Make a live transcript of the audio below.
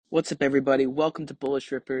What's up, everybody? Welcome to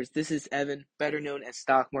Bullish Rippers. This is Evan, better known as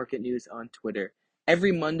Stock Market News on Twitter.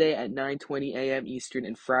 Every Monday at 9:20 a.m. Eastern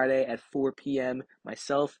and Friday at 4 p.m.,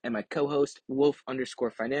 myself and my co-host,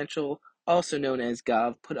 Wolf_Financial, also known as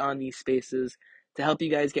Gav, put on these spaces to help you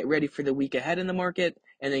guys get ready for the week ahead in the market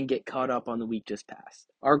and then get caught up on the week just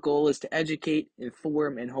past. Our goal is to educate,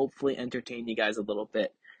 inform, and hopefully entertain you guys a little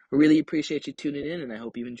bit. We really appreciate you tuning in, and I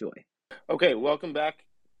hope you enjoy. Okay, welcome back,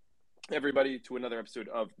 everybody, to another episode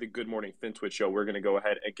of the Good Morning FinTwit Show. We're going to go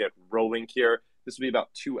ahead and get rolling here. This will be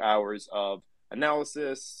about 2 hours of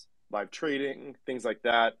analysis, live trading, things like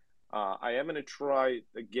that. I am going to try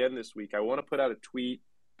again this week. I want to put out a tweet.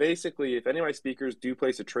 Basically, if any of my speakers do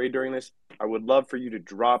place a trade during this, I would love for you to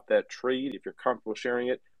drop that trade, if you're comfortable sharing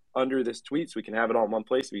it, under this tweet so we can have it all in one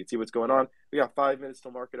place so we can see what's going on. We got 5 minutes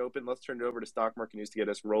till market open. Let's turn it over to Stock Market News to get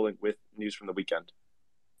us rolling with news from the weekend.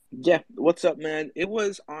 Yeah, what's up, man? It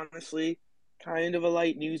was honestly kind of a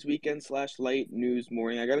light news weekend / light news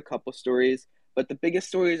morning. I got a couple stories, but the biggest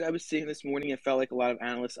stories I was seeing this morning, it felt like a lot of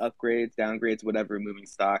analyst upgrades, downgrades, whatever, moving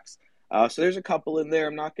stocks. So there's a couple in there.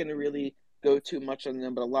 I'm not going to really go too much on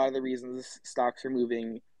them, but a lot of the reasons stocks are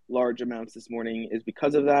moving large amounts this morning is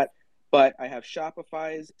because of that. But I have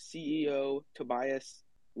Shopify's CEO, Tobias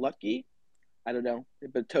Lutke. I don't know,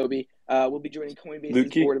 but Toby will be joining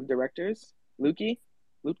Coinbase's board of directors. Lutke?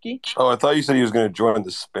 Oh, I thought you said he was going to join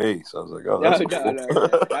the space. I was like, oh, that's cool. No.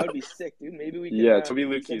 That would be sick, dude. Maybe we can. Yeah, Toby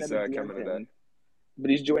Lutke send is him a DM coming to today. him.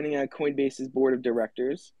 But he's joining Coinbase's board of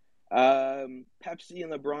directors. Pepsi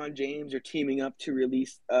and LeBron James are teaming up to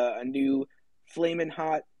release a new Flamin'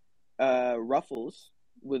 Hot Ruffles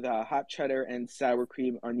with hot cheddar and sour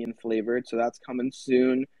cream onion flavored. So that's coming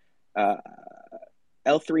soon.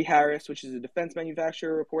 L3 Harris, which is a defense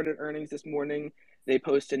manufacturer, reported earnings this morning. They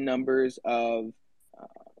posted numbers of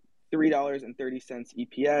 $3.30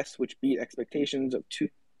 EPS, which beat expectations of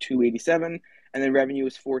 $2.87, and then revenue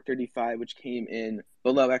was $435, which came in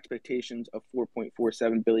below expectations of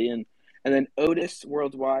 $4.47 billion. And then Otis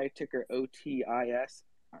Worldwide, ticker OTIS.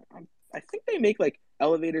 I think they make like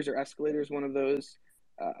elevators or escalators, one of those,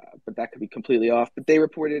 but that could be completely off. But they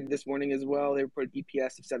reported this morning as well. They reported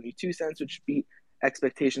EPS of 72 cents, which beat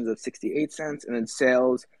expectations of 68 cents, and then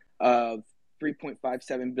sales of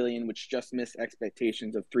 $3.57 billion, which just missed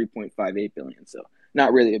expectations of $3.58 billion. So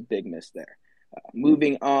not really a big miss there.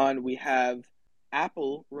 Moving on, we have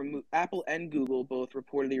Apple and Google both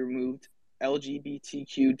reportedly removed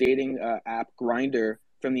LGBTQ dating app Grindr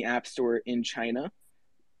from the App Store in China.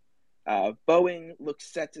 Boeing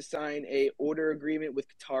looks set to sign a order agreement with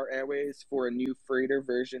Qatar Airways for a new freighter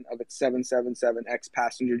version of its 777X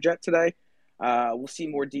passenger jet today. We'll see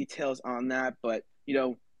more details on that, but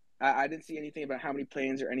I didn't see anything about how many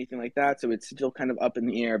planes or anything like that, so it's still kind of up in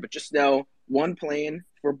the air. But just know, one plane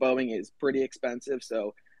for Boeing is pretty expensive,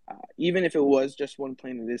 so even if it was just one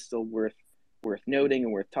plane, it is still worth noting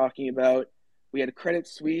and worth talking about. We had Credit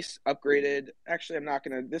Suisse upgraded. Actually, I'm not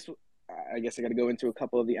going to – I guess I got to go into a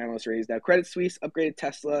couple of the analyst ratings now. Credit Suisse upgraded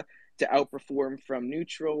Tesla to outperform from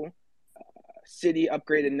neutral. Citi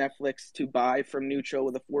upgraded Netflix to buy from neutral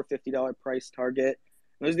with a $450 price target.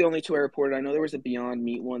 Those are the only two I reported. I know there was a Beyond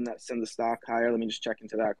Meat one that sent the stock higher. Let me just check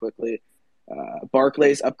into that quickly.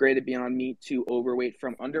 Barclays upgraded Beyond Meat to overweight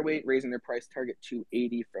from underweight, raising their price target to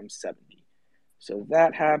 80 from 70. So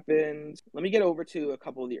that happened. Let me get over to a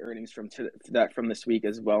couple of the earnings from this week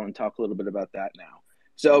as well and talk a little bit about that now.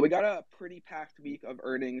 So we got a pretty packed week of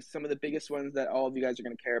earnings. Some of the biggest ones that all of you guys are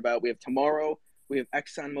going to care about. We have tomorrow. We have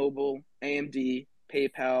ExxonMobil, AMD,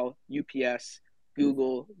 PayPal, UPS,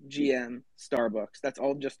 Google, GM, Starbucks. That's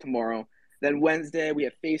all just tomorrow. Then Wednesday, we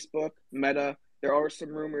have Facebook, Meta. There are some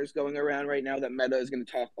rumors going around right now that Meta is going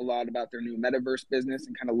to talk a lot about their new metaverse business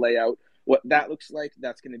and kind of lay out what that looks like.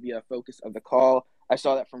 That's going to be a focus of the call. I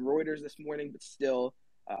saw that from Reuters this morning, but still,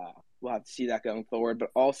 we'll have to see that going forward.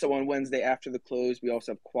 But also on Wednesday after the close, we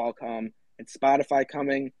also have Qualcomm and Spotify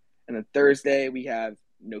coming. And then Thursday, we have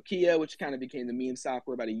Nokia, which kind of became the meme stock.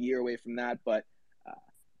 We're about a year away from that, but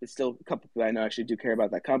it's still a couple that I know actually do care about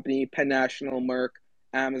that company. Penn National, Merck,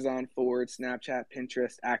 Amazon, Ford, Snapchat,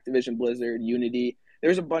 Pinterest, Activision, Blizzard, Unity.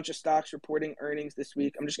 There's a bunch of stocks reporting earnings this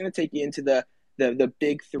week. I'm just going to take you into the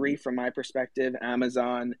big three from my perspective: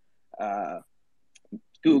 Amazon,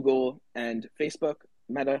 Google, and Facebook,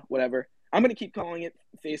 Meta, whatever. I'm going to keep calling it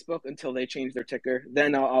Facebook until they change their ticker.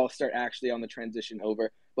 Then I'll start actually on the transition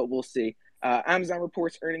over, but we'll see. Amazon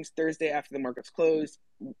reports earnings Thursday after the markets closed.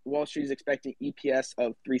 Wall Street is expecting EPS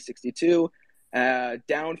of $3.62,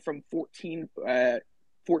 down from $14.01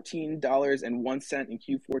 in Q4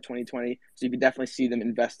 2020. So you can definitely see them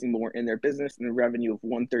investing more in their business and the revenue of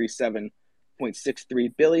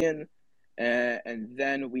 $137.63 billion. And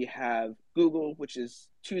then we have Google, which is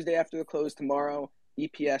Tuesday after the close tomorrow,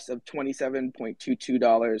 EPS of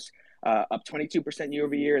 $27.22, up 22% year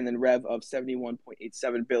over year, and then rev of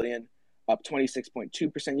 $71.87 billion, up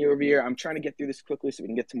 26.2% year over year. I'm trying to get through this quickly so we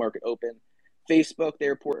can get to market open. Facebook, they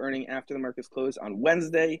report earning after the markets close on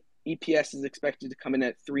Wednesday. EPS is expected to come in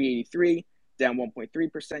at $3.83, down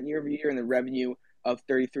 1.3% year over year, and the revenue of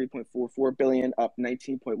 $33.44 billion, up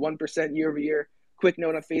 19.1% year over year. Quick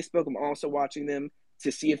note on Facebook, I'm also watching them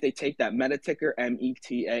to see if they take that Meta ticker,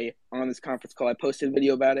 META, on this conference call. I posted a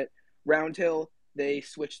video about it. Roundhill, they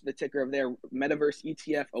switched the ticker of their Metaverse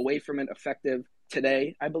ETF away from it effective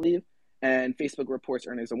today, I believe. And Facebook reports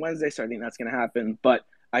earnings on Wednesday, so I think that's going to happen. But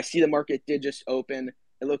I see the market did just open.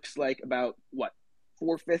 It looks like about,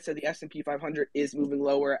 4/5 of the S&P 500 is moving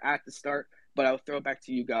lower at the start. But I'll throw it back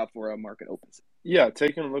to you, Gob, for a market opens. Yeah,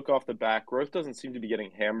 taking a look off the back, growth doesn't seem to be getting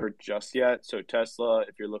hammered just yet. So Tesla,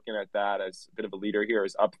 if you're looking at that as a bit of a leader here,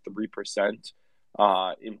 is up 3%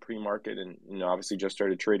 in pre-market, and obviously just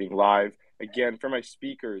started trading live. Again, for my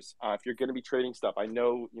speakers, if you're going to be trading stuff, I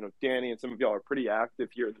know Danny and some of y'all are pretty active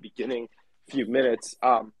here at the beginning few minutes.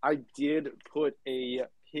 I did put a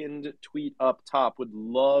pinned tweet up top. Would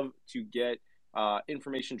love to get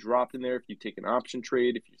information dropped in there if you take an option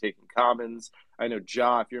trade, if you're taking commons. I know,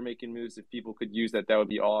 Ja, if you're making moves, if people could use that, that would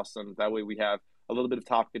be awesome. That way we have a little bit of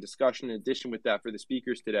topic of discussion in addition with that for the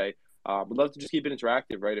speakers today. Would love to just keep it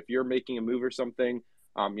interactive, right? If you're making a move or something,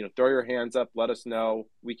 throw your hands up, let us know.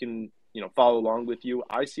 We can, follow along with you.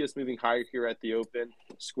 I see us moving higher here at the open.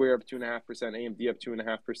 Square up 2.5%, AMD up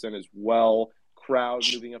 2.5% as well. Crowd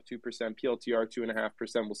moving up 2%, PLTR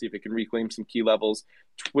 2.5%. We'll see if it can reclaim some key levels.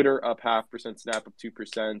 Twitter up 0.5%, Snap up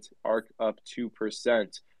 2%, ARK up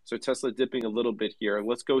 2%. So Tesla dipping a little bit here.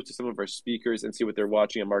 Let's go to some of our speakers and see what they're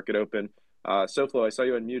watching at market open. SoFlo, I saw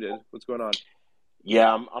you unmuted. What's going on?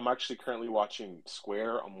 Yeah, I'm actually currently watching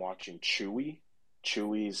Square. I'm watching Chewy.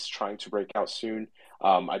 Chewy's trying to break out soon.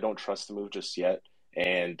 I don't trust the move just yet.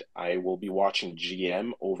 And I will be watching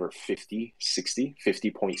GM over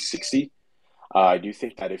 50.60. I do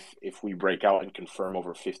think that if we break out and confirm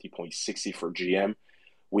over 50.60 for GM,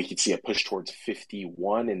 we could see a push towards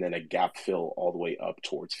 51 and then a gap fill all the way up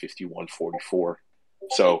towards 51.44.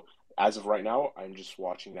 So as of right now, I'm just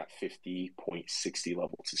watching that 50.60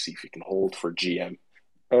 level to see if it can hold for GM.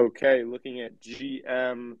 Okay, looking at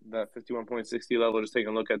GM, that 51.60 level, just taking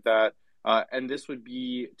a look at that. And this would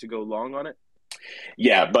be to go long on it?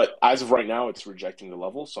 Yeah, but as of right now, it's rejecting the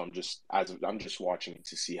level. So I'm just watching it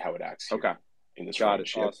to see how it acts here. Okay. In this Got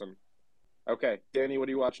range. it. Awesome. Okay. Danny, what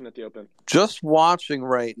are you watching at the open? Just watching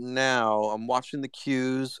right now. I'm watching the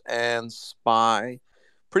Qs and SPY.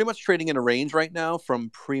 Pretty much trading in a range right now from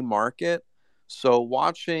pre-market. So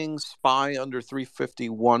watching SPY under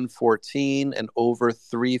 351.14 and over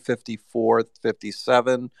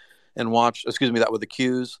 354.57, and that with the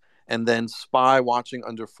Qs, and then SPY watching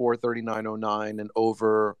under 439.09 and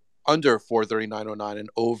under 439.09 and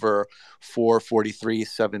over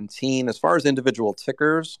 443.17. As far as individual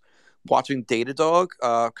tickers, watching Datadog,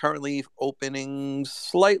 currently opening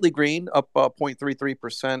slightly green, up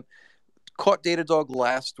 0.33%. Caught Datadog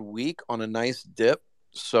last week on a nice dip,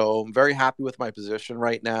 so I'm very happy with my position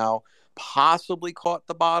right now. Possibly caught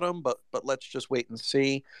the bottom, but let's just wait and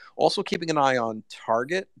see. Also keeping an eye on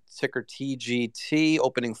Target, ticker TGT,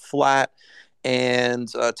 opening flat, and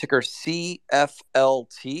ticker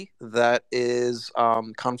CFLT, that is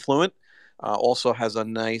Confluent, also has a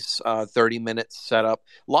nice 30-minute setup.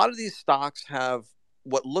 A lot of these stocks have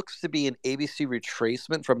what looks to be an ABC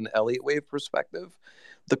retracement from an Elliott wave perspective.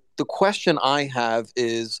 The question I have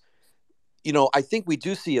is, I think we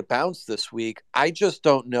do see a bounce this week. I just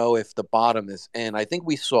don't know if the bottom is in. I think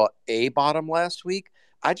we saw a bottom last week.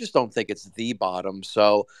 I just don't think it's the bottom.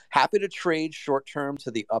 So happy to trade short term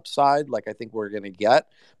to the upside, like I think we're going to get,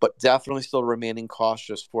 but definitely still remaining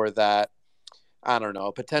cautious for that, I don't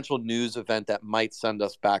know, potential news event that might send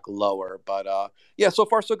us back lower. But yeah, so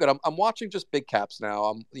far so good. I'm watching just big caps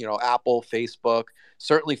now. Apple, Facebook.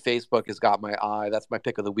 Certainly Facebook has got my eye. That's my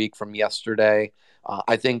pick of the week from yesterday.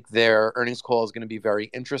 I think their earnings call is going to be very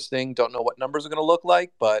interesting. Don't know what numbers are going to look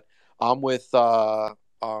like, but I'm with Stock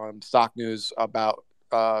News about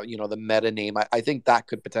the Meta name. I think that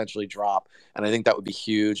could potentially drop, and I think that would be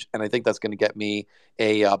huge. And I think that's going to get me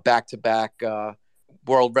a back-to-back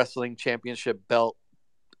World Wrestling Championship belt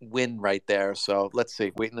win right there. So let's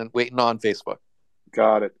see. Waiting on Facebook.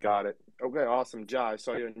 Got it. Okay, awesome. Ja, I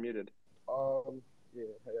saw you unmuted. Yeah.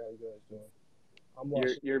 How you guys doing? I'm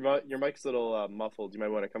watching. Your mic's a little muffled. You might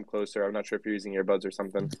want to come closer. I'm not sure if you're using earbuds or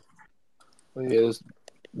something. Is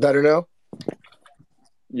better now?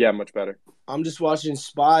 Yeah, much better. I'm just watching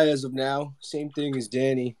SPY as of now. Same thing as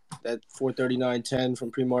Danny, that 439.10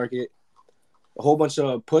 from pre-market. A whole bunch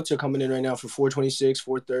of puts are coming in right now for 426,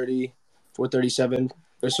 430, 437.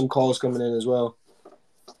 There's some calls coming in as well.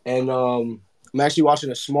 And I'm actually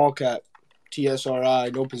watching a small cap,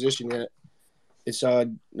 TSRI, no position yet. It's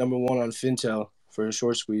number one on Fintel for a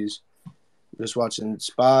short squeeze. Just watching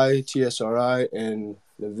SPY, TSRI, and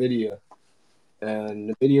NVIDIA.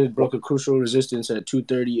 And NVIDIA broke a crucial resistance at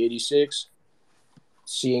 230.86,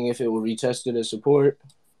 seeing if it will retest it as support.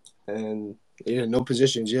 And, yeah, no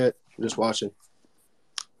positions yet. Just watching.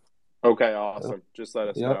 Okay, awesome. Just let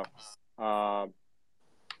us Yep. know.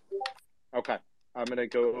 Okay, I'm going to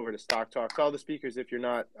go over to Stock Talk. All the speakers, if you're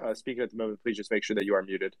not speaking at the moment, please just make sure that you are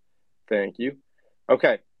muted. Thank you.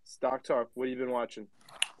 Okay, Stock Talk, what have you been watching?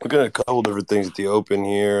 Looking at a couple different things at the open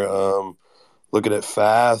here. Looking at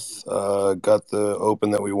FATH, got the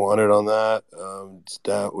open that we wanted on that.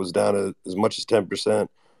 Was down as much as 10%. A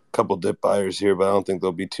couple dip buyers here, but I don't think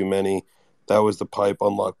there'll be too many. That was the pipe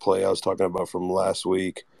unlock play I was talking about from last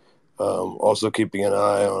week. Also keeping an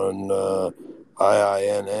eye on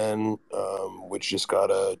IINN, which just got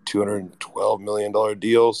a $212 million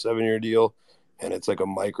deal, 7-year deal. And it's like a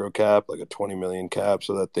micro cap, like a 20 million cap.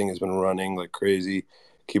 So that thing has been running like crazy.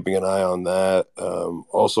 Keeping an eye on that.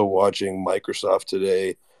 Also watching Microsoft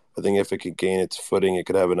today. I think if it could gain its footing, it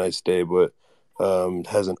could have a nice day, but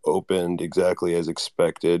hasn't opened exactly as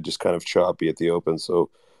expected. Just kind of choppy at the open. So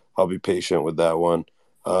I'll be patient with that one.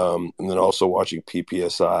 And then also watching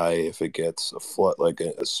PPSI. If it gets a flood, like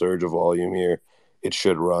a surge of volume here, it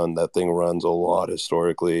should run. That thing runs a lot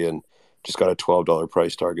historically, and just got a $12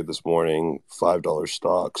 price target this morning, $5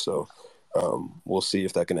 stock. So we'll see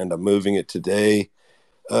if that can end up moving it today.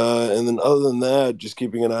 And then other than that, just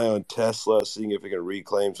keeping an eye on Tesla, seeing if it can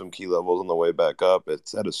reclaim some key levels on the way back up.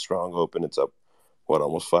 It's at a strong open. It's up,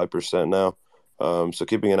 almost 5% now. So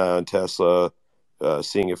keeping an eye on Tesla,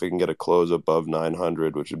 seeing if it can get a close above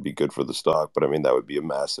 900, which would be good for the stock. But, I mean, that would be a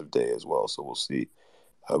massive day as well. So we'll see.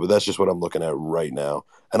 But that's just what I'm looking at right now.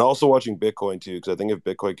 And also watching Bitcoin, too, because I think if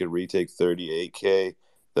Bitcoin could retake 38K,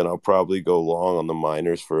 then I'll probably go long on the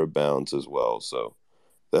miners for a bounce as well. So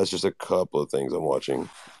that's just a couple of things I'm watching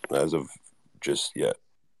as of just yet.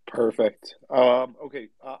 Perfect. Okay,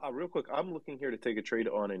 real quick, I'm looking here to take a trade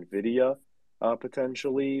on NVIDIA,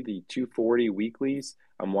 potentially the 240 weeklies.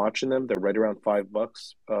 I'm watching them. They're right around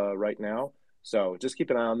 $5 right now. So just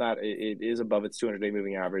keep an eye on that. It is above its 200-day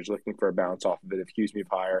moving average, looking for a bounce off of it if Q's move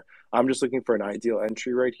higher. I'm just looking for an ideal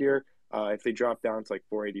entry right here. If they drop down to like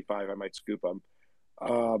 485, I might scoop them.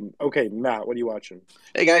 Okay, Matt, what are you watching?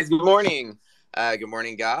 Hey, guys. Good morning. Good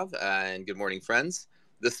morning, Gav, and good morning, friends.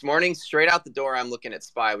 This morning, straight out the door, I'm looking at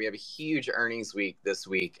SPY. We have a huge earnings week this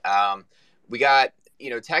week. We got,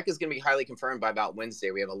 tech is going to be highly confirmed by about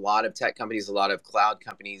Wednesday. We have a lot of tech companies, a lot of cloud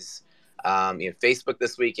companies. Facebook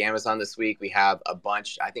this week, Amazon this week. We have a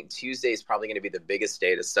bunch. I think Tuesday is probably going to be the biggest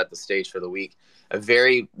day to set the stage for the week. A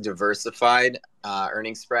very diversified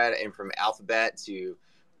earnings spread, and from Alphabet to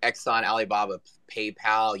Exxon, Alibaba,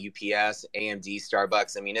 PayPal, UPS, AMD,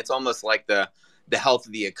 Starbucks. I mean, it's almost like the health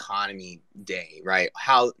of the economy day, right?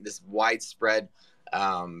 How this widespread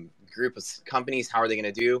group of companies, how are they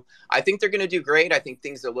going to do? I think they're going to do great. I think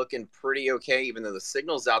things are looking pretty okay, even though the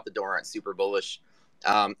signals out the door aren't super bullish.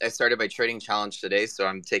 I started my trading challenge today, so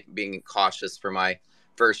I'm being cautious for my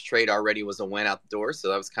first trade. Already was a win out the door, so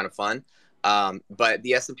that was kind of fun. But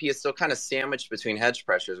the S&P is still kind of sandwiched between hedge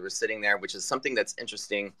pressures. We're sitting there, which is something that's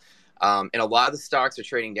interesting. And a lot of the stocks are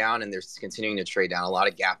trading down, and they're continuing to trade down. A lot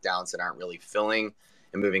of gap downs that aren't really filling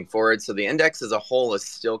and moving forward. So the index as a whole is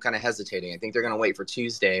still kind of hesitating. I think they're going to wait for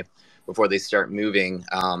Tuesday before they start moving.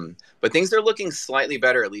 But things are looking slightly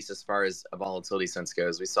better, at least as far as a volatility sense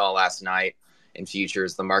goes. We saw last night in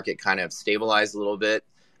futures, the market kind of stabilized a little bit.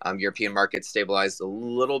 European market stabilized a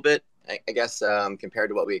little bit, I guess, compared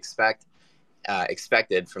to what we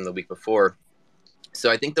expected from the week before. So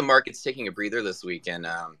I think the market's taking a breather this week, and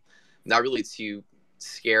not really too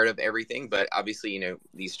scared of everything, but obviously,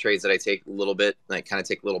 these trades that I take a little bit, I kind of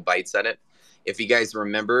take little bites at it. If you guys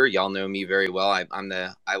remember, y'all know me very well.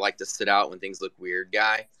 I like to sit out when things look weird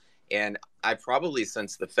guy. And I probably,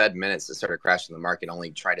 since the Fed minutes that started crashing the market, only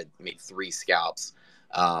try to make 3 scalps,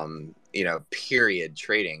 period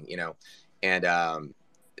trading, and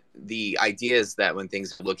the idea is that when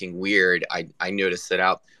things are looking weird, I know to sit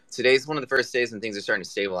out. Today's one of the first days when things are starting to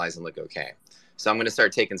stabilize and look okay. So I'm going to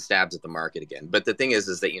start taking stabs at the market again. But the thing is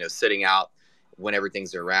that, sitting out whenever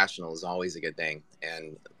things are rational is always a good thing.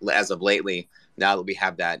 And as of lately, now that we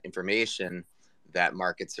have that information that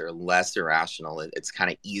markets are less irrational, it's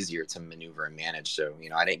kind of easier to maneuver and manage. So,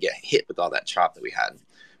 I didn't get hit with all that chop that we had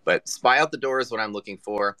But SPY out the door is what I'm looking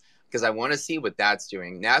for because I want to see what that's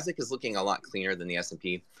doing. Nasdaq is looking a lot cleaner than the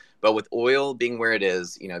S&P, but with oil being where it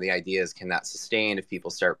is, the idea is, can that sustain if people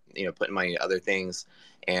start, putting money into other things?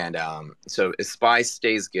 And so if SPY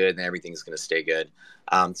stays good, then everything's going to stay good.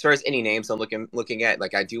 As far as any names I'm looking at,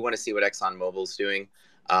 like I do want to see what ExxonMobil's doing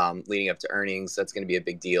leading up to earnings. That's going to be a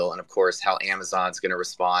big deal. And of course, how Amazon's going to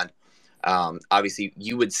respond. Obviously,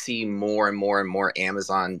 you would see more and more and more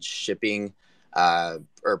Amazon shipping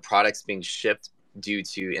or products being shipped due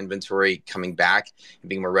to inventory coming back and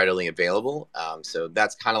being more readily available. So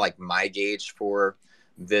that's kind of like my gauge for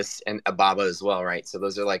this, and Ababa as well, right? So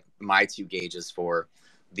those are like my two gauges for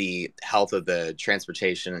the health of the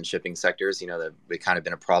transportation and shipping sectors. They've kind of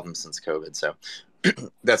been a problem since COVID. So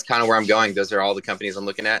that's kind of where I'm going. Those are all the companies I'm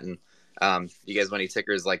looking at. And you guys want any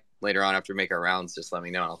tickers like later on after we make our rounds, just let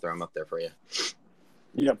me know and I'll throw them up there for you.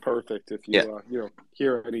 Yeah, perfect. If you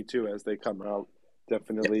hear any too as they come out,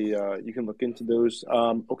 definitely you can look into those.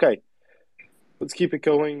 Okay, let's keep it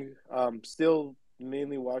going. Still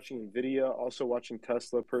mainly watching NVIDIA, also watching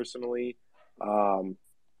Tesla personally. I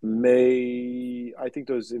think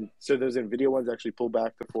those NVIDIA ones actually pulled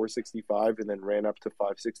back to 465 and then ran up to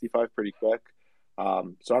 565 pretty quick.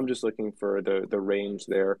 So I'm just looking for the range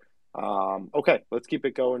there. Okay, let's keep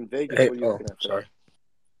it going. Vegas, what are you looking at? Sorry.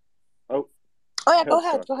 Oh yeah, go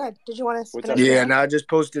ahead. Did you want to? Yeah, I just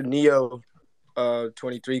posted Neo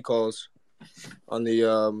 23 calls on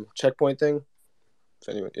the checkpoint thing.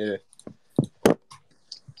 So anyway, yeah.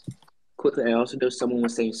 Quickly, I also know someone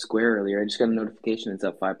was saying Square earlier. I just got a notification it's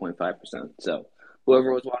up 5.5%. So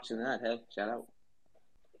whoever was watching that, hey, shout out.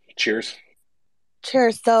 Cheers.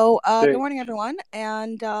 So good morning, everyone.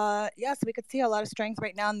 And yes, we could see a lot of strength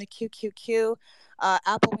right now in the QQQ.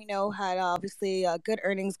 Apple, we know, had obviously good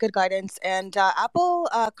earnings, good guidance, and Apple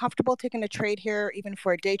comfortable taking a trade here, even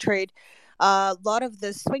for a day trade. A lot of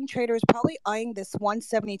the swing traders probably eyeing this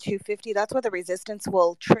 172.50. That's where the resistance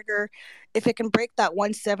will trigger. If it can break that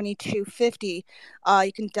 172.50,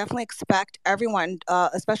 you can definitely expect everyone,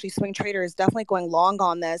 especially swing traders, definitely going long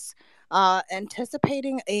on this.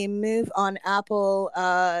 Anticipating a move on Apple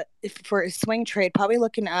for a swing trade, probably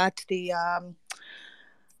looking at the,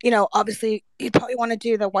 obviously you'd probably want to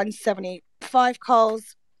do the 175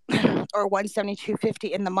 calls or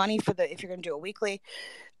 172.50 in the money if you're going to do a weekly.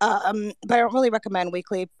 But I don't really recommend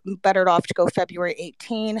weekly. Better off to go February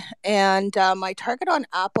 18. And my target on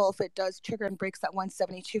Apple, if it does trigger and breaks that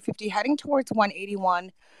 172.50, heading towards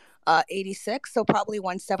 181.86, so probably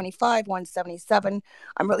 175, 177.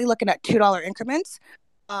 I'm really looking at $2 increments.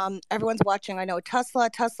 Everyone's watching. I know Tesla,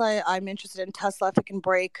 I'm interested in Tesla if it can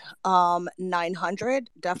break 900.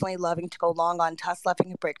 Definitely loving to go long on Tesla if it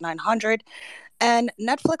can break 900. And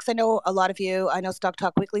Netflix, I know Stock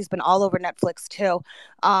Talk Weekly's been all over Netflix too.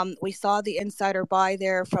 We saw the insider buy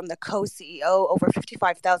there from the co-CEO, over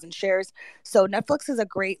 55,000 shares. So Netflix is a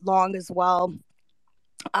great long as well.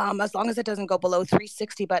 As long as it doesn't go below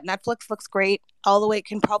 360, but Netflix looks great all the way. It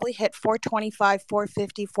can probably hit 425,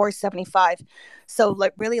 450, 475. So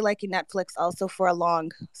really liking Netflix also for a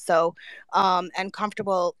long. So, and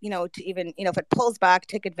comfortable, to even, if it pulls back,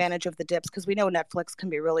 take advantage of the dips, because we know Netflix can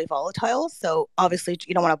be really volatile. So obviously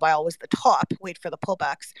you don't want to buy always the top, wait for the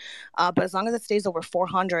pullbacks. But as long as it stays over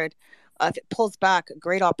 400, if it pulls back, a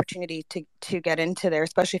great opportunity to get into there,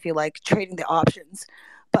 especially if you like trading the options.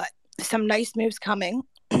 But some nice moves coming.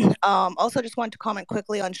 Also, just wanted to comment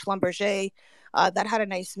quickly on Schlumberger. That had a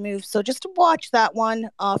nice move. So just to watch that one.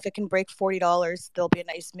 If it can break $40, there'll be a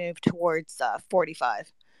nice move towards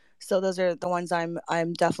 45. So those are the ones I'm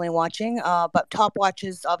definitely watching. But top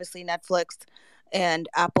watches, obviously Netflix and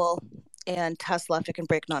Apple and Tesla if it can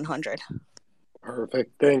break 900.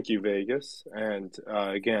 Perfect. Thank you, Vegas. And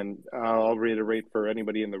again, I'll reiterate for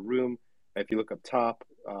anybody in the room, if you look up top,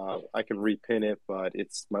 I can repin it, but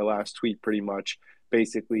it's my last tweet pretty much,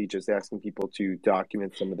 basically just asking people to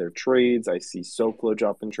document some of their trades. I see SoFlo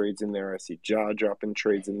dropping trades in there. I see Ja dropping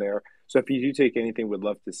trades in there. So if you do take anything, would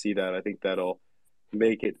love to see that. I think that'll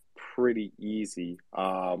make it pretty easy.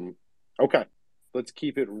 Okay, let's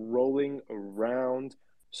keep it rolling around.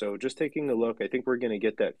 So just taking a look, I think we're going to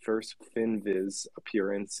get that first FinViz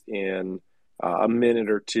appearance in a minute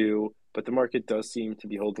or two, but the market does seem to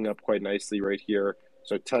be holding up quite nicely right here.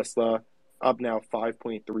 So Tesla up now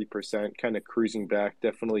 5.3%, kind of cruising back,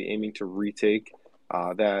 definitely aiming to retake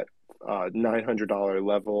that $900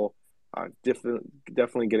 level.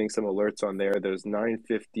 Definitely getting some alerts on there. There's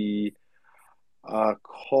 950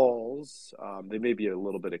 calls. They may be a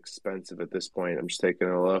little bit expensive at this point. I'm just taking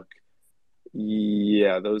a look.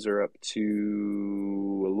 Yeah, those are up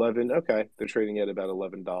to 11. Okay, they're trading at about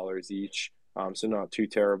 $11 each. So not too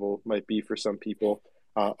terrible. Might be for some people.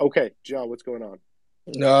 Okay, Joe, what's going on?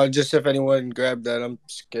 No, just if anyone grabbed that, I'm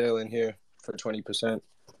scaling here for 20%.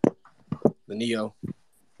 The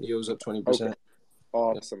Neo's up 20%. Okay,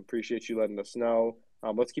 awesome. Appreciate you letting us know.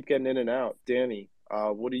 Let's keep getting in and out. Danny,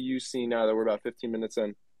 what do you see now that we're about 15 minutes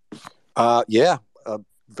in? Yeah, a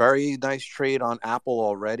very nice trade on Apple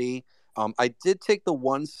already. I did take the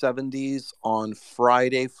 170s on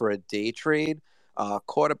Friday for a day trade.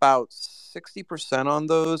 Caught about 60% on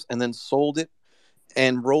those, and then sold it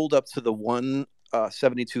and rolled up to the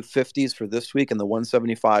 172.50s for this week and the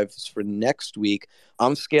 175s for next week.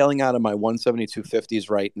 I'm scaling out of my 172.50s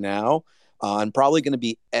right now. I'm probably going to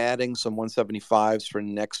be adding some 175s for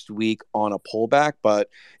next week on a pullback. But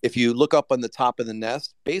if you look up on the top of the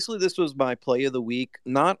nest, basically this was my play of the week,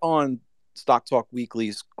 not on Stock Talk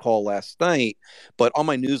Weekly's call last night, but on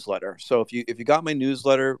my newsletter. So if you got my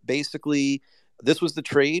newsletter, basically this was the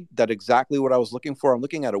trade that exactly what I was looking for. I'm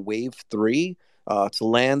looking at a wave 3 to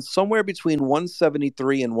land somewhere between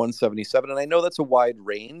 173 and 177. And I know that's a wide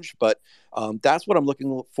range, but that's what I'm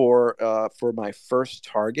looking for my first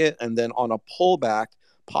target. And then on a pullback,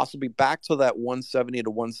 possibly back to that 170 to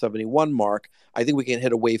 171 mark, I think we can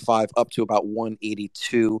hit a wave 5 up to about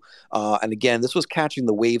 182. And again, this was catching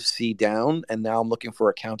the wave C down, and now I'm looking for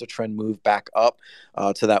a counter trend move back up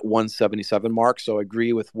to that 177 mark. So I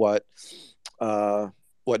agree with what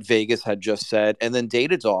Vegas had just said. And then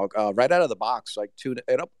Datadog, right out of the box, like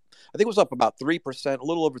I think it was up about 3%, a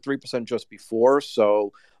little over 3% just before.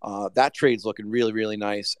 So that trade's looking really, really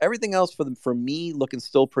nice. Everything else for me looking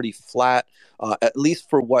still pretty flat, at least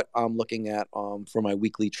for what I'm looking at for my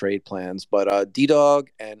weekly trade plans. But DDOG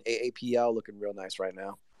and AAPL looking real nice right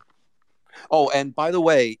now. Oh, and by the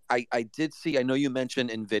way, I did see, I know you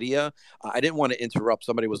mentioned NVIDIA. I didn't want to interrupt.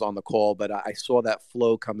 Somebody was on the call, but I saw that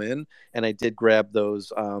flow come in, and I did grab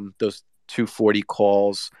those 240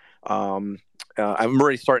 calls. I'm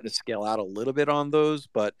already starting to scale out a little bit on those,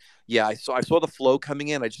 but yeah, I saw the flow coming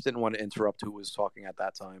in. I just didn't want to interrupt who was talking at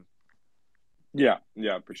that time. Yeah,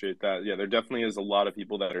 appreciate that. Yeah, there definitely is a lot of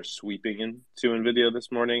people that are sweeping into NVIDIA this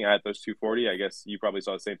morning at those 240. I guess you probably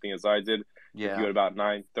saw the same thing as I did. If you at about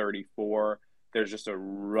 9:34, there's just a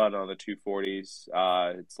run on the 240s.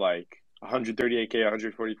 It's like 138K,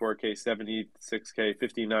 144K, 76K,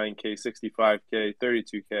 59K, 65K,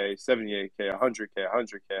 32K, 78K, 100K,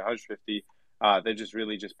 100K, 150. They just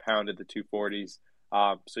really just pounded the 240s.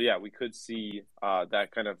 So yeah, we could see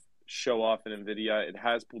that kind of show off in NVIDIA. It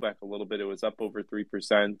has pulled back a little bit. It was up over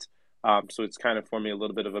 3%. So it's kind of forming a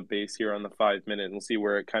little bit of a base here on the 5-minute, and we'll see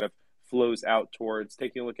where it kind of flows out towards.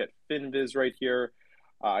 Taking a look at FinViz right here.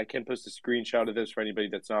 I can post a screenshot of this for anybody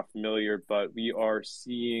that's not familiar, but we are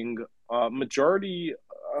seeing majority,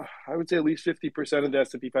 I would say at least 50% of the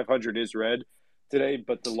S&P 500 is red today,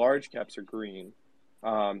 but the large caps are green.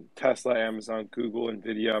 Tesla, Amazon, Google,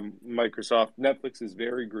 NVIDIA, Microsoft, Netflix is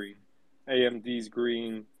very green. AMD's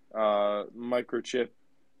green, Microchip,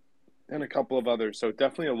 and a couple of others. So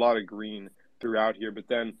definitely a lot of green throughout here. But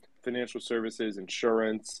then financial services,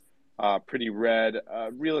 insurance, pretty red.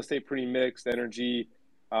 Real estate, pretty mixed. Energy,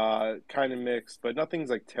 kind of mixed. But nothing's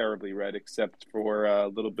like terribly red except for a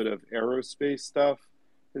little bit of aerospace stuff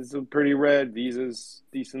is pretty red. Visa's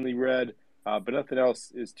decently red. But nothing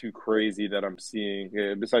else is too crazy that I'm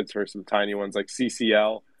seeing, besides for some tiny ones like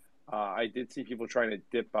CCL. I did see people trying to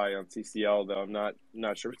dip buy on CCL, though. I'm not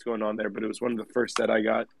sure what's going on there, but it was one of the first that I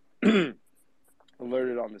got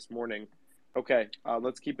alerted on this morning. Okay,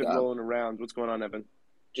 let's keep it rolling around. What's going on, Evan?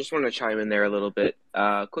 Just want to chime in there a little bit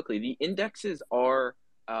quickly. The indexes are,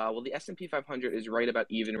 the S&P 500 is right about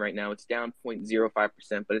even right now. It's down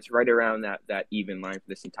 0.05%, but it's right around that even line for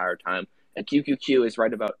this entire time. And QQQ is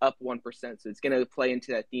right about up 1%, so it's going to play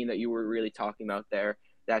into that theme that you were really talking about there,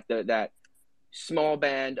 that small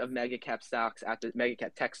band of mega cap stocks mega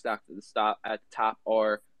cap tech stocks at the top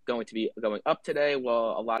are going to be going up today,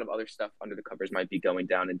 while a lot of other stuff under the covers might be going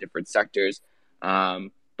down in different sectors. But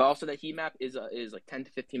also the heat map is like 10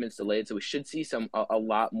 to 15 minutes delayed, so we should see a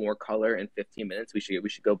lot more color in 15 minutes. We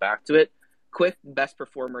should go back to it. Quick best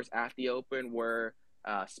performers at the open were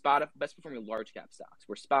best performing large cap stocks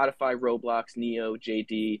were Spotify, Roblox, Neo,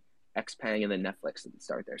 JD, Xpeng, and then Netflix at the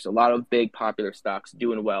start there. So a lot of big popular stocks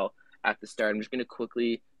doing well at the start. I'm just going to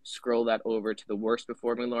quickly scroll that over to the worst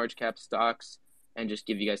performing large cap stocks and just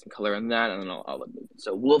give you guys some color on that, and then I'll move it.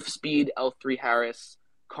 So Wolfspeed, L3Harris,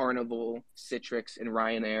 Carnival, Citrix, and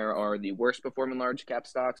Ryanair are the worst performing large cap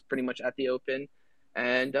stocks pretty much at the open.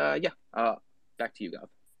 And back to you, Gav.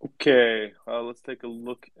 Okay, let's take a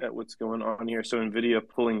look at what's going on here. So NVIDIA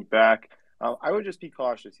pulling back. I would just be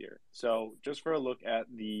cautious here. So just for a look at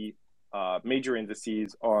the major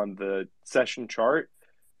indices on the session chart,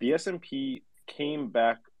 the S&P came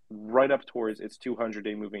back right up towards its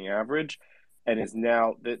 200-day moving average, and is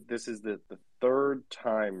now this is the third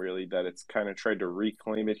time really that it's kind of tried to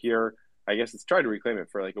reclaim it here. I guess it's tried to reclaim it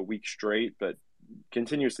for like a week straight, but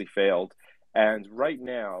continuously failed. And right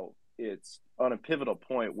now, it's on a pivotal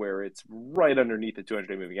point where it's right underneath the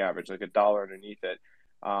 200-day moving average, like $1 underneath it.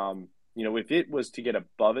 If it was to get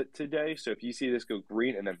above it today, so if you see this go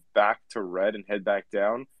green and then back to red and head back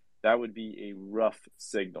down, that would be a rough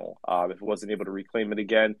signal if it wasn't able to reclaim it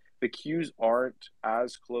again. The Qs aren't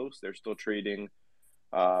as close. They're still trading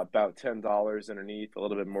about $10 underneath, a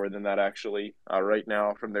little bit more than that actually, right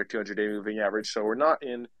now from their 200-day moving average. So we're not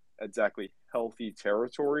in exactly healthy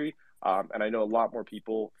territory. And I know a lot more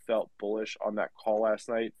people felt bullish on that call last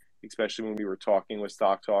night, especially when we were talking with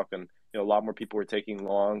Stock Talk, and a lot more people were taking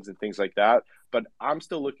longs and things like that. But I'm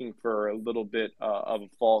still looking for a little bit of a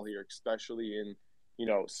fall here, especially in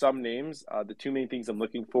some names. The two main things I'm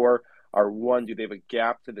looking for are, one, do they have a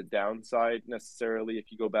gap to the downside necessarily?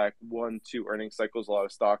 If you go back 1-2 earnings cycles, a lot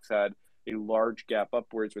of stocks had a large gap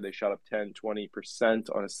upwards where they shot up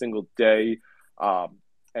 10-20% on a single day.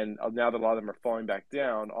 And now that a lot of them are falling back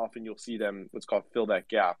down, often you'll see them what's called fill that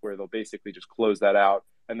gap, where they'll basically just close that out.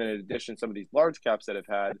 And then in addition, some of these large caps that have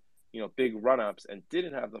had big run-ups and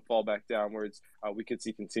didn't have the fall back downwards, we could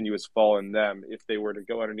see continuous fall in them if they were to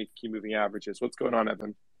go underneath key moving averages. What's going on,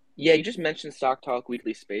 Evan? Yeah, you just mentioned Stock Talk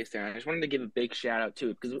Weekly Space there, and I just wanted to give a big shout out to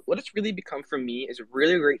it, because what it's really become for me is a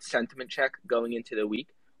really great sentiment check going into the week,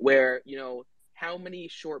 where, how many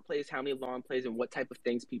short plays, how many long plays, and what type of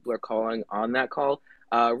things people are calling on that call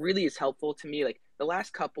really is helpful to me. Like the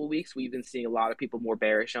last couple weeks, we've been seeing a lot of people more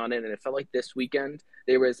bearish on it, and it felt like this weekend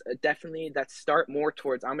there was definitely that start more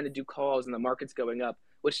towards, I'm going to do calls and the market's going up,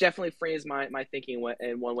 which definitely frames my thinking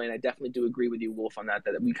in one way. And I definitely do agree with you, Wolf, on that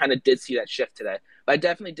we kind of did see that shift today. But I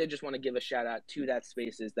definitely did just want to give a shout out to that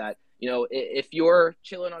space, is that, if you're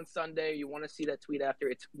chilling on Sunday, you want to see that tweet after,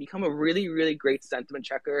 it's become a really, really great sentiment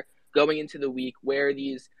checker going into the week, where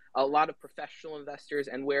a lot of professional investors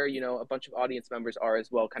and where, a bunch of audience members are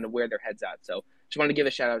as well, kind of where their head's at. So just want to give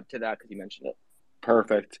a shout out to that because you mentioned it.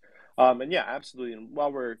 Perfect. And yeah, absolutely. And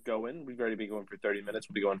while we're going, we've already been going for 30 minutes.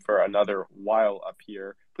 We'll be going for another while up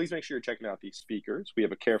here. Please make sure you're checking out these speakers. We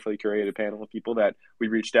have a carefully curated panel of people that we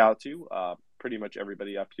reached out to. Pretty much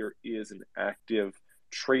everybody up here is an active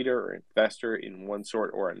trader or investor in one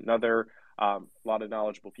sort or another. A lot of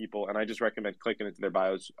knowledgeable people, and I just recommend clicking into their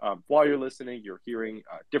bios. While you're listening, you're hearing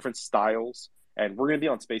different styles, and we're going to be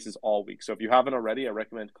on Spaces all week. So if you haven't already, I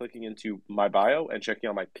recommend clicking into my bio and checking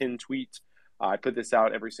out my pinned tweet. I put this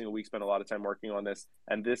out every single week, spend a lot of time working on this,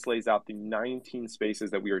 and this lays out the 19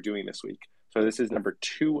 spaces that we are doing this week. So this is number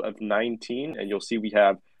 2 of 19, and you'll see we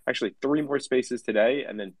have actually 3 more spaces today,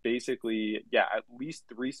 and then basically, at least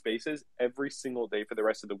 3 spaces every single day for the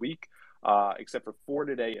rest of the week, except for 4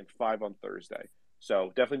 today and 5 on Thursday.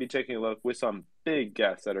 So definitely be taking a look with some big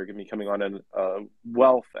guests that are going to be coming on in a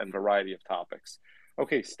wealth and variety of topics.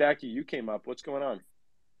 Okay, Stacky, you came up. What's going on?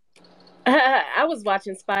 I was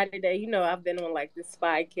watching SPY today. I've been on like this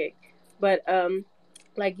SPY kick, but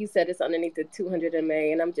like you said, it's underneath the 200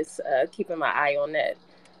 MA, and I'm just keeping my eye on that.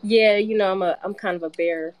 Yeah, I'm kind of a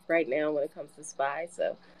bear right now when it comes to SPY,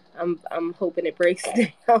 so I'm hoping it breaks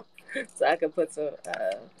down so I can put some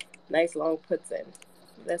nice long puts in.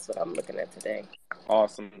 That's what I'm looking at today.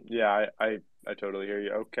 Awesome. Yeah, I totally hear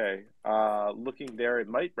you. Okay. Looking there, it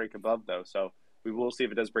might break above though, so we will see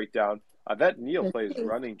if it does break down. That Neil play is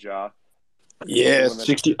running, Ja. Yeah,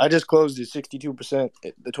 60. I just closed it 62%.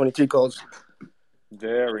 The 23 calls.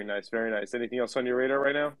 Very nice, very nice. Anything else on your radar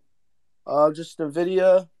right now? Just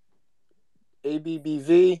NVIDIA,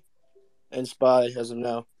 ABBV, and SPY as of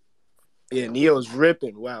now. Yeah, Neo's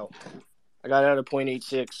ripping. Wow. I got out of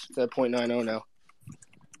 0.86 to 0.90 now.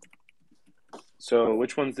 So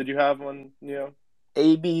which ones did you have on Neo?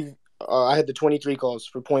 I had the 23 calls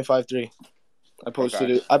for 0.53. I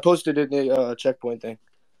posted it. I posted it in the checkpoint thing.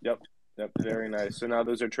 Yep. Very nice. So now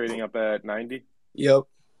those are trading up at 90? Yep.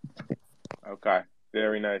 Okay.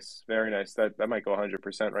 Very nice. Very nice. That might go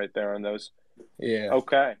 100% right there on those. Yeah.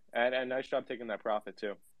 Okay. And nice job taking that profit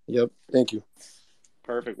too. Yep. Thank you.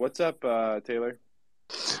 Perfect. What's up, Taylor?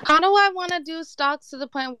 How do I want to do stocks to the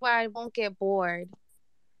point where I won't get bored?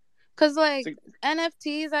 Because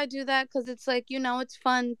NFTs, I do that because it's it's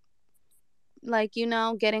fun.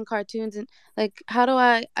 Getting cartoons and how do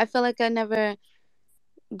I feel like I never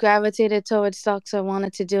gravitated towards stocks. I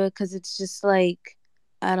wanted to do it because it's just I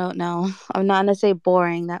don't know. I'm not gonna say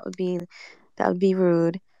boring. That would be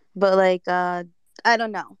rude. But I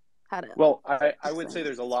don't know how to. Well, I would say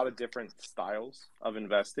there's a lot of different styles of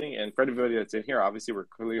investing, and for everybody that's in here, obviously we're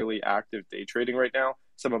clearly active day trading right now.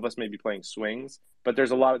 Some of us may be playing swings, but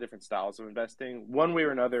there's a lot of different styles of investing. One way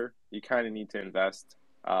or another, you kind of need to invest.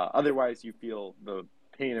 Otherwise, you feel the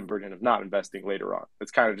pain and burden of not investing later on.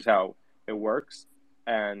 That's kind of just how it works.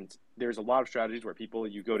 And there's a lot of strategies where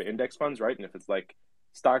you go to index funds, right? And if it's like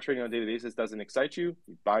stock trading on a daily basis doesn't excite you,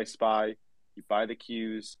 you buy SPY, you buy the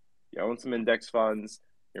Qs, you own some index funds,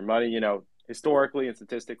 your money, historically and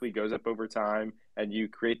statistically goes up over time, and you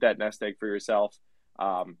create that nest egg for yourself.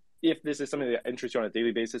 If this is something that interests you on a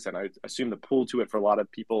daily basis, and I assume the pull to it for a lot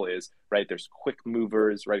of people is, right, there's quick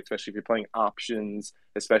movers, right, especially if you're playing options,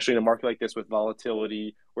 especially in a market like this with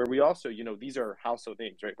volatility, where we also, these are household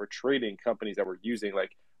names, right? We're trading companies that we're using,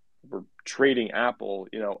 like we're trading Apple,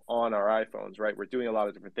 on our iPhones, right? We're doing a lot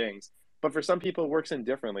of different things. But for some people, it works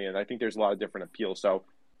indifferently, and I think there's a lot of different appeal. So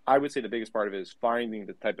I would say the biggest part of it is finding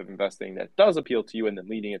the type of investing that does appeal to you and then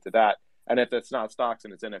leading into that. And if it's not stocks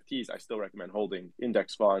and it's NFTs, I still recommend holding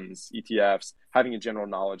index funds, ETFs, having a general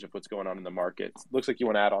knowledge of what's going on in the market. Looks like you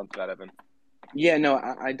want to add on to that, Evan. Yeah, no,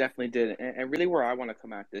 I definitely did. And really where I want to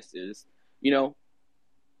come at this is,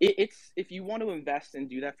 it's if you want to invest and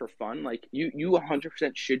do that for fun, like you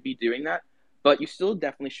 100% should be doing that, but you still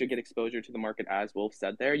definitely should get exposure to the market, as Wolf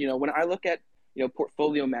said there. When I look at,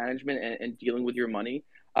 portfolio management and dealing with your money,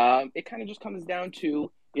 it kind of just comes down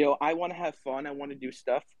to, I want to have fun. I want to do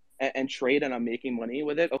stuff and trade, and I'm making money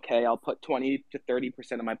with it. Okay, I'll put 20 to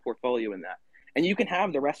 30% of my portfolio in that. And you can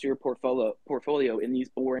have the rest of your portfolio in these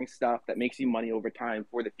boring stuff that makes you money over time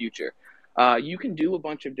for the future. You can do a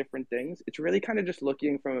bunch of different things. It's really kind of just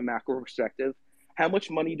looking from a macro perspective. How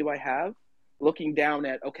much money do I have? Looking down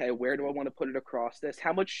at, okay, where do I want to put it across this?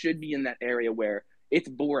 How much should be in that area where it's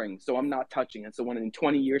boring, so I'm not touching it? So when in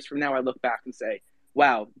 20 years from now, I look back and say,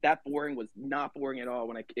 wow, that boring was not boring at all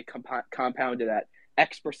when it compounded at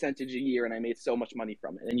X percentage a year and I made so much money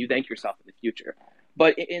from it. And you thank yourself in the future.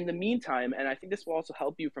 But in the meantime, and I think this will also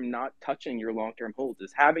help you from not touching your long-term holds,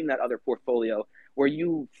 is having that other portfolio where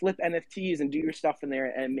you flip NFTs and do your stuff in there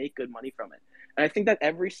and make good money from it. And I think that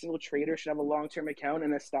every single trader should have a long-term account,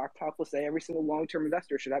 and as Stock Talk will say, every single long-term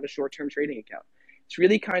investor should have a short-term trading account. It's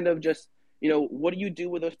really kind of just, what do you do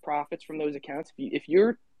with those profits from those accounts? If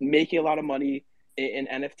you're making a lot of money in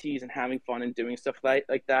NFTs and having fun and doing stuff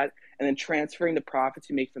like that, and then transferring the profits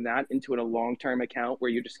you make from that into a long-term account where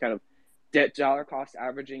you're just kind of dollar cost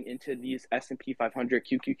averaging into these S&P 500,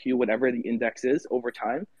 QQQ, whatever the index is over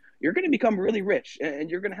time, you're going to become really rich, and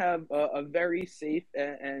you're going to have a very safe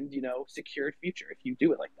and secured future if you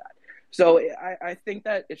do it like that. So I think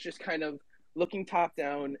that it's just kind of looking top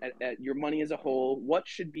down at your money as a whole. What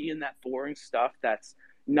should be in that boring stuff that's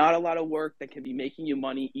not a lot of work that can be making you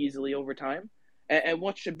money easily over time? And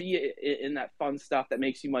what should be in that fun stuff that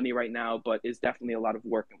makes you money right now, but is definitely a lot of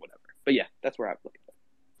work and whatever. But yeah, that's where I'm looking at.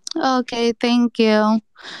 Okay, thank you.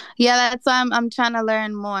 Yeah, that's why I'm trying to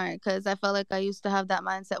learn more, because I felt like I used to have that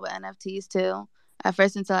mindset with NFTs too at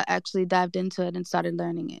first until I actually dived into it and started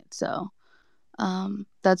learning it. So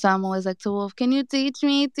that's why I'm always like to Wolf, can you teach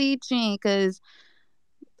me? Because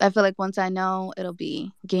I feel like once I know, it'll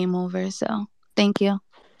be game over. So thank you.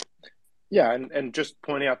 Yeah, and just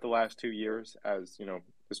pointing out the last 2 years as,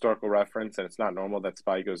 historical reference, and it's not normal that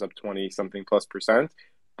SPY goes up 20-something plus percent,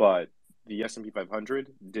 but the S&P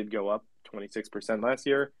 500 did go up 26% last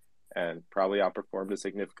year and probably outperformed a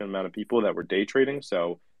significant amount of people that were day trading.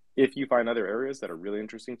 So if you find other areas that are really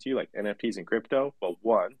interesting to you, like NFTs and crypto, well,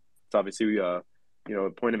 one, it's obviously a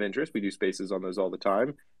point of interest. We do spaces on those all the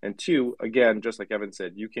time. And two, again, just like Evan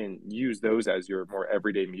said, you can use those as your more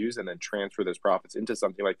everyday muse and then transfer those profits into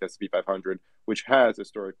something like the S&P 500, which has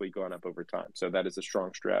historically gone up over time. So that is a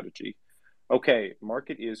strong strategy. Okay,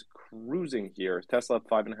 market is cruising here. Tesla up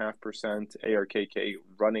 5.5%, ARKK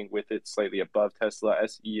running with it slightly above Tesla,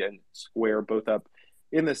 SE and Square both up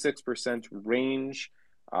in the 6% range.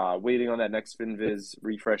 Waiting on that next FinViz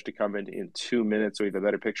refresh to come in 2 minutes so we have a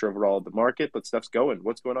better picture overall of the market, but stuff's going.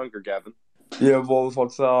 What's going on, Gavin? Yeah, Wolf,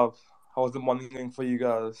 what's up? How's the money going for you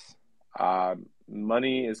guys?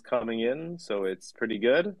 Money is coming in, so it's pretty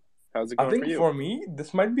good. How's it going for you? I think for me,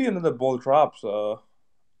 this might be another bull trap, so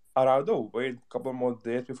I'd rather wait a couple more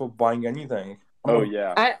days before buying anything. Oh,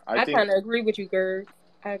 yeah. I kind of agree with you, Gerd.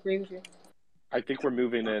 I agree with you. I think we're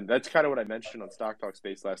moving in. That's kind of what I mentioned on Stock Talk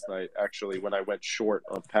Space last night, actually, when I went short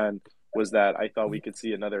on Penn, was that I thought we could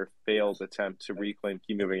see another failed attempt to reclaim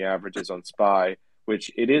key moving averages on SPY,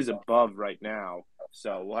 which it is above right now.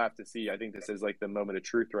 So we'll have to see. I think this is like the moment of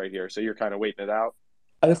truth right here. So you're kind of waiting it out?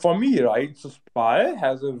 And for me, right, so SPY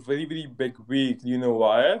has a very, very big week. You know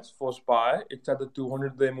why? For SPY, it's at the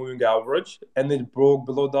 200-day moving average, and it broke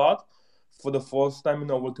below that for the first time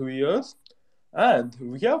in over 2 years. And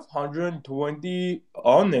we have 120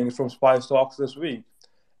 earnings from SPY stocks this week.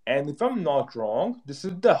 And if I'm not wrong, this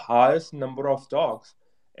is the highest number of stocks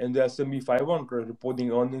in the S&P 500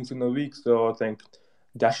 reporting earnings in a week. So I think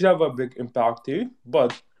that should have a big impact too.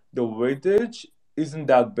 But the weightage isn't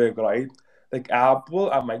that big, right? Like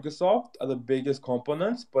Apple and Microsoft are the biggest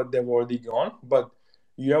components, but they've already gone. But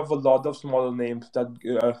you have a lot of smaller names that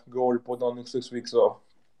go report earnings this week. So,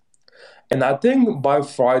 and I think by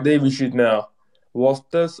Friday we should know, was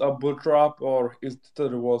this a bull trap or is it a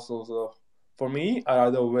reversal? So for me, I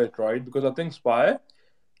rather wait, right? Because I think SPY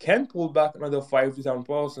can pull back another 5 to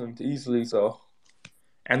 7% easily. So,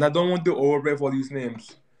 and I don't want to overpay for these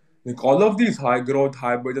names. Like all of these high growth,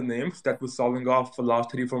 high beta names that were selling off for the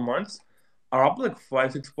last 3-4 months are up like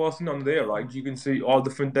 5-6% on there, right? You can see all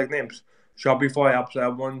the fintech names: Shopify,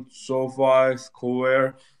 App7, SoFi,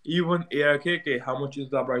 Square, even ARKK. How much is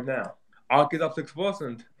that right now? ARK is up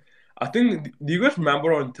 6%. I think, do you guys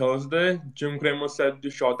remember on Thursday, Jim Cramer said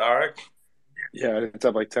to short ARK? Yeah, it's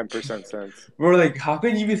up like 10% since. We're like, how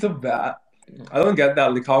can he be so bad? I don't get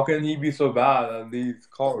that. Like, how can he be so bad on these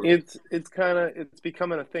calls? It's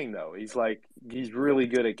becoming a thing though. He's really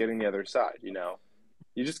good at getting the other side, you know.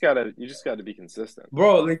 You just gotta be consistent.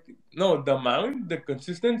 Bro, like, no, the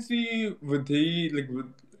consistency with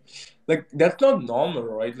that's not normal,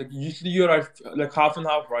 right? Like, usually you're like half and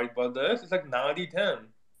half, right? But this is like 90-10.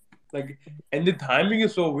 Like, and the timing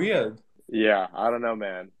is so weird. Yeah, I don't know,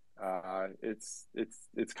 man. It's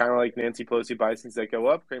kind of like Nancy Pelosi buys things that go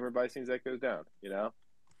up, Kramer buys things that goes down, you know?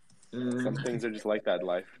 Some things are just like that in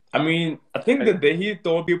life. I mean, I think the day he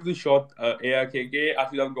told people to short ARKK, I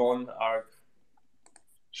should have gone ARK.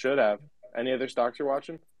 Should have. Any other stocks you're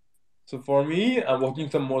watching? So for me, I'm watching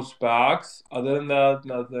some more SPACs. Other than that,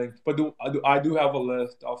 nothing. But I do have a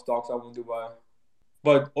list of stocks I want to buy.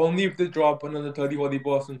 But only if they drop another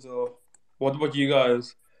 30-40%. So what about you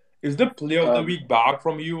guys? Is the play of the week back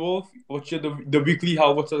from you, Wolf? What's the weekly,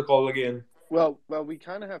 what's it called again? Well, we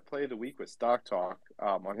kind of have play of the week with Stock Talk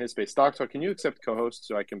on his space. Stock Talk, can you accept co-host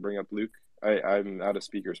so I can bring up Luke? I'm out of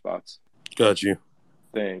speaker spots. Got you.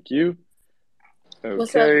 Thank you. Okay.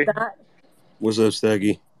 What's up, Doc? What's up,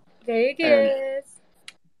 Staggy? Vegas.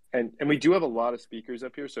 And we do have a lot of speakers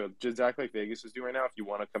up here, so just exactly like Vegas is doing right now. If you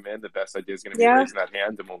want to come in, the best idea is going to be raising that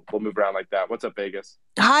hand, and we'll move around like that. What's up, Vegas?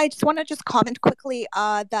 Hi, I just want to comment quickly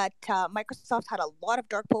that Microsoft had a lot of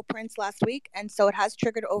dark pool prints last week, and so it has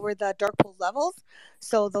triggered over the dark pool levels.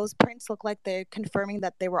 So those prints look like they're confirming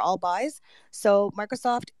that they were all buys. So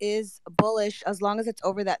Microsoft is bullish as long as it's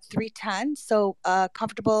over that 310. So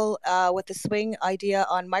comfortable with the swing idea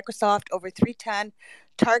on Microsoft over 310.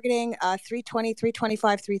 Targeting 320,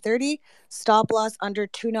 325, 330, stop loss under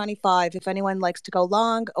 295 if anyone likes to go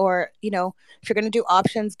long, or if you're going to do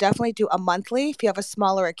options, definitely do a monthly. If you have a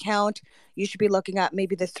smaller account, you should be looking at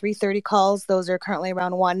maybe the 330 calls. Those are currently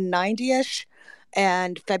around 190-ish.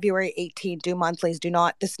 And February 18, do monthlies.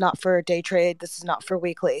 This is not for day trade. This is not for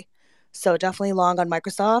weekly. So definitely long on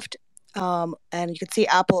Microsoft. And you can see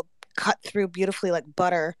Apple cut through beautifully like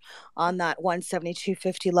butter on that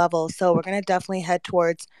 172.50 level. So we're going to definitely head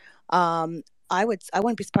towards I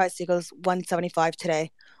wouldn't be surprised if it goes 175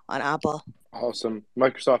 today on Apple. Awesome.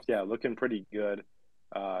 Microsoft, yeah, looking pretty good.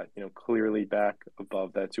 Clearly back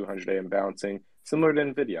above that 200-day and bouncing, similar to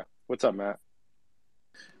Nvidia. What's up, Matt?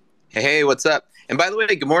 Hey, what's up? And by the way,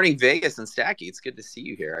 good morning, Vegas and Stacky. It's good to see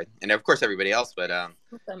you here, and of course everybody else. But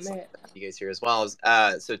what's up, Matt? You guys here as well.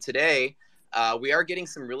 So today. We are getting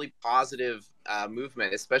some really positive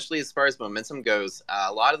movement, especially as far as momentum goes.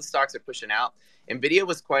 A lot of the stocks are pushing out. NVIDIA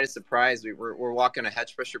was quite a surprise. We're walking a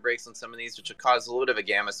hedge pressure breaks on some of these, which will cause a little bit of a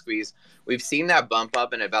gamma squeeze. We've seen that bump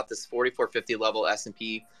up, and about this 4450 level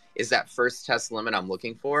S&P is that first test limit I'm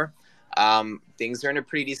looking for. Things are in a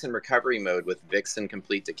pretty decent recovery mode with VIX and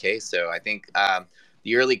complete decay. So I think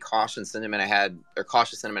the early cautious sentiment I had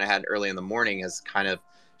early in the morning has kind of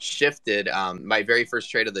shifted. My very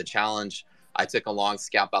first trade of the challenge, I took a long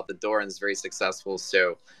scalp out the door and it's very successful.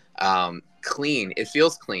 So clean, it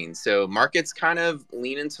feels clean. So market's kind of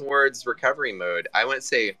leaning towards recovery mode. I wouldn't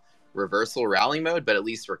say reversal rally mode, but at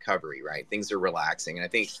least recovery, right? Things are relaxing. And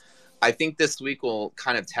I think this week will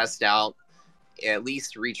kind of test out at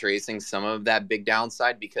least retracing some of that big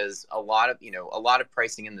downside, because a lot of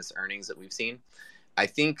pricing in this earnings that we've seen. I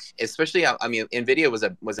think especially, NVIDIA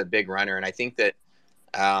was a big runner. And I think that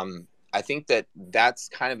that's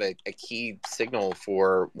kind of a key signal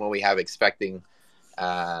for what we have expecting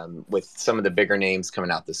with some of the bigger names coming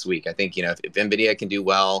out this week. I think, if NVIDIA can do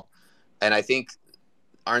well, and I think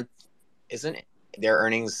isn't their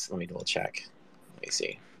earnings, let me double check. Let me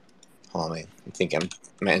see. Hold on, I think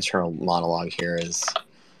my internal monologue here is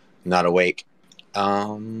not awake.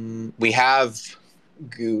 We have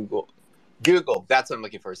Google. Google, that's what I'm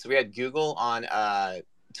looking for. So we had Google on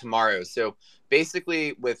tomorrow. So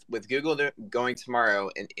basically with Google going tomorrow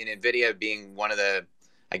and NVIDIA being one of the,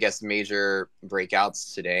 I guess, major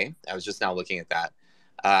breakouts today, I was just now looking at that.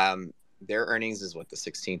 Their earnings is what, the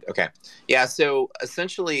 16th? Okay. Yeah, so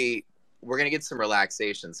essentially we're going to get some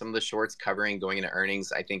relaxation. Some of the shorts covering going into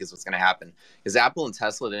earnings, I think, is what's going to happen. Because Apple and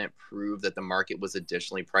Tesla didn't prove that the market was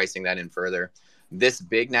additionally pricing that in further. This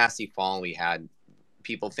big, nasty fall we had,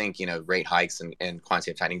 people think, rate hikes and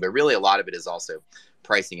quantitative tightening, but really a lot of it is also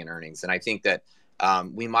pricing and earnings. And I think that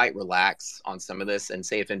we might relax on some of this and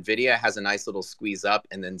say if NVIDIA has a nice little squeeze up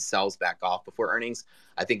and then sells back off before earnings,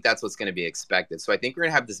 I think that's what's going to be expected. So I think we're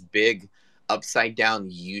going to have this big upside down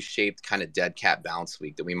U-shaped kind of dead cat bounce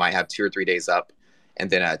week that we might have 2 or 3 days up and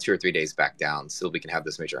then 2 or 3 days back down so we can have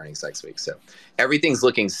this major earnings next week. So everything's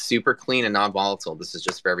looking super clean and non-volatile. This is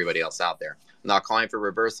just for everybody else out there. I'm not calling for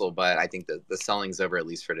reversal, but I think that the selling's over at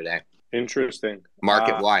least for today. Interesting.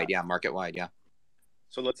 Market-wide.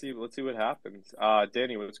 So let's see what happens.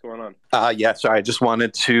 Danny, what's going on? Yeah, sorry. I just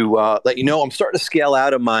wanted to let you know I'm starting to scale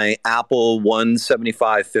out of my Apple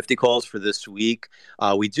 175.50 calls for this week.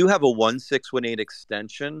 We do have a 1618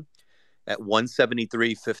 extension at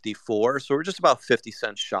 173.54. So we're just about 50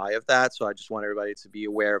 cents shy of that. So I just want everybody to be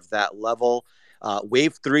aware of that level.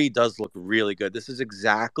 Wave 3 does look really good. This is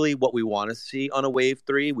exactly what we want to see on a Wave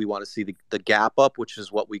 3. We want to see the gap up, which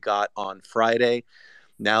is what we got on Friday.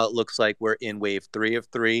 Now it looks like we're in Wave 3 of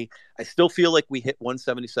 3. I still feel like we hit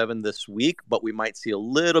 177 this week, but we might see a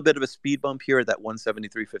little bit of a speed bump here at that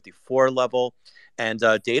 173.54 level. And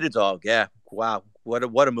Datadog, yeah, wow, what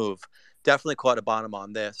a move. Definitely caught a bottom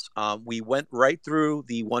on this. We went right through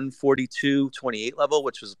the 142.28 level,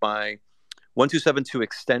 which was my 1272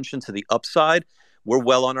 extension to the upside. We're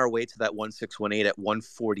well on our way to that 1618 at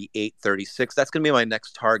 148.36. That's going to be my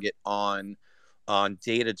next target on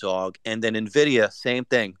Datadog. And then NVIDIA, same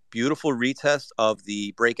thing. Beautiful retest of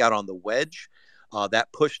the breakout on the wedge.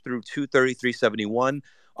 That pushed through 233.71.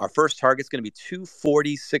 Our first target is going to be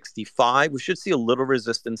 240.65. We should see a little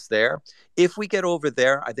resistance there. If we get over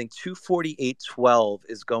there, I think 248.12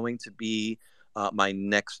 is going to be my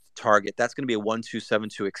next target. That's going to be a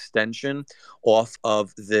 1272 extension off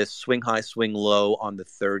of this swing high, swing low on the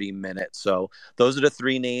 30-minute. So those are the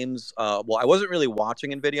three names. Well, I wasn't really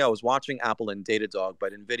watching NVIDIA. I was watching Apple and Datadog,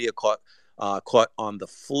 but NVIDIA caught on the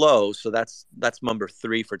flow. So that's number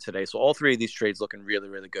 3 for today. So all three of these trades looking really,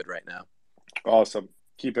 really good right now. Awesome.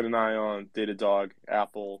 Keeping an eye on Datadog,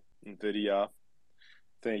 Apple, NVIDIA.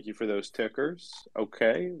 Thank you for those tickers.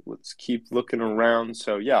 Okay, let's keep looking around.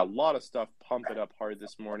 So, yeah, a lot of stuff pumping up hard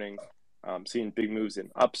this morning. Seeing big moves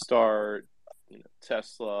in Upstart,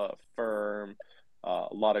 Tesla, Firm, a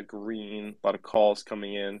lot of green, a lot of calls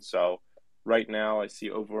coming in. So right now I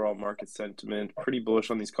see overall market sentiment pretty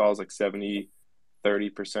bullish on these calls, like 70,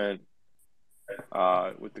 30%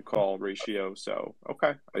 with the call ratio. So,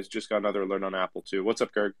 okay, I just got another alert on Apple too. What's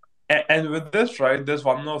up, Gerg? And with this, right, there's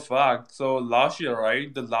one more fact. So last year,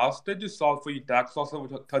 right, the last day you saw for your tax loss was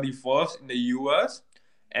 31st in the US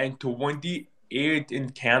and 28th in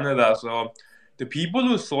Canada. So the people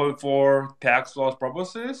who sold for tax loss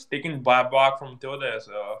purposes, they can buy back from today.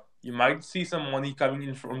 So you might see some money coming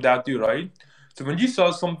in from that too, right? So when you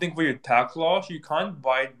sell something for your tax loss, you can't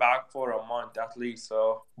buy it back for a month at least.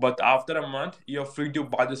 So, but after a month, you're free to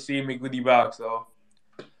buy the same equity back. So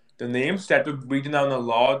the names that were beaten down a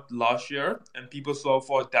lot last year and people sold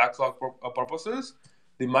for tax loss purposes,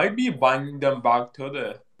 they might be buying them back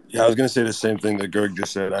today. Yeah, I was going to say the same thing that Gerg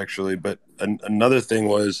just said, actually. But another thing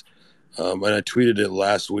was, and I tweeted it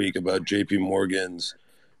last week about JP Morgan's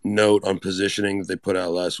note on positioning that they put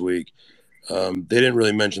out last week. They didn't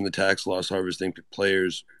really mention the tax loss harvesting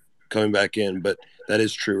players coming back in, but that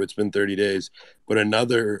is true. It's been 30 days. But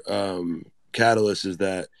another catalyst is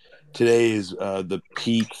that today is the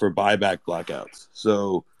peak for buyback blackouts.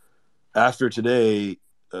 So after today,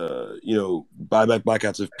 buyback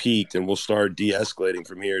blackouts have peaked and we'll start de-escalating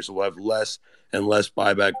from here. So we'll have less and less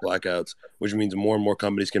buyback blackouts, which means more and more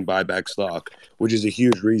companies can buy back stock, which is a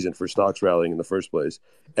huge reason for stocks rallying in the first place.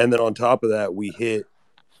 And then on top of that, we hit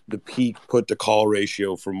the peak put to call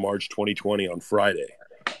ratio from March 2020 on Friday.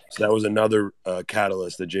 So that was another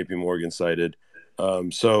catalyst that JP Morgan cited.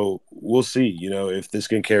 So we'll see, if this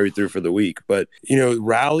can carry through for the week. But,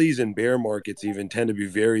 rallies and bear markets even tend to be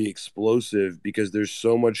very explosive because there's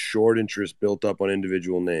so much short interest built up on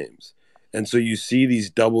individual names. And so you see these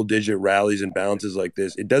double-digit rallies and bounces like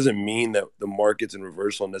this. It doesn't mean that the market's in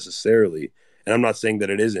reversal necessarily. And I'm not saying that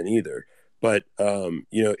it isn't either. But,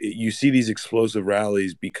 you see these explosive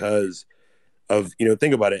rallies because of,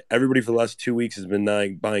 think about it. Everybody for the last 2 weeks has been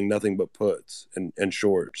buying nothing but puts and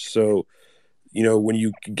shorts. So when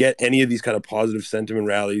you get any of these kind of positive sentiment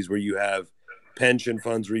rallies where you have pension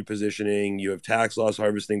funds repositioning, you have tax loss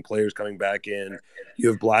harvesting players coming back in, you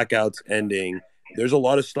have blackouts ending, there's a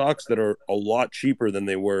lot of stocks that are a lot cheaper than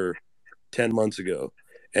they were 10 months ago.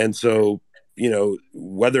 And so,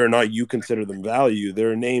 whether or not you consider them value,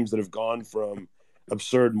 there are names that have gone from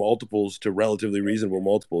absurd multiples to relatively reasonable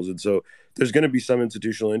multiples. And so there's going to be some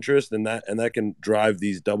institutional interest, and that can drive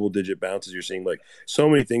these double digit bounces you're seeing. Like, so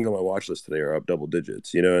many things on my watch list today are up double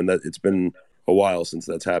digits, and that it's been a while since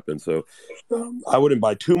that's happened. So I wouldn't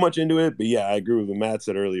buy too much into it, but yeah, I agree with what Matt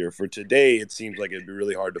said earlier. For today, it seems like it'd be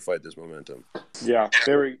really hard to fight this momentum. Yeah,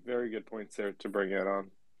 very, very good points there to bring it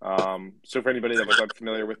on. So for anybody that was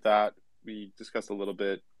unfamiliar with that, we discussed a little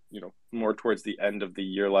bit, more towards the end of the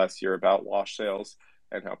year last year about wash sales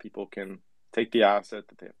and how people can take the asset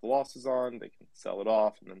that they have the losses on, they can sell it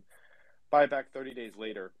off and then buy it back 30 days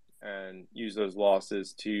later and use those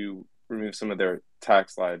losses to remove some of their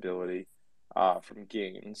tax liability from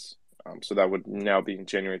gains. So that would now being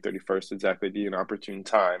January 31st exactly be an opportune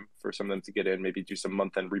time for some of them to get in, maybe do some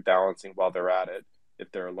month-end rebalancing while they're at it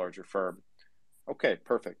if they're a larger firm. Okay,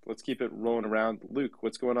 perfect. Let's keep it rolling around. Luke,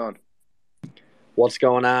 what's going on? What's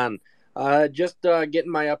going on? Just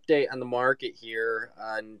getting my update on the market here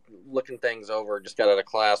and looking things over. Just got out of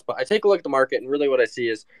class, but I take a look at the market and really what I see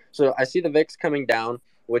is, so I see the VIX coming down,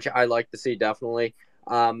 which I like to see definitely.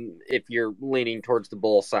 If you're leaning towards the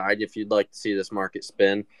bull side, if you'd like to see this market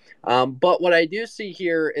spin. But what I do see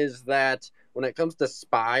here is that when it comes to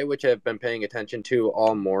SPY, which I've been paying attention to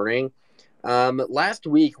all morning, last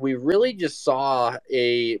week we really just saw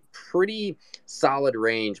a pretty solid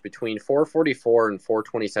range between 444 and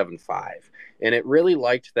 427.5, and it really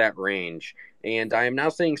liked that range. And I am now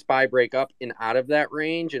seeing SPY break up and out of that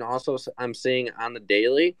range, and also I'm seeing on the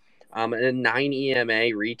daily a 9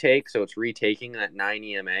 EMA retake, so it's retaking that 9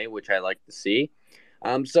 EMA, which I like to see.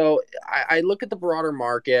 So I look at the broader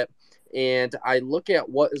market and I look at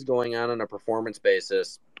what is going on a performance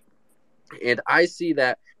basis, and I see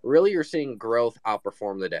that really you're seeing growth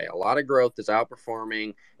outperform the day. A lot of growth is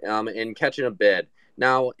outperforming and catching a bid.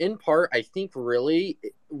 Now, in part, I think really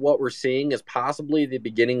what we're seeing is possibly the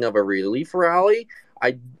beginning of a relief rally.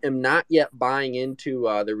 I am not yet buying into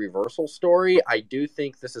the reversal story. I do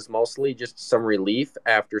think this is mostly just some relief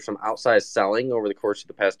after some outsized selling over the course of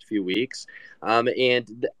the past few weeks.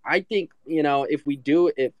 And I think,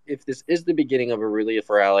 if this is the beginning of a relief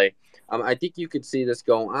rally, I think you could see this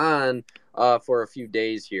go on for a few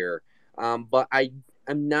days here. But I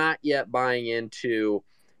am not yet buying into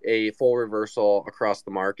a full reversal across the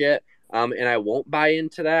market. And I won't buy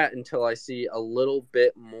into that until I see a little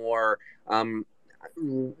bit more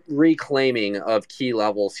reclaiming of key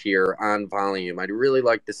levels here on volume. I'd really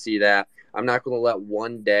like to see that. I'm not going to let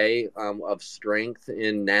one day of strength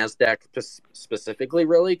in NASDAQ specifically,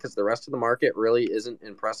 really, because the rest of the market really isn't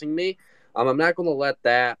impressing me. I'm not going to let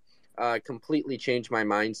that completely change my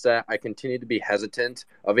mindset. I continue to be hesitant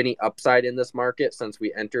of any upside in this market since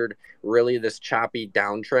we entered really this choppy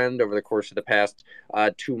downtrend over the course of the past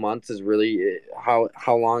 2 months is really how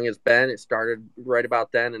long it's been. It started right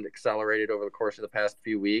about then and accelerated over the course of the past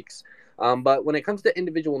few weeks. But when it comes to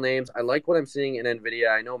individual names, I like what I'm seeing in NVIDIA.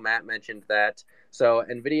 I know Matt mentioned that. So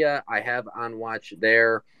NVIDIA, I have on watch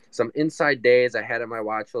there. Some inside days I had on my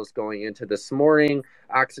watch list going into this morning.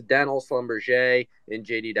 Occidental, Schlumberger, and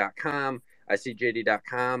JD.com. I see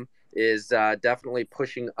JD.com is definitely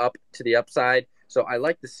pushing up to the upside. So I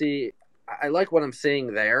like what I'm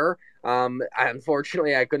seeing there.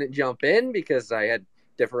 Unfortunately, I couldn't jump in because I had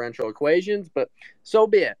differential equations, but so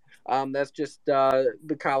be it. That's just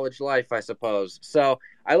the college life, I suppose. So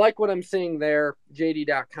I like what I'm seeing there,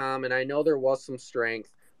 JD.com, and I know there was some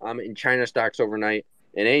strength in China stocks overnight.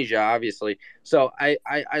 In Asia, obviously. So I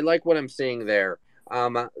like what I'm seeing there.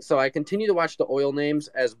 So I continue to watch the oil names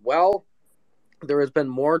as well. There has been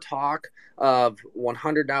more talk of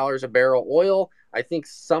 $100 a barrel oil. I think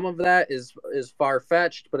some of that is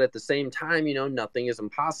far-fetched, but at the same time, nothing is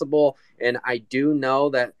impossible. And I do know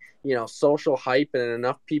that, social hype and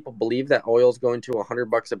enough people believe that oil is going to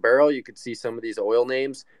 $100 a barrel. You could see some of these oil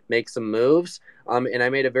names make some moves. And I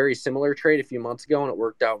made a very similar trade a few months ago, and it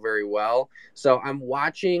worked out very well. So I'm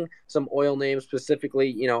watching some oil names,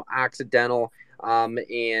 specifically, Occidental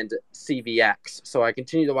and CVX. So I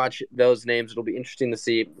continue to watch those names. It'll be interesting to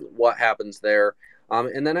see what happens there.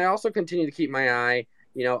 And then I also continue to keep my eye,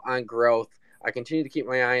 on growth. I continue to keep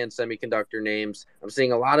my eye on semiconductor names. I'm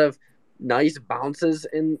seeing a lot of nice bounces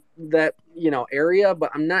in that, area,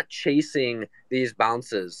 but I'm not chasing these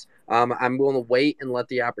bounces. I'm going to wait and let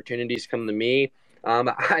the opportunities come to me.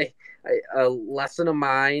 A lesson of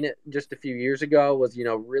mine just a few years ago was,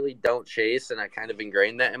 really don't chase. And I kind of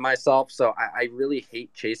ingrained that in myself. So I really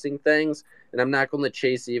hate chasing things. And I'm not going to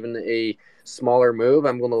chase even a smaller move.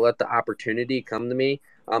 I'm going to let the opportunity come to me.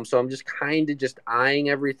 So I'm just kind of just eyeing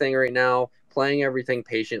everything right now, playing everything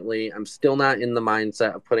patiently. I'm still not in the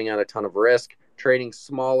mindset of putting out a ton of risk, trading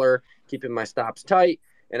smaller, keeping my stops tight.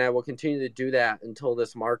 And I will continue to do that until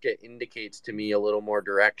this market indicates to me a little more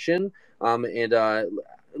direction and a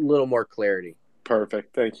little more clarity.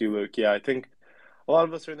 Perfect. Thank you, Luke. Yeah, I think a lot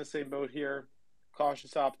of us are in the same boat here.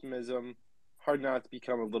 Cautious optimism. Hard not to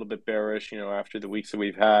become a little bit bearish, after the weeks that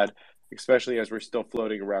we've had, especially as we're still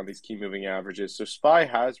floating around these key moving averages. So SPY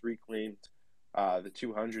has reclaimed the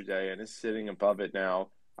 200 day and is sitting above it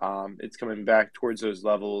now. It's coming back towards those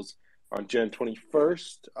levels on Jan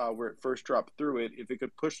 21st, where it first dropped through it. If it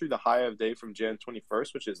could push through the high of day from Jan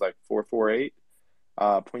 21st, which is like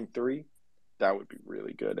 448.3, that would be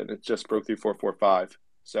really good. And it just broke through 445.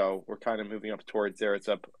 So we're kind of moving up towards there. It's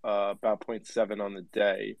up about 0.7 on the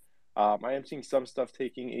day. I am seeing some stuff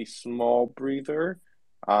taking a small breather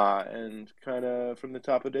and kind of from the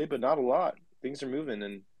top of the day, but not a lot. Things are moving,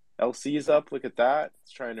 and LC is up. Look at that.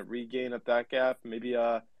 It's trying to regain up that gap. Maybe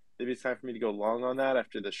it's time for me to go long on that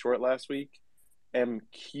after the short last week.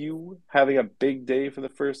 MQ having a big day for the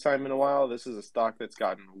first time in a while. This is a stock that's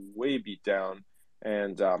gotten way beat down.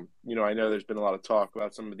 And, I know there's been a lot of talk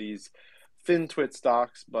about some of these FinTwit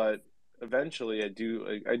stocks, but eventually I do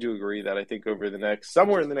agree that I think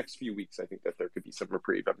somewhere in the next few weeks, I think that there could be some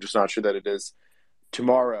reprieve. I'm just not sure that it is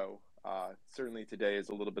tomorrow. Certainly today is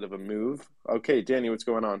a little bit of a move. Okay, Danny, what's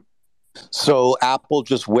going on? So Apple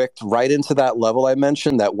just wicked right into that level I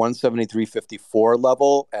mentioned, that 173.54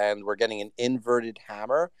 level, and we're getting an inverted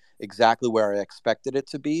hammer, exactly where I expected it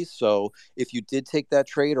to be. So if you did take that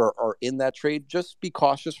trade or are in that trade, just be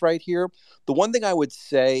cautious right here. The one thing I would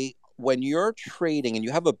say, when you're trading and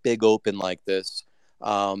you have a big open like this,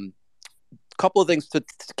 couple of things to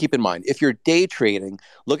keep in mind. If you're day trading,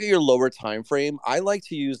 look at your lower time frame. I like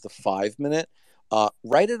to use the 5-minute,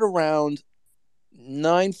 right at around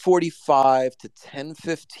 9:45 to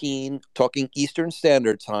 10:15, talking Eastern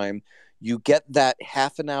Standard Time. You get that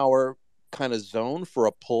half an hour kind of zone for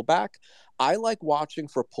a pullback. I like watching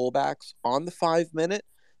for pullbacks on the 5-minute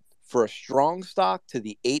for a strong stock to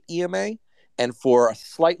the 8 EMA and for a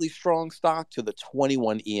slightly strong stock to the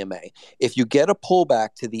 21 EMA. If you get a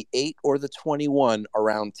pullback to the 8 or the 21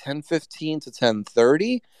 around 10:15 to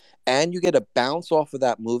 10:30 and you get a bounce off of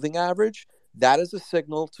that moving average, that is a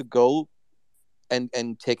signal to go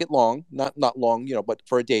and take it long, not long, but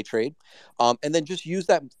for a day trade. And then just use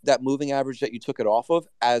that moving average that you took it off of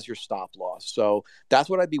as your stop loss. So that's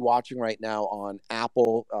what I'd be watching right now on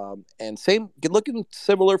Apple. And same, looking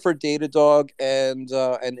similar for Datadog and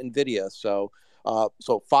NVIDIA. So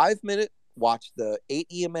 5-minute, watch the 8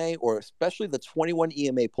 EMA or especially the 21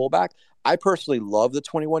 EMA pullback. I personally love the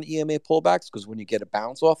 21 EMA pullbacks because when you get a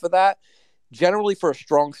bounce off of that, generally for a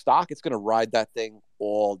strong stock, it's going to ride that thing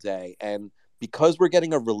all day. And because we're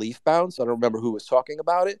getting a relief bounce, I don't remember who was talking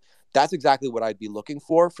about it, that's exactly what I'd be looking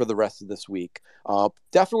for the rest of this week.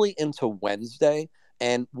 Definitely into Wednesday.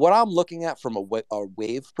 And what I'm looking at from a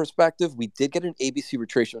wave perspective, we did get an ABC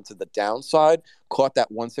retracement to the downside, caught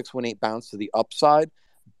that 1618 bounce to the upside.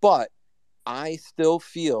 But I still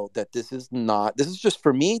feel that this is just,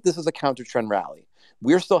 for me, this is a counter trend rally.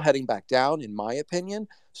 We're still heading back down, in my opinion.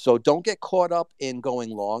 So don't get caught up in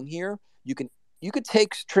going long here. You could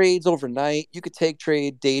take trades overnight. You could take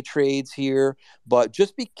day trades here, but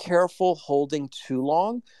just be careful holding too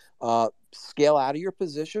long. Scale out of your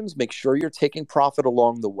positions. Make sure you're taking profit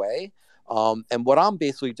along the way. And what I'm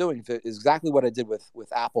basically doing is exactly what I did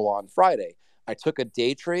with Apple on Friday. I took a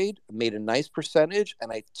day trade, made a nice percentage,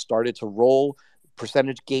 and I started to roll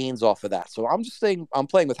percentage gains off of that. So I'm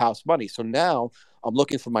playing with house money. So now I'm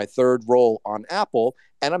looking for my third roll on Apple,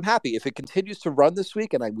 and I'm happy. If it continues to run this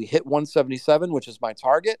week and we hit 177, which is my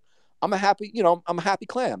target, I'm a happy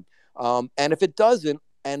clam. And if it doesn't,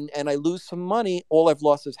 and I lose some money, all I've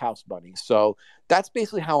lost is house money. So that's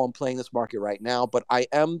basically how I'm playing this market right now. But I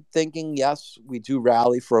am thinking, yes, we do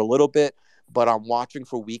rally for a little bit, but I'm watching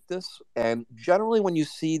for weakness. And generally when you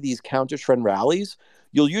see these counter trend rallies,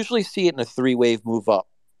 you'll usually see it in a 3-wave move up.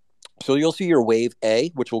 So you'll see your wave A,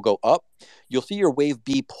 which will go up. You'll see your wave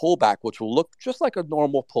B pullback, which will look just like a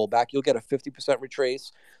normal pullback. You'll get a 50%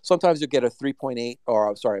 retrace. Sometimes you'll get a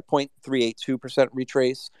 0.382%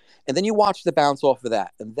 retrace. And then you watch the bounce off of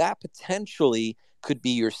that. And that potentially could be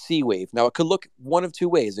your C wave. Now, it could look one of two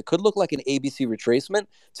ways. It could look like an ABC retracement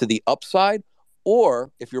to the upside,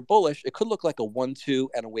 or if you're bullish, it could look like a 1-2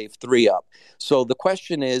 and a wave 3 up. So the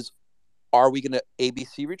question is, are we going to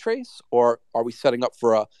ABC retrace, or are we setting up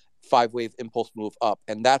for a 5-wave impulse move up?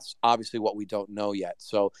 And that's obviously what we don't know yet.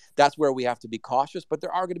 So that's where we have to be cautious. But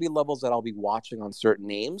there are going to be levels that I'll be watching on certain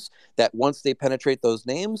names that once they penetrate those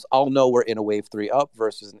names, I'll know we're in a wave 3 up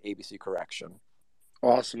versus an ABC correction.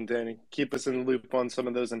 Awesome, Danny. Keep us in the loop on some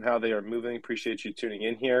of those and how they are moving. Appreciate you tuning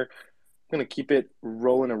in here. I'm going to keep it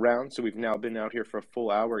rolling around. So we've now been out here for a full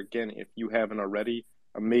hour. Again, if you haven't already,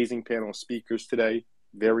 amazing panel of speakers today,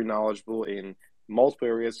 very knowledgeable in multiple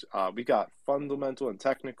areas. We got fundamental and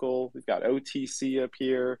technical. We've got OTC up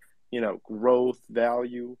here, growth,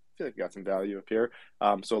 value. I feel like we got some value up here.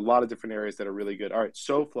 So a lot of different areas that are really good. All right,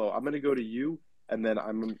 SoFlo, I'm going to go to you. And then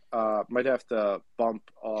I'm might have to bump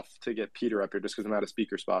off to get Peter up here just because I'm out of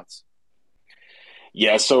speaker spots.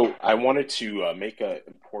 Yeah, so I wanted to make an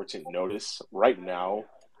important notice right now.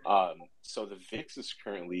 So the VIX is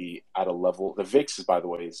currently at a level. The VIX, by the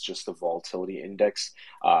way, is just the volatility index.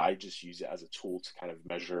 I just use it as a tool to kind of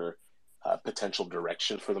measure potential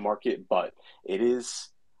direction for the market, but it is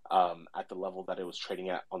at the level that it was trading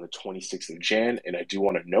at on the 26th of Jan. And I do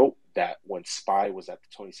want to note that when SPY was at the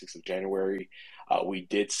 26th of January, we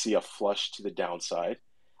did see a flush to the downside.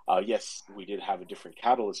 Yes, we did have a different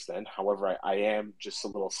catalyst then. However, I am just a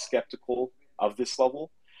little skeptical of this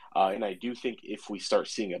level. And I do think if we start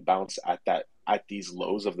seeing a bounce at these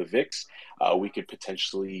lows of the VIX, we could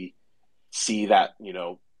potentially see that,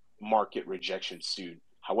 market rejection soon.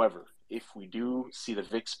 However, if we do see the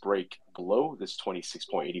VIX break below this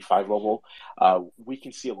 26.85 level, we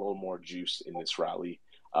can see a little more juice in this rally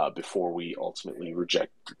before we ultimately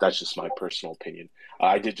reject. That's just my personal opinion.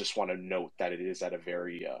 I did just want to note that it is at a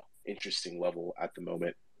very interesting level at the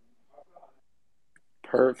moment.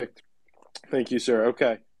 Perfect. Thank you, sir.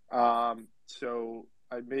 Okay. So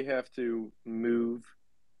I may have to move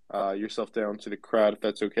yourself down to the crowd, if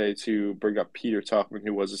that's okay, to bring up Peter Talkman,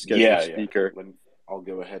 who was a scheduled speaker. I'll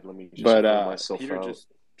go ahead. Let me just pull myself Peter out. just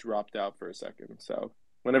dropped out for a second, so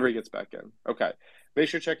whenever he gets back in. Okay. Make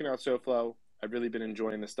sure checking out SoFlo. I've really been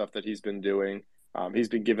enjoying the stuff that he's been doing. He's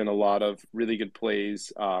been given a lot of really good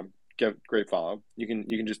plays. Great follow. You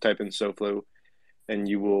can just type in SoFlo, and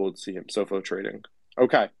you will see him. SoFlo Trading.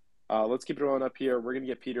 Okay. Let's keep it rolling up here. We're gonna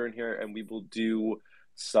get Peter in here, and we will do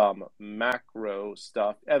some macro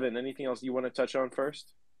stuff. Evan, anything else you want to touch on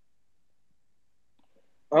first?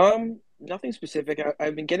 Nothing specific.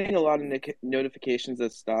 I've been getting a lot of notifications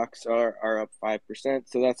that stocks are up 5%,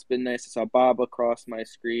 so that's been nice. I saw BABA cross my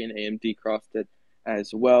screen, AMD crossed it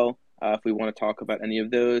as well. If we want to talk about any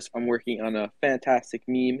of those, I'm working on a fantastic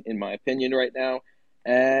meme, in my opinion, right now,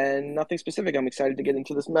 and nothing specific. I'm excited to get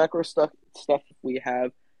into this macro stuff if we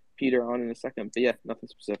have Peter on in a second, but yeah, nothing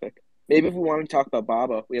specific. Maybe if we want to talk about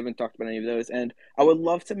BABA, we haven't talked about any of those, and I would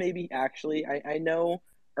love to maybe actually, I know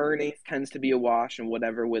earnings tends to be a wash and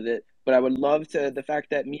whatever with it, but I would love to, the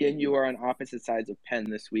fact that me and you are on opposite sides of Penn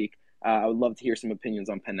this week, I would love to hear some opinions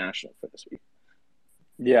on Penn National for this week.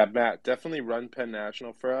 Yeah, Matt, definitely run Penn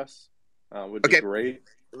National for us. Would be great.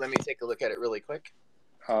 Let me take a look at it really quick.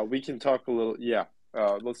 We can talk a little,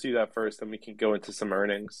 let's do that first, then we can go into some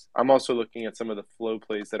earnings. I'm also looking at some of the flow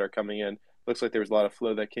plays that are coming in. Looks like there was a lot of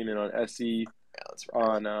flow that came in on SE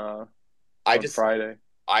on Friday.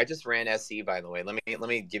 I just ran SE, by the way. Let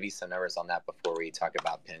me give you some numbers on that before we talk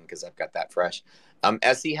about Penn, because I've got that fresh.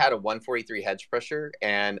 SE had a 143 hedge pressure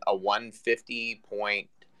and a 150.5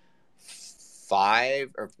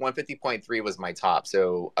 or 150.3 was my top.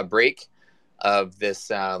 So a break of this.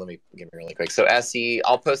 Let me give it really quick. So SE,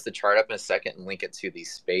 I'll post the chart up in a second and link it to the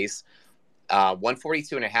space.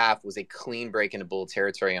 142.5 was a clean break into bull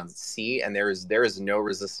territory on C, and there is no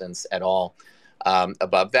resistance at all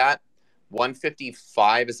above that.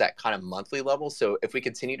 155 is that kind of monthly level. So if we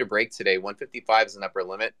continue to break today, 155 is an upper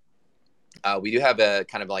limit. We do have a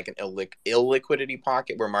kind of like an illiquidity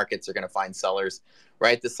pocket where markets are going to find sellers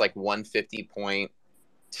right at this like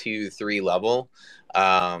 150.23 level.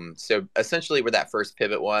 So essentially where that first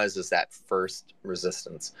pivot is that first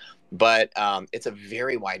resistance. But it's a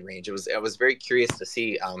very wide range. I was very curious to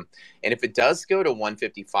see. And if it does go to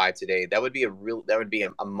 155 today, that would be a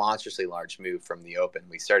monstrously large move from the open.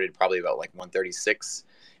 We started probably about like 136,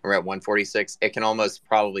 and we're at 146. It can almost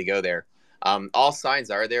probably go there. All signs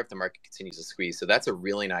are there if the market continues to squeeze. So that's a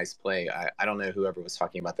really nice play. I don't know whoever was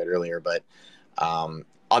talking about that earlier, but on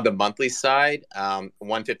the monthly side,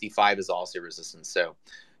 155 is also resistance. So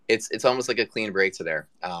it's almost like a clean break to there.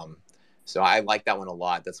 So I like that one a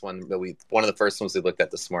lot. That's one of the first ones we looked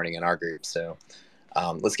at this morning in our group. So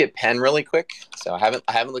let's get Penn really quick. So I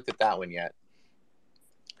haven't looked at that one yet,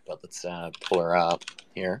 but let's pull her up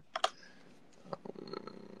here.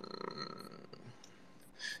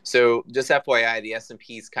 So just FYI, the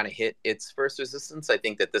S&P's kind of hit its first resistance. I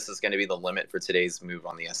think that this is going to be the limit for today's move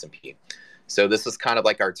on the S&P. So this is kind of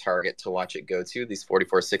like our target to watch it go to, these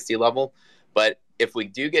 4460 level. But if we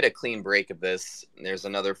do get a clean break of this, there's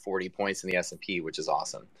another 40 points in the S&P, which is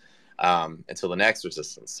awesome, until the next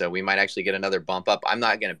resistance. So we might actually get another bump up. I'm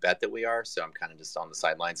not going to bet that we are, so I'm kind of just on the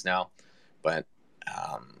sidelines now. But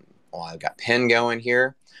I've got Penn going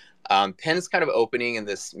here. Penn is kind of opening in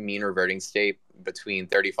this mean reverting state between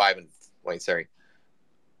 35 and I'm sorry.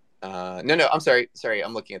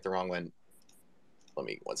 I'm looking at the wrong one. Let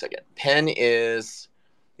me 1 second. Penn is,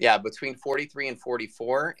 between 43 and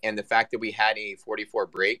 44. And the fact that we had a 44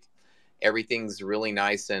 break, everything's really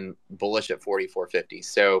nice and bullish at 44.50.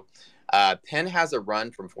 So Penn has a run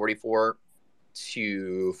from 44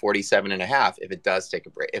 to 47.5 if it does take a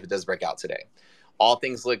break, if it does break out today. All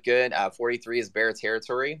things look good. 43 is bear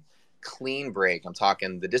territory. Clean break. I'm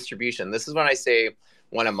talking the distribution. This is when I say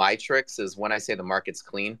one of my tricks is when I say the market's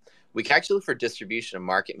clean, we can actually look for distribution of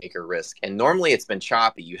market maker risk. And normally it's been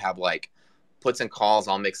choppy. You have like puts and calls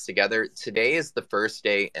all mixed together. Today is the first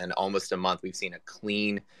day in almost a month we've seen a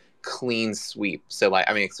clean sweep. So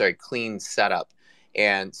clean setup.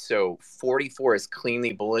 And so 44 is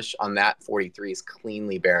cleanly bullish on that. 43 is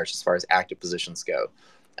cleanly bearish as far as active positions go.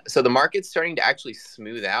 So the market's starting to actually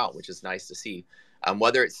smooth out, which is nice to see.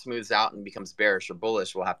 Whether it smooths out and becomes bearish or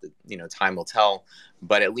bullish, we'll have to, time will tell.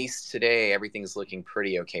 But at least today, everything's looking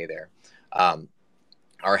pretty okay there.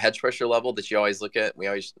 Our hedge pressure level that you always look at, we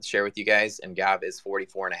always share with you guys, and Gav is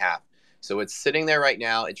 44.5. So it's sitting there right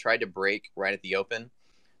now. It tried to break right at the open.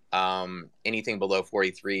 Anything below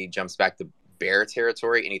 43 jumps back to bear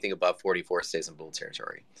territory. Anything above 44 stays in bull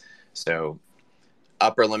territory. So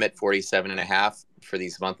upper limit 47.5 for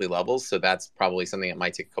these monthly levels. So that's probably something that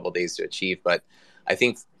might take a couple of days to achieve. But I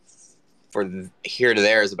think for here to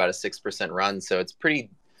there is about a 6% run. So it's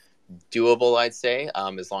pretty doable, I'd say,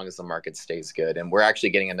 as long as the market stays good. And we're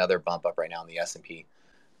actually getting another bump up right now in the S&P.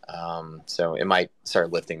 So it might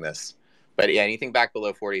start lifting this. But yeah, anything back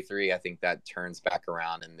below 43, I think that turns back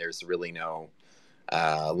around and there's really no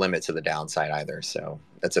limit to the downside either. So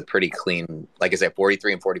that's a pretty clean, like I said,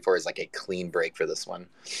 43 and 44 is like a clean break for this one.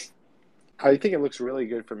 I think it looks really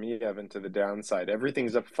good for me, Evan, to the downside.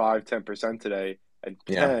 Everything's up 5-10% today, and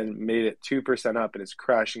Penn made it 2% up and it's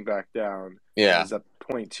crashing back down. Yeah. It's up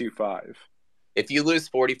 0.25. If you lose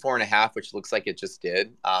 44.5, which looks like it just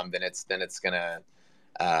did, then it's gonna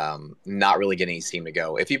not really get any steam to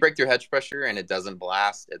go. If you break through hedge pressure and it doesn't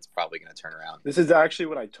blast, it's probably gonna turn around. This is actually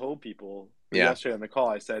what I told people yesterday on the call.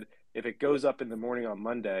 I said, if it goes up in the morning on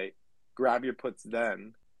Monday, grab your puts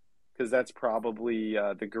then, because that's probably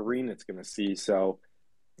the green it's going to see. So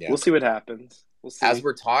we'll see what happens. We'll see. As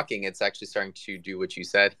we're talking, it's actually starting to do what you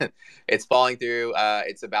said. It's falling through.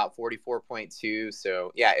 It's about 44.2.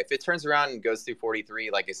 So yeah, if it turns around and goes through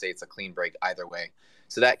 43, like I say, it's a clean break either way.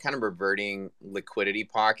 So that kind of reverting liquidity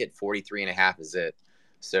pocket, 43.5 is it.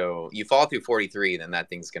 So you fall through 43, then that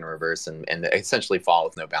thing's going to reverse and essentially fall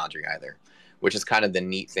with no boundary either, which is kind of the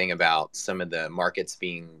neat thing about some of the markets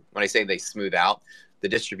being, when I say they smooth out, the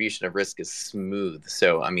distribution of risk is smooth.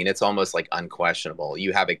 So, I mean, it's almost like unquestionable.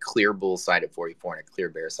 You have a clear bull side at 44 and a clear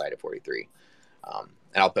bear side at 43. And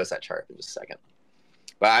I'll post that chart in just a second.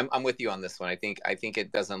 But I'm with you on this one. I think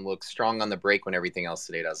it doesn't look strong on the break when everything else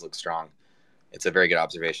today does look strong. It's a very good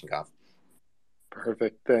observation, Goff.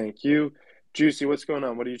 Perfect. Thank you. Juicy, what's going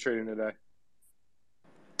on? What are you trading today?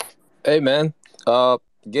 Hey, man.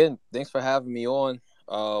 Again, thanks for having me on.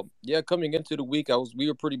 Coming into the week, we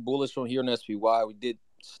were pretty bullish on here on SPY. We did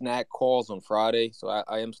snag calls on Friday, so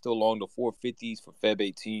I am still long the 450s for Feb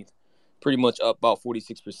 18th. Pretty much up about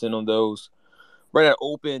 46% on those. Right at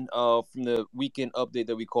open, from the weekend update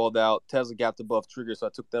that we called out, Tesla gapped above trigger, so I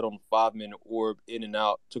took that on 5-minute orb in and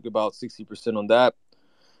out. Took about 60% on that.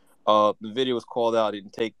 The video was called out. I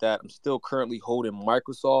didn't take that. I'm still currently holding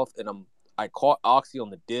Microsoft, and I caught Oxy on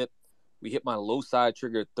the dip. We hit my low side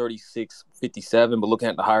trigger at 36.57, but looking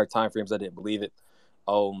at the higher time frames, I didn't believe it.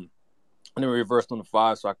 And then we reversed on the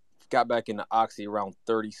 5, so I got back into Oxy around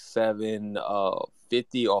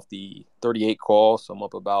 37.50 off the 38 call, so I'm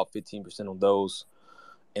up about 15% on those.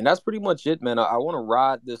 And that's pretty much it, man. I want to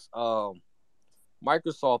ride this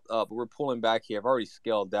Microsoft up, but we're pulling back here. I've already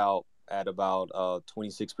scaled out at about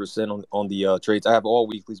 26% on the trades. I have all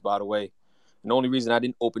weeklies, by the way. And the only reason I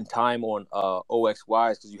didn't open time on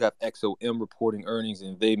OXY is because you have XOM reporting earnings,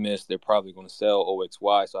 and if they miss, they're probably going to sell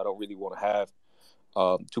OXY. So I don't really want to have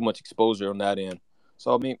too much exposure on that end.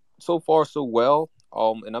 So, I mean, so far, so well.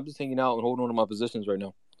 And I'm just hanging out and holding on to my positions right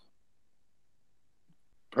now.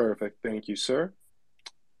 Perfect. Thank you, sir.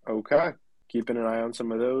 Okay. Keeping an eye on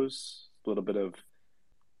some of those. A little bit of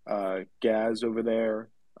Gaz over there.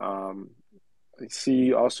 I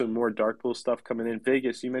see also more dark pool stuff coming in.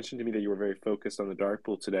 Vegas, you mentioned to me that you were very focused on the dark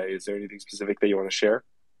pool today. Is there anything specific that you want to share?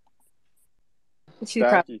 She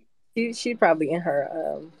probably she probably in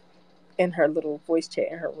her little voice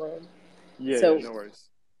chat in her room. Yeah, So no worries.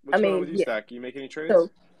 What's going on with you, Stack? You make any trades? So,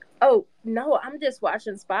 oh no, I'm just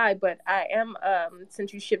watching SPY, but I am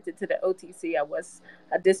since you shifted to the OTC,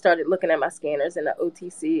 I just started looking at my scanners in the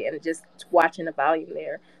OTC and just watching the volume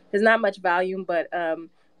there. There's not much volume, but two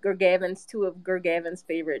of Gergavin's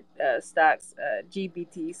favorite stocks,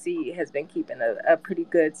 GBTC, has been keeping a pretty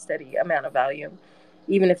good steady amount of volume,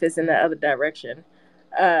 even if it's in the other direction.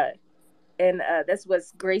 And that's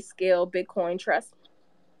what's Grayscale Bitcoin Trust.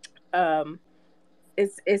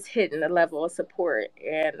 It's hitting a level of support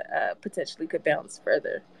and potentially could bounce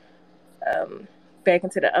further back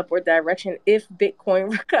into the upward direction if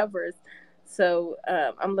Bitcoin recovers. So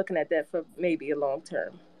I'm looking at that for maybe a long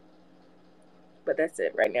term. But that's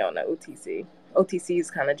it right now on the OTC. OTC is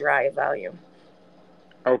kind of dry at volume.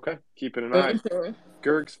 Okay, keeping an eye.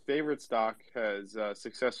 Gerg's favorite stock has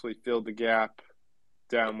successfully filled the gap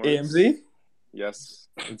downwards. AMZ? Yes,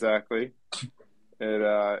 exactly.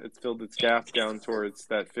 It's filled its gap down towards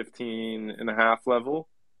that 15.5 level,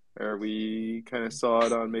 or we kind of saw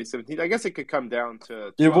it on May 17th. I guess it could come down to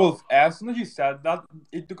 12. Yeah, well, as soon as you said that,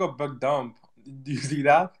 it took a big dump. Do you see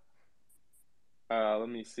that? Let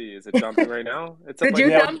me see. Is it dumping right now? It's Did you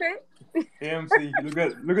dump it? AMC,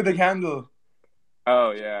 look at the candle.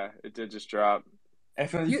 Oh yeah, it did just drop.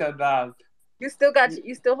 As soon as you said that. You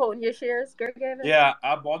still holding your shares, Gergavin? Yeah,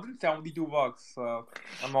 I bought them $72, so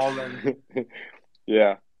I'm all in.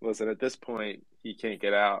 Yeah, listen, at this point, he can't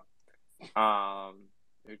get out.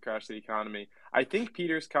 It crashed the economy. I think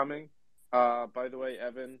Peter's coming, by the way,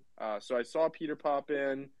 Evan. So I saw Peter pop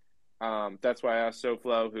in. That's why I asked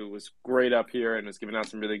SoFlo, who was great up here and was giving out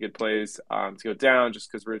some really good plays, to go down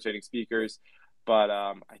just because rotating speakers. But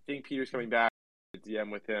I think Peter's coming back.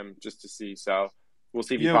 DM with him just to see. So we'll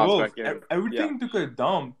see if he pops back in. Everything took a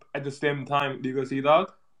dump at the same time. Do you guys see that?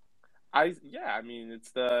 I mean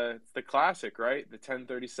it's the classic, right? The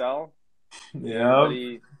 10-30 sell. Yeah.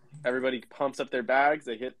 Everybody pumps up their bags.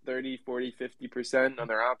 They hit 30, 40, 50% on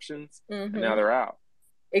their options, and now they're out.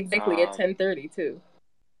 Exactly at 10:30 too.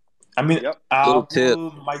 I mean, Apple,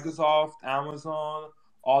 Microsoft, Amazon,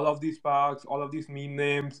 all of these stocks, all of these meme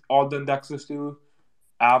names, all the indexes too.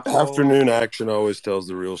 Apple. Afternoon action always tells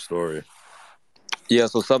the real story. Yeah,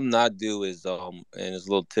 so something I do is, and it's a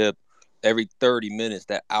little tip, every 30 minutes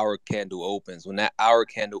that hour candle opens. When that hour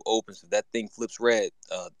candle opens, if that thing flips red,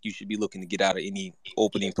 you should be looking to get out of any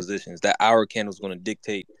opening positions. That hour candle is going to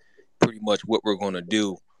dictate pretty much what we're going to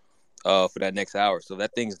do for that next hour. So if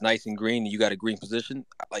that thing's nice and green and you got a green position,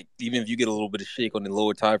 like even if you get a little bit of shake on the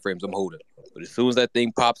lower time frames, I'm holding. But as soon as that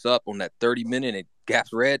thing pops up on that 30 minute and it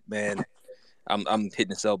gaps red, man, I'm hitting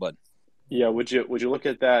the sell button. Yeah, would you look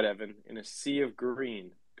at that, Evan? In a sea of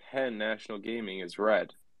green, Penn National Gaming is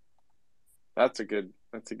red. That's a good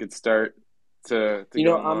start to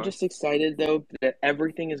I'm just excited though that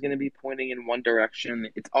everything is going to be pointing in one direction.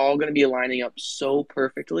 It's all going to be lining up so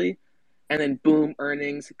perfectly, and then boom,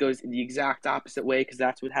 earnings goes the exact opposite way because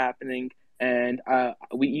that's what's happening. And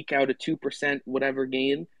we eke out a 2% whatever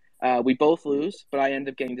gain. We both lose, but I end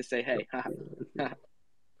up getting to say, "Hey,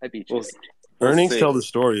 I beat you." Earnings tell the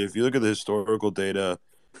story. If you look at the historical data,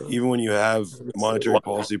 even when you have monetary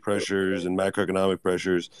policy pressures and macroeconomic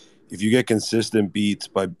pressures, if you get consistent beats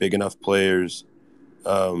by big enough players,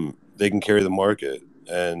 they can carry the market.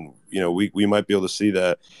 And, we might be able to see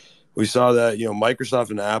that. We saw that,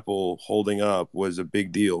 Microsoft and Apple holding up was a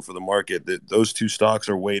big deal for the market. That those two stocks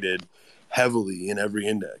are weighted heavily in every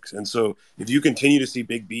index. And so if you continue to see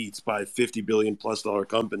big beats by $50 billion plus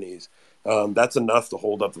companies, that's enough to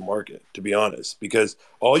hold up the market, to be honest, because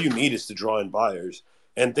all you need is to draw in buyers.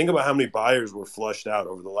 And think about how many buyers were flushed out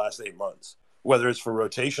over the last 8 months, whether it's for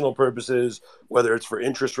rotational purposes, whether it's for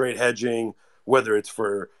interest rate hedging, whether it's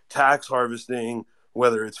for tax harvesting,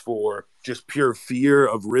 whether it's for just pure fear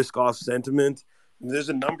of risk-off sentiment. There's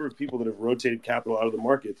a number of people that have rotated capital out of the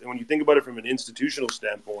markets. And when you think about it from an institutional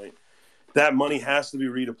standpoint, that money has to be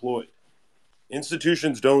redeployed.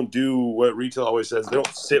 Institutions don't do what retail always says. They don't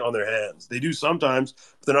sit on their hands. They do sometimes,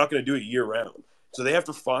 but they're not going to do it year round. So they have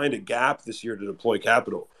to find a gap this year to deploy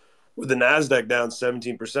capital. With the NASDAQ down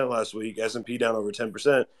 17% last week, S&P down over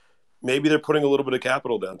 10%, maybe they're putting a little bit of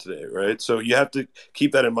capital down today, right? So you have to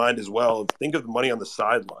keep that in mind as well. Think of the money on the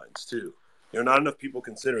sidelines too. Not enough people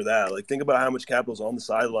consider that. Like, think about how much capital is on the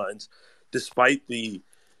sidelines despite the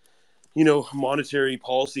monetary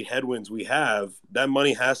policy headwinds we have. That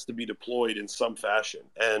money has to be deployed in some fashion.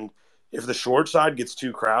 And if the short side gets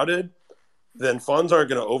too crowded, then funds aren't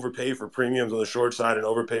going to overpay for premiums on the short side and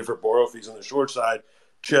overpay for borrow fees on the short side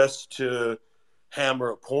just to hammer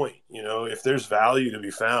a point. If there's value to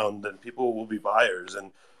be found, then people will be buyers.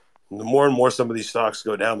 And the more and more some of these stocks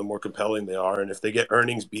go down, the more compelling they are. And if they get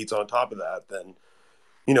earnings beats on top of that, then,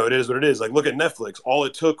 it is what it is. Like, look at Netflix. All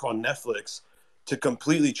it took on Netflix to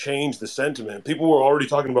completely change the sentiment. People were already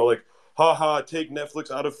talking about, like, take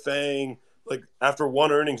Netflix out of FANG. Like, after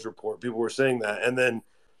one earnings report, people were saying that. And then,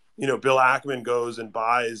 Bill Ackman goes and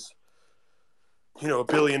buys, $1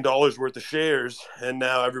 billion worth of shares, and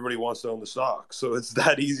now everybody wants to own the stock. So it's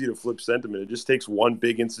that easy to flip sentiment. It just takes one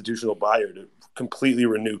big institutional buyer to completely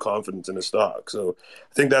renew confidence in a stock. So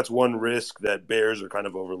I think that's one risk that bears are kind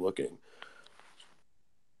of overlooking.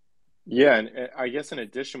 Yeah, and I guess in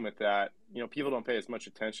addition with that, people don't pay as much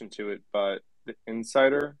attention to it, but the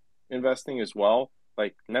insider investing as well.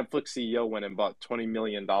 Like, Netflix CEO went and bought $20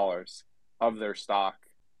 million of their stock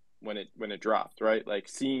when it dropped, right? Like,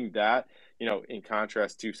 seeing that, in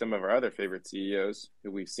contrast to some of our other favorite CEOs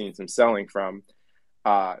who we've seen some selling from,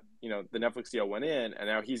 the Netflix CEO went in, and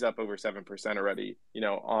now he's up over 7% already,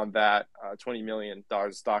 on that $20 million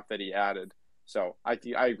stock that he added. So I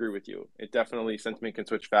agree with you. It definitely, sentiment can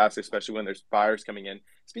switch fast, especially when there's buyers coming in.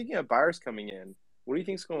 Speaking of buyers coming in, what do you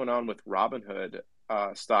think's going on with Robinhood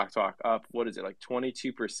stock talk up? What is it, like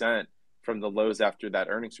 22% from the lows after that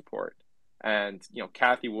earnings report? And,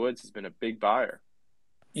 Kathy Woods has been a big buyer.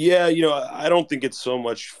 Yeah, I don't think it's so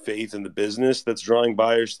much faith in the business that's drawing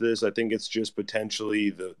buyers to this. I think it's just potentially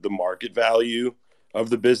the market value of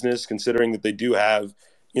the business, considering that they do have,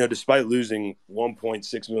 despite losing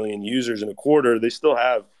 1.6 million users in a quarter, they still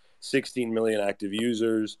have 16 million active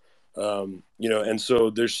users. And so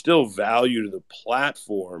there's still value to the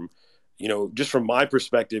platform. Just from my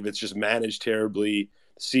perspective, it's just managed terribly.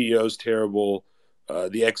 The CEO's terrible.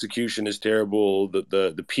 The execution is terrible.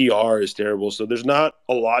 The PR is terrible. So there's not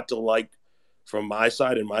a lot to like from my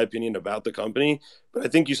side, in my opinion, about the company. But I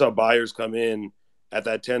think you saw buyers come in at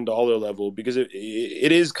that $10 level because it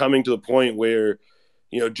is coming to the point where,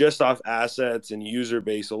 just off assets and user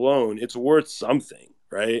base alone, it's worth something,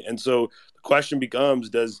 right? And so the question becomes,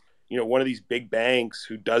 does, one of these big banks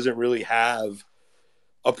who doesn't really have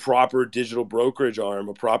a proper digital brokerage arm,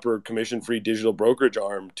 a proper commission-free digital brokerage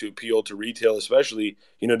arm to appeal to retail, especially,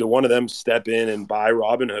 to one of them step in and buy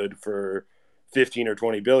Robinhood for 15 or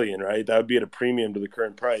 20 billion, right? That would be at a premium to the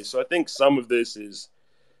current price. So I think some of this is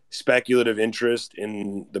speculative interest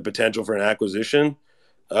in the potential for an acquisition.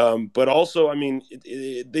 But also, I mean,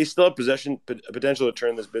 they still have potential to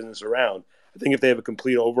turn this business around. I think if they have a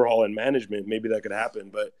complete overhaul in management, maybe that could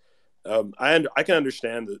happen. But I can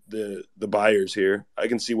understand the buyers here. I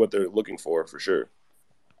can see what they're looking for sure.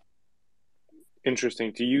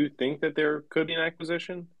 Interesting. Do you think that there could be an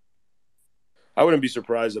acquisition? I wouldn't be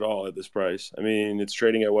surprised at all at this price. I mean, it's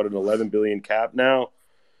trading at an 11 billion cap now.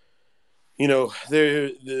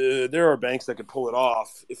 There are banks that could pull it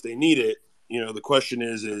off if they need it. The question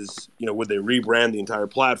is, would they rebrand the entire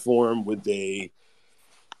platform? Would they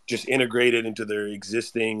just integrate it into their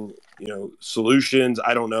existing, solutions?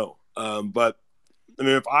 I don't know. But I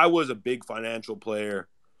mean, if I was a big financial player,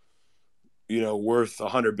 worth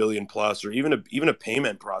 100 billion plus, or even a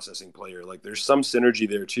payment processing player, like there's some synergy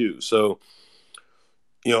there too. So,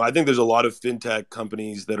 I think there's a lot of fintech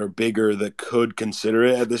companies that are bigger that could consider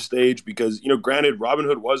it at this stage because, granted,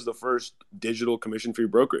 Robinhood was the first digital commission-free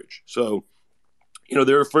brokerage. So,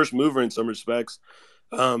 they're a first mover in some respects.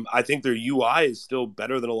 I think their UI is still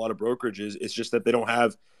better than a lot of brokerages. It's just that they don't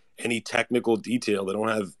have any technical detail. They don't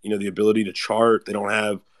have, the ability to chart. They don't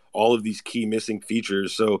have all of these key missing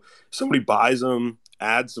features. So somebody buys them,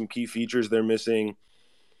 adds some key features they're missing.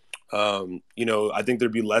 I think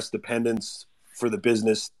there'd be less dependence for the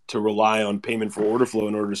business to rely on payment for order flow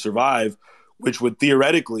in order to survive, which would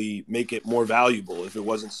theoretically make it more valuable if it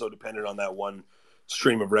wasn't so dependent on that one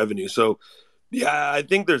stream of revenue. So, yeah, I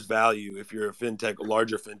think there's value if you're a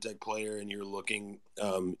larger fintech player and you're looking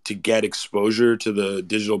to get exposure to the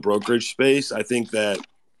digital brokerage space. I think that,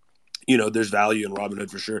 there's value in Robinhood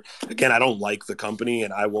for sure. Again, I don't like the company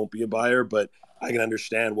and I won't be a buyer, but I can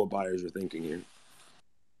understand what buyers are thinking here.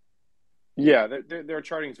 Yeah, their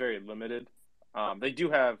charting is very limited. They do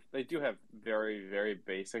have very, very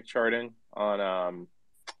basic charting on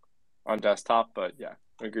desktop, but yeah,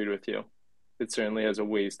 I agreed with you. It certainly has a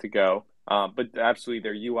ways to go. But absolutely,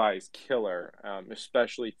 their UI is killer,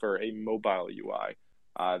 especially for a mobile UI.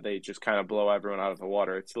 They just kind of blow everyone out of the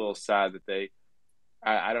water. It's a little sad that they,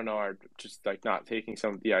 I don't know, are just like not taking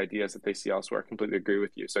some of the ideas that they see elsewhere. I completely agree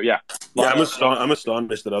with you. So yeah, I'm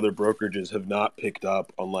astonished that other brokerages have not picked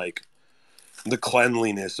up on like the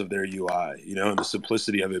cleanliness of their UI, and the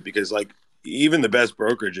simplicity of it, because like even the best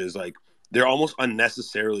brokerages, like they're almost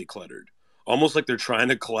unnecessarily cluttered, almost like they're trying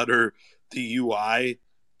to clutter the UI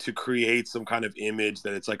to create some kind of image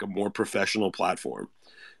that it's like a more professional platform.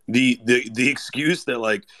 The excuse that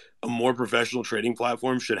like a more professional trading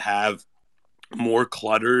platform should have more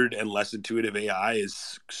cluttered and less intuitive AI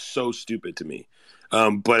is so stupid to me.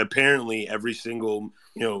 But apparently every single,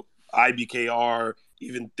 IBKR,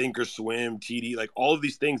 even Thinkorswim, TD, like all of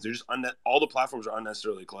these things, they're just all the platforms are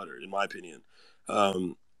unnecessarily cluttered, in my opinion.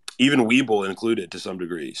 Even Webull included to some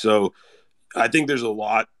degree. So I think there's a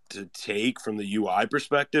lot to take from the UI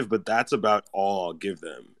perspective, but that's about all I'll give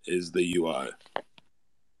them is the UI.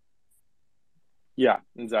 Yeah,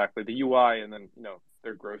 exactly. The UI and then,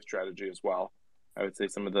 their growth strategy as well. I would say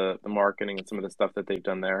some of the marketing and some of the stuff that they've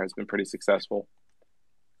done there has been pretty successful.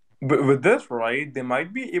 But with this, right, they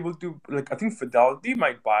might be able to, like, I think Fidelity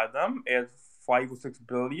might buy them at 5 or 6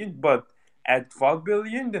 billion, but at 12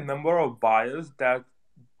 billion, the number of buyers that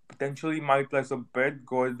potentially might place a bid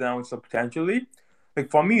goes down substantially.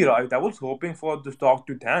 Like for me, right, I was hoping for the stock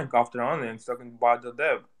to tank after earnings so I can buy the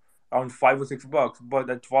dip around $5 or $6, but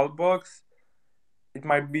at $12, it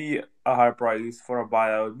might be a high price for a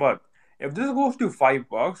buyout. But if this goes to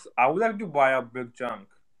 $5, I would like to buy a big chunk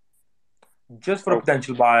just for a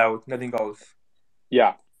potential buyout, nothing else.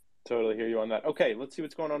 Yeah, totally hear you on that. Okay, let's see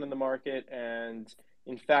what's going on in the market. And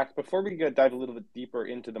in fact, before we dive a little bit deeper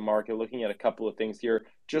into the market, looking at a couple of things here,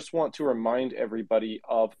 just want to remind everybody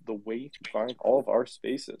of the way to find all of our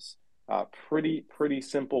spaces. Pretty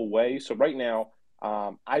simple way. So right now,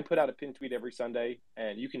 I put out a pin tweet every Sunday,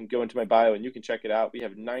 and you can go into my bio and you can check it out. We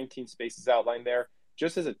have 19 spaces outlined there.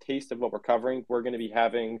 Just as a taste of what we're covering, we're going to be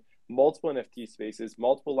having multiple NFT spaces,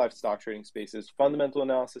 multiple live stock trading spaces, fundamental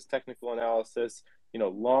analysis, technical analysis,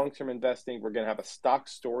 long-term investing. We're going to have a stock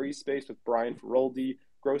story space with Brian Feroldi,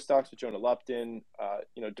 growth stocks with Jonah Lupton,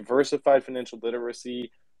 diversified financial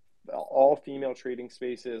literacy, all female trading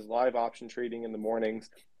spaces, live option trading in the mornings,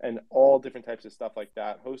 and all different types of stuff like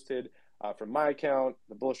that. Hosted from my account,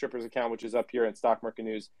 the Bullish Strippers account, which is up here in Stock Market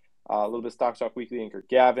News, a little bit of Stock Talk Weekly anchor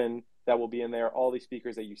Gavin, that will be in there. All these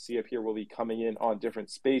speakers that you see up here will be coming in on different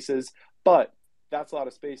spaces, but that's a lot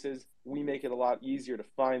of spaces. We make it a lot easier to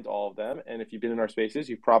find all of them. And if you've been in our spaces,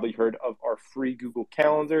 you've probably heard of our free Google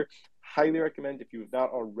Calendar. Highly recommend, if you have not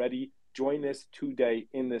already, join this today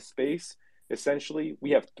in this space. Essentially,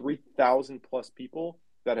 we have 3,000 plus people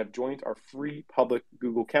that have joined our free public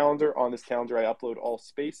Google Calendar. On this calendar, I upload all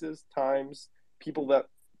spaces, times, people that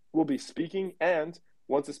will be speaking, and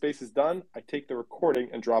once the space is done, I take the recording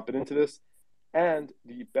and drop it into this. And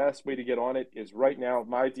the best way to get on it is right now,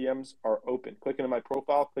 my DMs are open. Click into my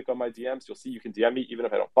profile, click on my DMs. You'll see you can DM me even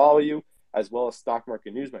if I don't follow you, as well as Stock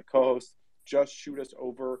Market News, my co-host. Just shoot us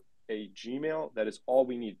over a Gmail. That is all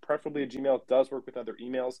we need. Preferably a Gmail. It does work with other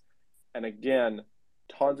emails. And again,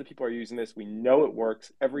 tons of people are using this. We know it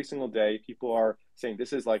works every single day. People are saying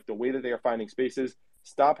this is like the way that they are finding spaces.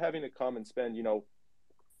 Stop having to come and spend,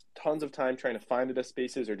 tons of time trying to find the best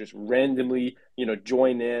spaces, or just randomly,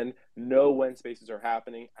 join in, know when spaces are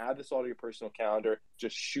happening. Add this all to your personal calendar.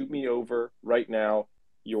 Just shoot me over right now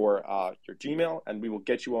your Gmail, and we will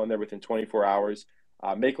get you on there within 24 hours.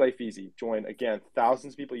 Make life easy. Join. Again,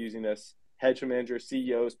 thousands of people using this. Hedge fund managers,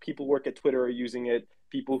 CEOs, people who work at Twitter are using it.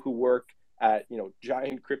 People who work at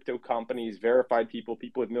giant crypto companies, verified people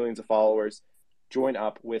with millions of followers. Join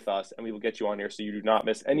up with us, and we will get you on here so you do not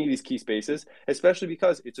miss any of these key spaces, especially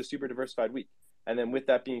because it's a super diversified week. And then with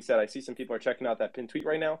that being said, I see some people are checking out that pin tweet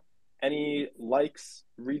right now. Any likes,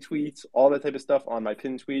 retweets, all that type of stuff on my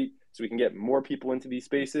pin tweet so we can get more people into these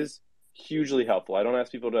spaces, hugely helpful. I don't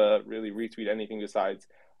ask people to really retweet anything besides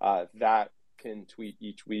that pin tweet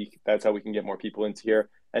each week. That's how we can get more people into here.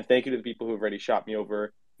 And thank you to the people who have already shot me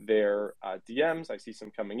over their DMs. I see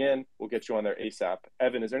some coming in. We'll get you on there ASAP.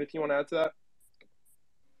 Evan, is there anything you want to add to that?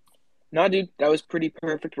 No, dude, that was pretty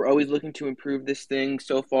perfect. We're always looking to improve this thing.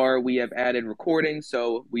 So far, we have added recordings.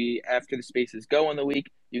 So after the spaces go on the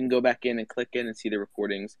week, you can go back in and click in and see the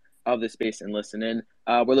recordings of the space and listen in.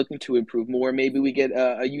 We're looking to improve more. Maybe we get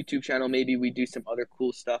a YouTube channel. Maybe we do some other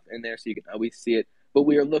cool stuff in there so you can always see it. But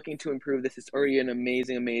we are looking to improve this. It's already an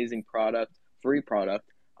amazing, amazing product, free product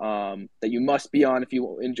that you must be on if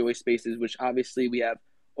you enjoy spaces, which obviously we have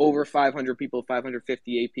over 500 people,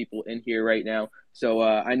 558 people in here right now. So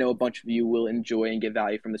I know a bunch of you will enjoy and get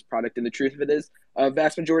value from this product. And the truth of it is, a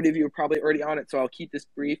vast majority of you are probably already on it. So I'll keep this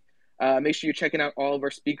brief. Make sure you're checking out all of our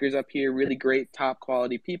speakers up here. Really great, top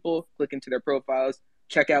quality people. Click into their profiles.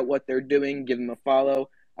 Check out what they're doing. Give them a follow.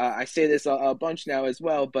 I say this a bunch now as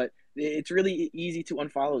well, but it's really easy to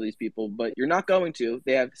unfollow these people, but you're not going to.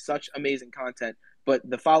 They have such amazing content. But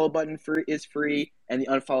the follow button is free, and the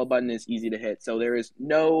unfollow button is easy to hit. So there is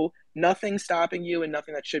nothing stopping you, and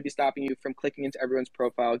nothing that should be stopping you from clicking into everyone's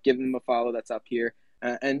profile, giving them a follow that's up here.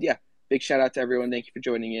 And yeah, big shout out to everyone. Thank you for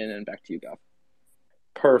joining in, and back to you, Gav.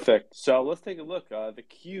 Perfect. So let's take a look. The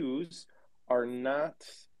Qs are not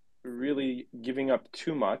really giving up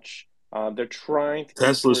too much. They're trying to.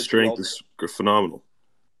 Tesla's strength is phenomenal.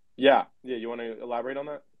 Yeah. You want to elaborate on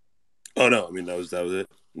that? Oh no, I mean that was it.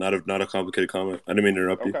 Not a complicated comment. I didn't mean to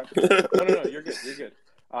interrupt you. No, you're good.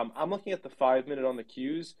 I'm looking at the 5 minute on the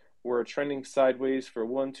Qs. We're trending sideways for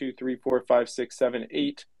 1, 2, 3, 4, 5, 6, 7,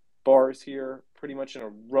 8 bars here, pretty much in a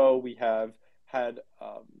row. We have had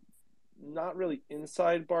not really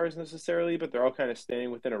inside bars necessarily, but they're all kind of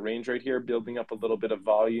staying within a range right here, building up a little bit of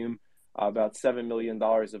volume, about $7 million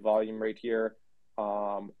of volume right here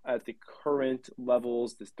at the current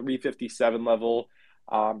levels, this 357 level.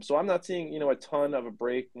 So I'm not seeing, a ton of a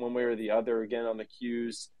break one way or the other again on the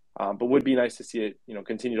Qs, but would be nice to see it,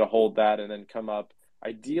 continue to hold that and then come up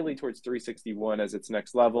ideally towards 361 as its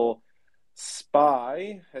next level.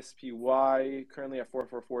 SPY currently at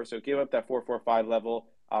 444, so it gave up that 445 level.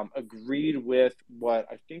 Agreed with what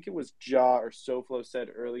I think it was Ja or SoFlo said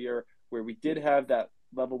earlier, where we did have that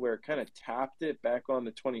level where it kind of tapped it back on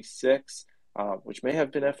the 26, which may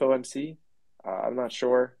have been FOMC. I'm not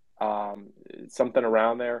sure. Something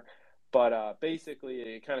around there. But basically,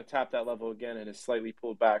 it kind of tapped that level again and is slightly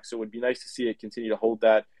pulled back. So it would be nice to see it continue to hold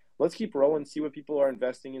that. Let's keep rolling, see what people are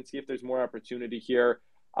investing in, see if there's more opportunity here.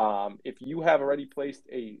 If you have already placed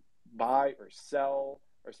a buy or sell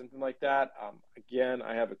or something like that, again,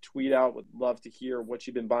 I have a tweet out. Would love to hear what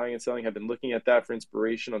you've been buying and selling. I've been looking at that for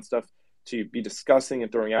inspiration on stuff to be discussing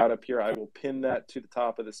and throwing out up here. I will pin that to the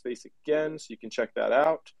top of the space again so you can check that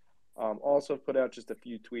out. Also put out just a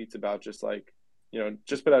few tweets about just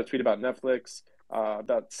put out a tweet about Netflix,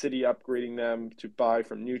 about Citi upgrading them to buy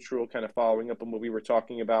from neutral, kind of following up on what we were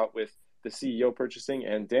talking about with the CEO purchasing.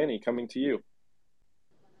 And Danny, coming to you.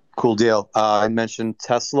 Cool deal. I mentioned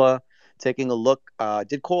Tesla. Taking a look,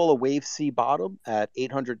 did call a wave C bottom at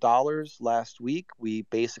 $800 last week. We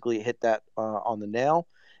basically hit that on the nail.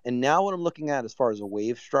 And now what I'm looking at as far as a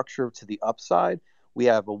wave structure to the upside, we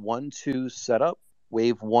have a 1-2 setup.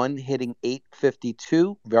 Wave 1 hitting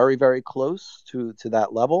 852, very, very close to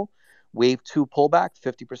that level. Wave 2 pullback,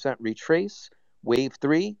 50% retrace. Wave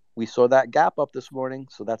 3, we saw that gap up this morning,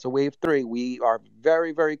 so that's a wave 3. We are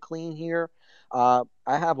very, very clean here. I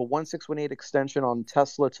have a 1618 extension on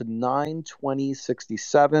Tesla to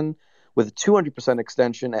 920.67 with a 200%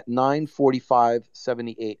 extension at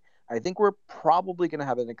 945.78. I think we're probably going to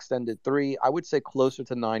have an extended 3. I would say closer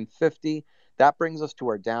to 950. That brings us to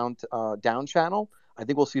our down channel. I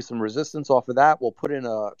think we'll see some resistance off of that. We'll put in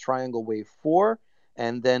a triangle wave 4.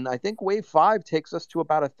 And then I think wave 5 takes us to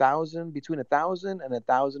about 1,000, between 1,000 and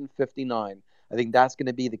 1,059. I think that's going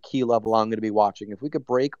to be the key level I'm going to be watching. If we could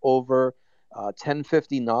break over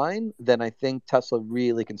 1059, then I think Tesla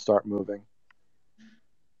really can start moving.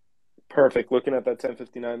 Perfect. Looking at that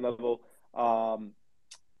 1059 level.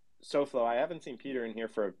 SoFlo, I haven't seen Peter in here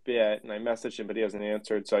for a bit, and I messaged him, but he hasn't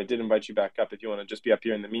answered. So I did invite you back up if you want to just be up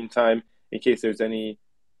here in the meantime, in case there's any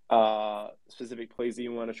specific plays that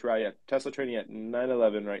you want to try. Yeah, Tesla trading at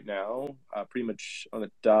 911 right now, pretty much on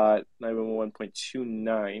the dot,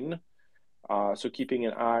 911.29. So keeping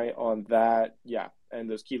an eye on that. Yeah, and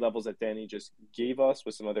those key levels that Danny just gave us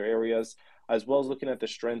with some other areas, as well as looking at the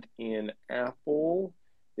strength in Apple.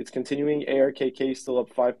 It's continuing. ARKK still up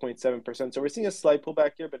 5.7%. So we're seeing a slight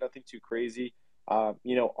pullback here, but nothing too crazy. On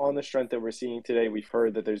the strength that we're seeing today, we've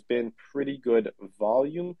heard that there's been pretty good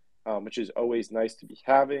volume, which is always nice to be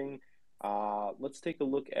having. Let's take a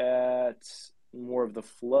look at more of the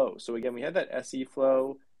flow. So again, we had that SE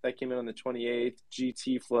flow that came in on the 28th,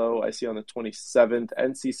 GT flow I see on the 27th,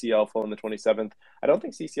 and CCL flow on the 27th. I don't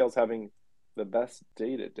think CCL is having the best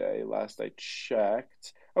day today, last I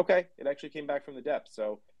checked. Okay, it actually came back from the depths.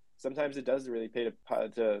 So sometimes it does really pay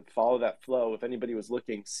to follow that flow. If anybody was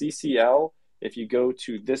looking, CCL, if you go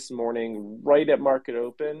to this morning, right at market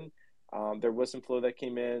open, there was some flow that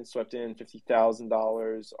came in, swept in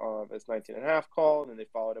 $50,000 as 19.5 call, and then they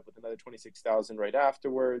followed up with another 26,000 right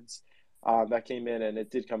afterwards. That came in, and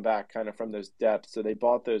it did come back kind of from those depths. So they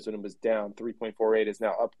bought those when it was down. 3.48 is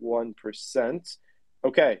now up 1%.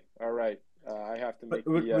 Okay, all right. I have to make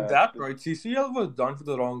with that, right? CCL was done for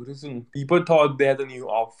the wrong reason. People thought they had a new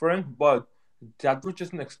offering, but that was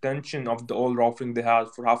just an extension of the old offering they had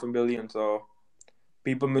for $500,000. So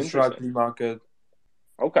people misread the market.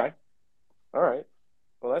 Okay. All right.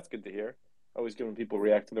 Well, that's good to hear. Always good when people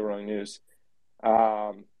react to the wrong news.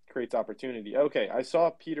 creates opportunity. Okay, I saw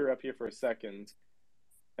Peter up here for a second,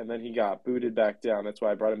 and then he got booted back down. That's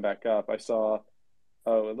why I brought him back up. I saw,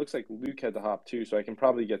 oh, it looks like Luke had to hop too, so I can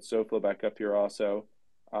probably get SoFlo back up here also.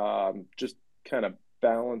 Just kind of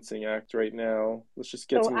balancing act right now. Let's just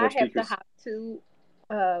get So some I more have to speakers. hop to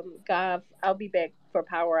Gav. I'll be back for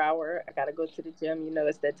Power Hour. I gotta go to the gym. You know,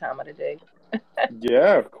 it's that time of the day.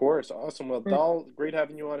 Yeah, of course. Awesome. Well, Dahl, great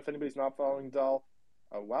having you on. If anybody's not following Dahl,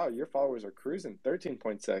 wow, your followers are cruising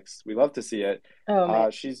 13.6. We love to see it. Oh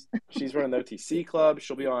man, She's running the OTC Club.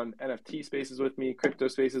 She'll be on NFT Spaces with me, Crypto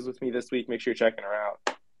Spaces with me this week. Make sure you're checking her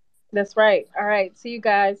out. that's right. All right, see you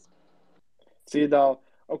guys. See you, Dahl.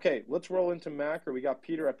 Okay, let's roll into Macro. We got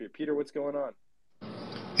Peter up here. Peter, what's going on?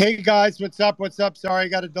 Hey guys, what's up? What's up? Sorry, I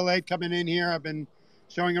got a delay coming in here. I've been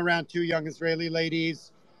showing around two young Israeli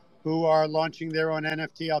ladies who are launching their own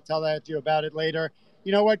NFT. I'll tell you about it later.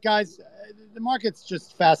 You know what, guys? The market's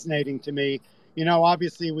just fascinating to me. You know,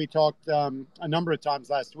 obviously we talked a number of times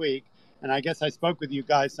last week, and I guess I spoke with you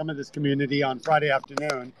guys, some of this community, on Friday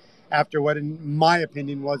afternoon after what, in my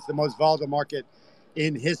opinion, was the most volatile market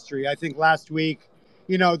in history. I think last week,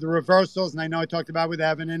 you know, the reversals, and I know I talked about with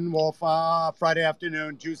Evan and Wolf Friday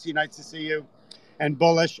afternoon, juicy, nice to see you, and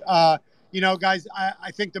bullish. You know, guys,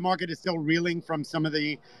 I think the market is still reeling from some of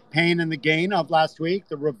the pain and the gain of last week.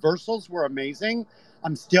 The reversals were amazing.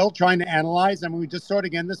 I'm still trying to analyze. I mean, we just saw it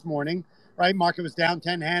again this morning, right? Market was down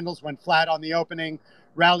 10 handles, went flat on the opening,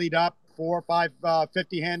 rallied up 4 or 5,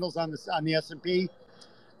 50 handles on the S&P.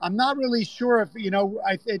 I'm not really sure if, you know,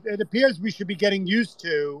 it appears we should be getting used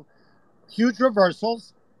to huge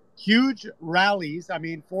reversals, huge rallies. I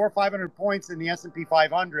mean, 400 or 500 points in the S&P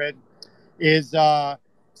 500 is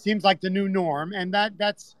seems like the new norm, and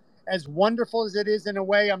that's as wonderful as it is in a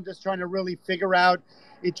way. I'm just trying to really figure out.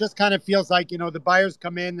 It just kind of feels like, you know, the buyers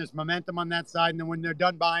come in, there's momentum on that side, and then when they're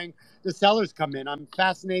done buying, the sellers come in. I'm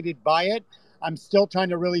fascinated by it. I'm still trying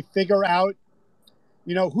to really figure out,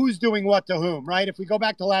 you know, who's doing what to whom, right? If we go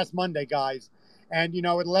back to last Monday, guys, and, you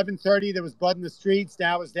know, at 11:30, there was blood in the streets.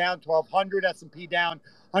 Dow was down 1,200, S&P down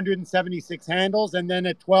 176 handles. And then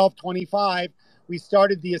at 12:25, we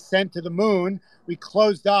started the ascent to the moon. We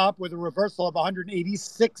closed up with a reversal of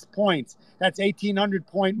 186 points. That's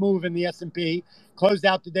 1,800-point move in the S&P. Closed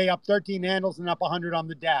out the day up 13 handles and up 100 on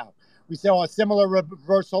the Dow. We saw a similar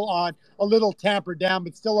reversal on a little tampered down,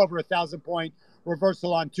 but still over 1,000-point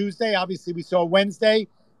reversal on Tuesday. Obviously, we saw Wednesday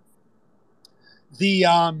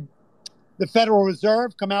the Federal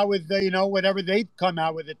Reserve come out with, you know, whatever they come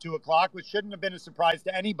out with at 2 o'clock, which shouldn't have been a surprise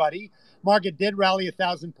to anybody. Market did rally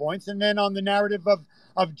 1,000 points. And then on the narrative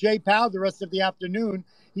of Jay Powell, the rest of the afternoon,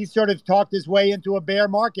 he sort of talked his way into a bear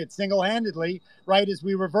market single-handedly, right, as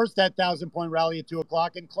we reversed that 1,000-point rally at 2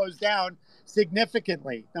 o'clock and closed down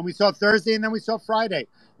significantly. Then we saw Thursday, and then we saw Friday.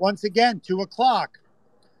 Once again, 2 o'clock.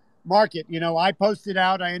 Market, you know, I posted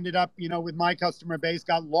out. I ended up, you know, with my customer base,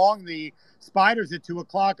 got long the spiders at 2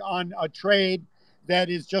 o'clock on a trade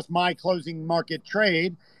that is just my closing market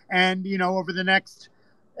trade. And, you know, over the next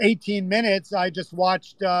 18 minutes, I just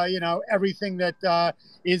watched, you know, everything that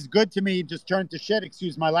is good to me just turned to shit,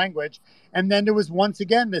 excuse my language. And then there was once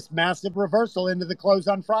again this massive reversal into the close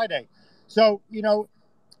on Friday. So, you know,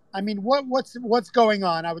 I mean, what's going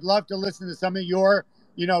on? I would love to listen to some of your,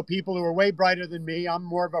 you know, people who are way brighter than me. I'm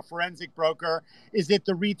more of a forensic broker. Is it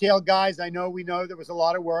the retail guys? We know there was a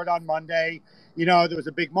lot of word on Monday. You know, there was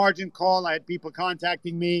a big margin call. I had people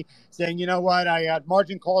contacting me saying, you know what, I had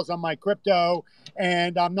margin calls on my crypto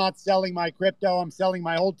and I'm not selling my crypto. I'm selling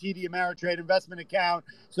my old TD Ameritrade investment account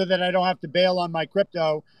so that I don't have to bail on my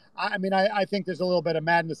crypto. I mean, I think there's a little bit of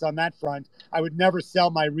madness on that front. I would never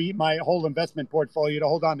sell my whole investment portfolio to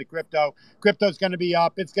hold on to crypto. Crypto's going to be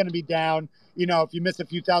up. It's going to be down. You know, if you miss a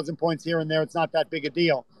few thousand points here and there, it's not that big a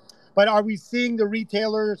deal. But are we seeing the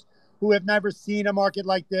retailers who have never seen a market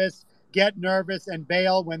like this get nervous and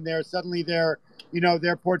bail when they're suddenly their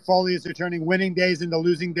portfolios are turning winning days into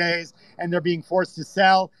losing days and they're being forced to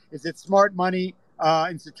sell? Is it smart money,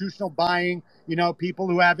 institutional buying, you know, people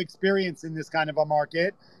who have experience in this kind of a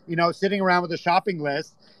market, you know, sitting around with a shopping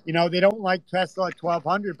list? You know, they don't like Tesla at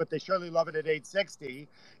 1,200, but they surely love it at 860.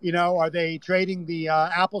 You know, are they trading the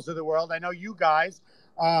Apples of the world? I know you guys,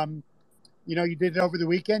 you know, you did it over the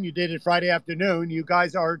weekend. You did it Friday afternoon. You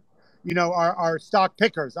guys are, you know, are stock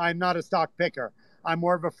pickers. I'm not a stock picker. I'm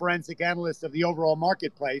more of a forensic analyst of the overall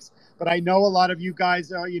marketplace. But I know a lot of you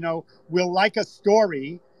guys, you know, will like a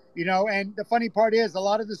story, you know, and the funny part is a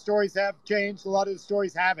lot of the stories have changed. A lot of the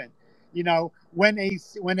stories haven't. You know, when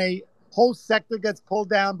a whole sector gets pulled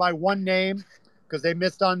down by one name because they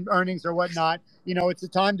missed on earnings or whatnot, you know, it's a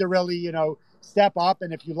time to really, you know, step up.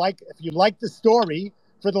 And if you like the story,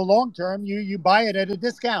 for the long term, you buy it at a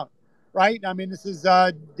discount, right? I mean, this is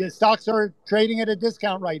the stocks are trading at a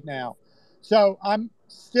discount right now. So I'm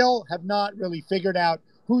still have not really figured out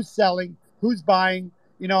who's selling, who's buying.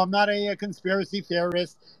 I'm not a conspiracy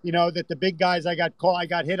theorist. That the big guys I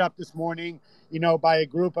got hit up this morning, by a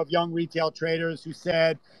group of young retail traders who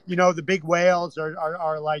said, the big whales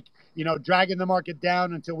are like, dragging the market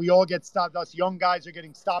down until we all get stopped. Us young guys are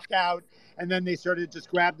getting stopped out, and then they sort of just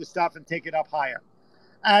grab the stuff and take it up higher.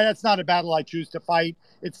 That's not a battle I choose to fight.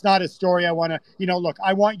 It's not a story I want to, look,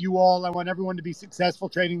 I want everyone to be successful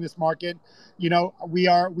trading this market. We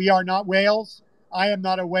are not whales. I am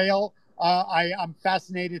not a whale. I'm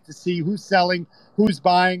fascinated to see who's selling, who's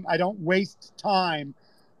buying. I don't waste time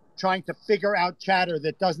trying to figure out chatter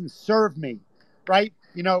that doesn't serve me, right?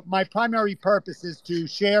 My primary purpose is to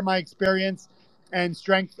share my experience and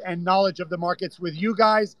strength and knowledge of the markets with you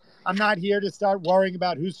guys. I'm not here to start worrying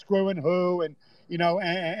about who's screwing who and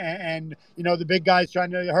the big guys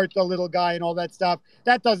trying to hurt the little guy and all that stuff.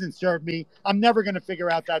 That doesn't serve me. I'm never going to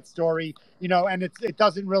figure out that story, and it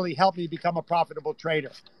doesn't really help me become a profitable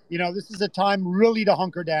trader. This is a time really to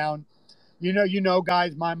hunker down.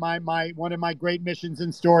 Guys, my one of my great missions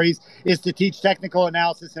and stories is to teach technical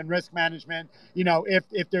analysis and risk management.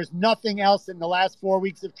 If there's nothing else in the last 4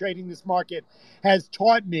 weeks of trading this market has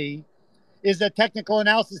taught me, is that technical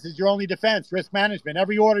analysis is your only defense. Risk management,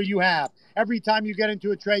 every order you have, every time you get into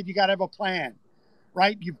a trade, you got to have a plan,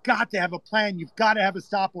 right? You've got to have a plan. You've got to have a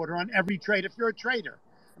stop order on every trade. If you're a trader,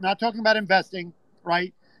 I'm not talking about investing,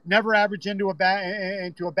 right? Never average into a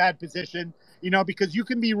bad position, because you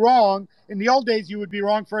can be wrong. In the old days, you would be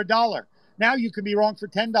wrong for $1. Now you can be wrong for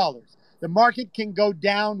 $10. The market can go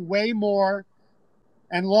down way more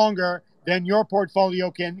and longer than your portfolio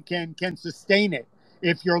can sustain it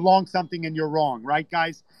if you're long something and you're wrong, right,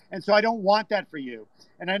 guys? And so I don't want that for you.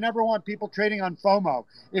 And I never want people trading on FOMO.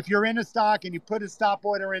 If you're in a stock and you put a stop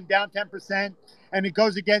order in down 10% and it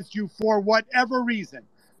goes against you for whatever reason,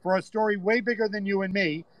 for a story way bigger than you and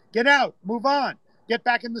me, get out, move on, get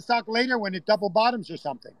back in the stock later when it double bottoms or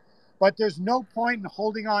something. But there's no point in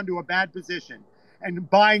holding on to a bad position and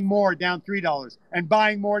buying more down $3 and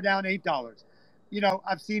buying more down $8.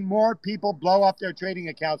 I've seen more people blow up their trading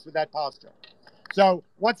accounts with that posture. So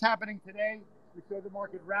what's happening today? We saw the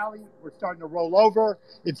market rally. We're starting to roll over.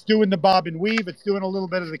 It's doing the bob and weave. It's doing a little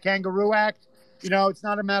bit of the kangaroo act. It's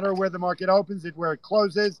not a matter of where the market opens, it's where it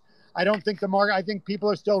closes. I think people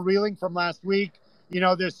are still reeling from last week.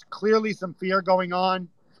 There's clearly some fear going on.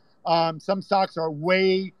 Some stocks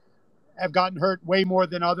have gotten hurt way more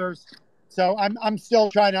than others. So I'm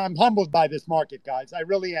still I'm humbled by this market, guys. I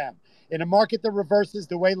really am. In a market that reverses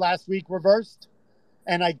the way last week reversed,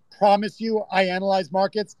 and I promise you, I analyze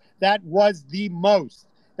markets, that was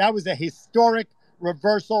a historic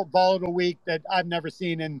reversal volatile week that I've never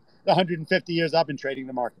seen in the 150 years I've been trading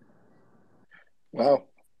the market. Wow.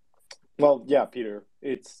 Well, yeah, Peter,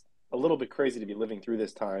 it's a little bit crazy to be living through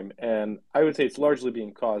this time. And I would say it's largely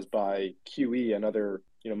being caused by QE and other,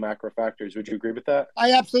 macro factors. Would you agree with that?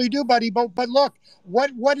 I absolutely do, buddy. But look,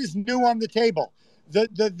 what is new on the table?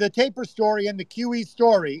 The taper story and the QE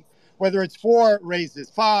story, whether it's 4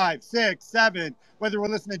 raises, 5, 6, 7, whether we're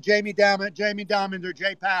listening to Jamie Dimon or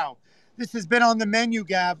Jay Powell, this has been on the menu,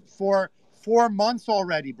 Gav, for 4 months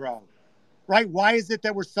already, bro. Right? Why is it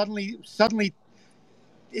that we're suddenly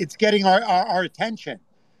it's getting our attention?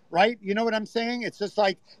 Right? You know what I'm saying? It's just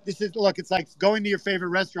like, it's like going to your favorite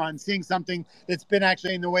restaurant and seeing something that's been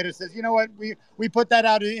actually in the waiter says, you know what, we put that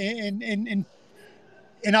out in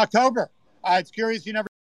October. It's curious you never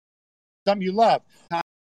something you love.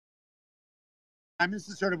 This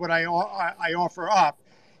is sort of what I offer up,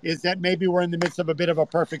 is that maybe we're in the midst of a bit of a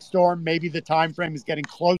perfect storm. Maybe the time frame is getting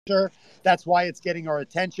closer. That's why it's getting our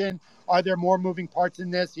attention. Are there more moving parts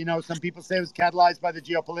in this? Some people say it was catalyzed by the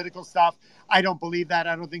geopolitical stuff. I don't believe that.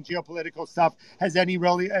 I don't think geopolitical stuff has any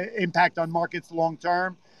really impact on markets long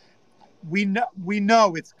term. We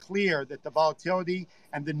know it's clear that the volatility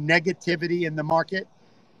and the negativity in the market,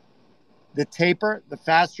 the taper, the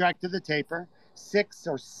fast track to the taper, 6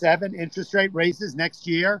 or 7 interest rate raises next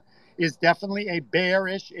year is definitely a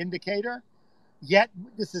bearish indicator. Yet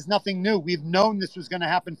this is nothing new. We've known this was going to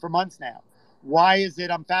happen for months now. Why is it?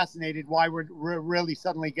 I'm fascinated why we're really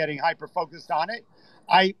suddenly getting hyper-focused on it.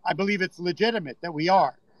 I believe it's legitimate that we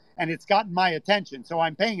are, and it's gotten my attention, so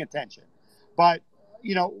I'm paying attention. But,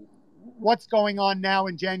 what's going on now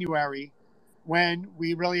in January when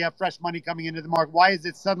we really have fresh money coming into the market? Why is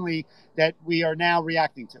it suddenly that we are now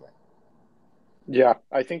reacting to it? Yeah,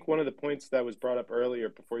 I think one of the points that was brought up earlier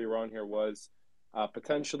before you were on here was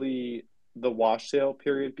potentially the wash sale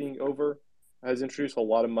period being over. has introduced a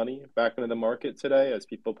lot of money back into the market today as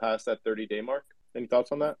people pass that 30-day mark. Any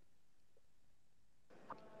thoughts on that?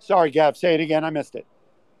 Sorry, Gav, say it again. I missed it.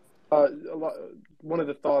 One of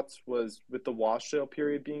the thoughts was with the wash sale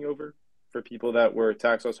period being over for people that were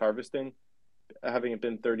tax loss harvesting, having it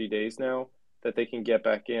been 30 days now, that they can get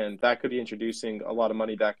back in. That could be introducing a lot of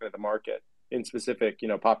money back into the market in specific,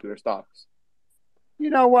 popular stocks. You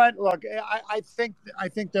know what? Look, I think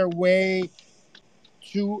they're way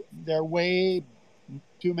too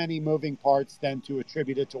many moving parts than to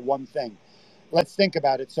attribute it to one thing. Let's think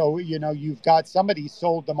about it. So, you've got somebody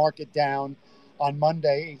sold the market down on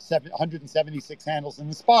Monday, 176 handles in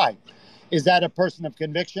the SPY. Is that a person of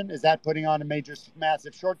conviction? Is that putting on a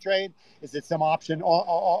massive short trade? Is it some option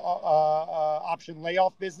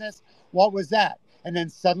layoff business? What was that? And then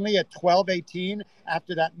suddenly at 12:18,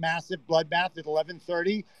 after that massive bloodbath at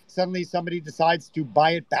 11:30, suddenly somebody decides to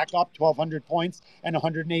buy it back up 1,200 points and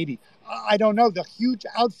 180. I don't know. The huge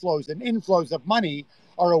outflows and inflows of money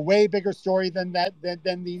are a way bigger story than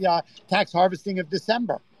the tax harvesting of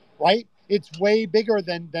December, right? It's way bigger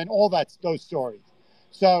than all those stories.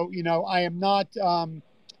 So, I am not,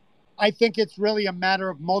 I think it's really a matter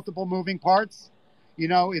of multiple moving parts.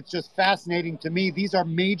 It's just fascinating to me. These are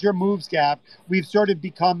major moves, Gav. We've sort of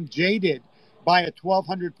become jaded by a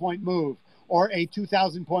 1,200 point move or a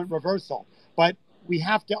 2,000 point reversal. But we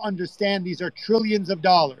have to understand these are trillions of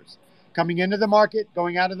dollars coming into the market,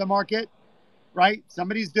 going out of the market, right?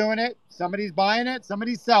 Somebody's doing it. Somebody's buying it.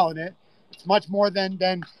 Somebody's selling it. It's much more than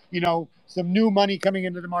some new money coming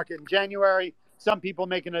into the market in January. Some people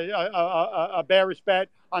making a bearish bet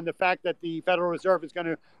on the fact that the Federal Reserve is going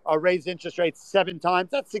to raise interest rates 7 times.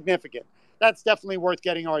 That's significant. That's definitely worth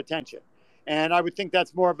getting our attention. And I would think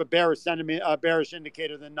that's more of a bearish sentiment, a bearish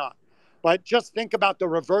indicator than not. But just think about the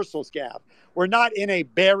reversals, Gav. We're not in a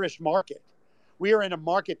bearish market. We are in a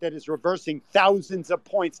market that is reversing thousands of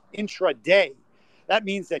points intraday. That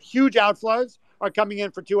means that huge outflows are coming in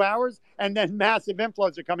for 2 hours, and then massive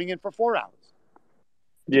inflows are coming in for 4 hours.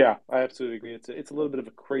 Yeah, I absolutely agree. It's a little bit of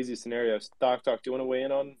a crazy scenario. Stock Talk, do you want to weigh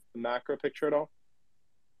in on the macro picture at all?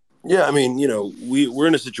 Yeah, I mean, we're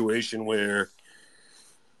in a situation where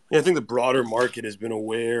I think the broader market has been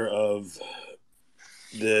aware of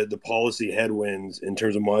the policy headwinds in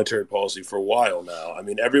terms of monetary policy for a while now. I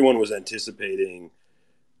mean, everyone was anticipating,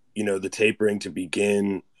 the tapering to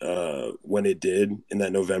begin when it did in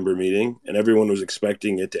that November meeting, and everyone was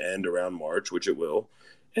expecting it to end around March, which it will.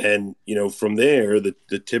 And, from there,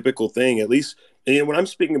 the typical thing, at least, and when I'm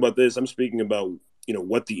speaking about this, I'm speaking about,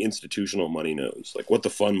 what the institutional money knows, like what the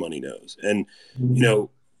fund money knows. And,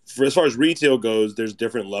 for as far as retail goes, there's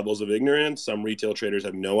different levels of ignorance. Some retail traders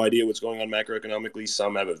have no idea what's going on macroeconomically.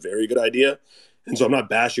 Some have a very good idea. And so I'm not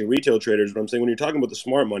bashing retail traders, but I'm saying when you're talking about the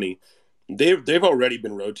smart money, they've already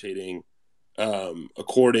been rotating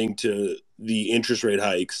according to the interest rate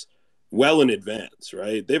hikes well in advance,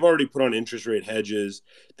 right? They've already put on interest rate hedges.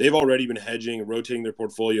 They've already been hedging and rotating their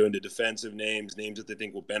portfolio into defensive names that they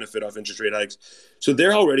think will benefit off interest rate hikes. So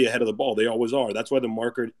they're already ahead of the ball. They always are. That's why the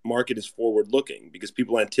market is forward looking, because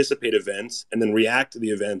people anticipate events and then react to the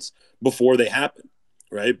events before they happen,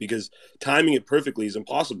 right? Because timing it perfectly is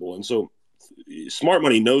impossible. And so smart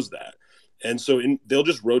money knows that. And so they'll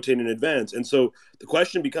just rotate in advance. And so the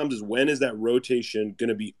question becomes is when is that rotation going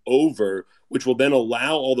to be over, which will then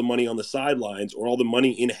allow all the money on the sidelines or all the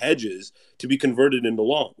money in hedges to be converted into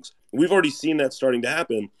longs. We've already seen that starting to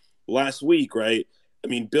happen last week, right? I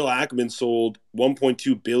mean, Bill Ackman sold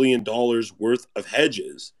 $1.2 billion worth of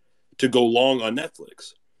hedges to go long on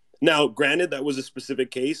Netflix. Now, granted, that was a specific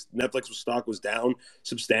case. Netflix stock was down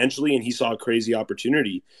substantially, and he saw a crazy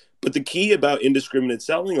opportunity. But the key about indiscriminate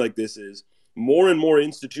selling like this is more and more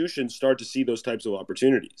institutions start to see those types of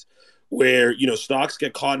opportunities where, stocks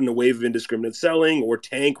get caught in a wave of indiscriminate selling or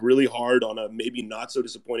tank really hard on a maybe not so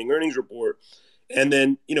disappointing earnings report. And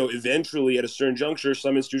then, eventually at a certain juncture,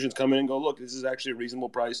 some institutions come in and go, look, this is actually a reasonable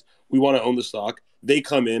price. We want to own the stock. They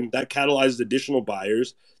come in. That catalyzes additional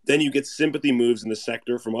buyers. Then you get sympathy moves in the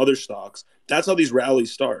sector from other stocks. That's how these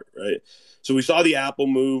rallies start, right? So we saw the Apple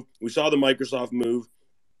move. We saw the Microsoft move.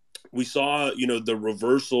 We saw, the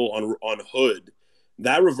reversal on Hood.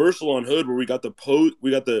 That reversal on Hood where we got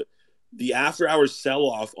the after hours sell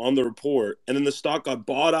off on the report, and then the stock got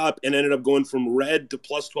bought up and ended up going from red to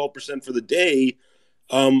plus 12% for the day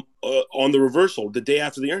on the reversal the day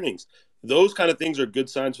after the earnings. Those kind of things are good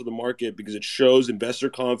signs for the market because it shows investor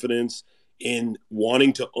confidence in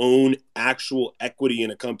wanting to own actual equity in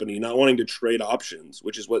a company, not wanting to trade options,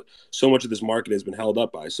 which is what so much of this market has been held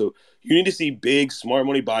up by. So you need to see big smart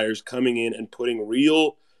money buyers coming in and putting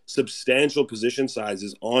real substantial position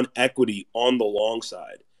sizes on equity on the long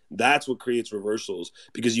side. That's what creates reversals,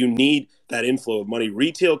 because you need that inflow of money.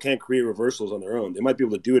 Retail can't create reversals on their own. They might be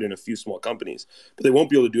able to do it in a few small companies, but they won't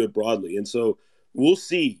be able to do it broadly. And so we'll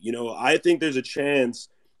see. I think there's a chance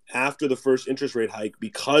after the first interest rate hike,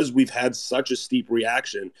 because we've had such a steep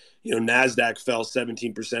reaction. NASDAQ fell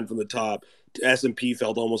 17% from the top. S&P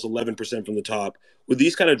fell almost 11% from the top. With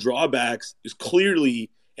these kind of drawbacks, is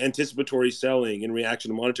clearly anticipatory selling in reaction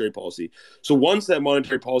to monetary policy. So once that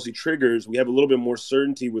monetary policy triggers, we have a little bit more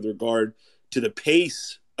certainty with regard to the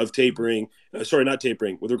pace of tapering. Not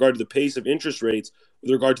tapering, with regard to the pace of interest rates,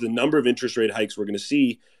 with regard to the number of interest rate hikes we're going to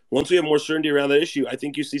see. Once we have more certainty around that issue, I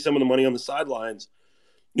think you see some of the money on the sidelines.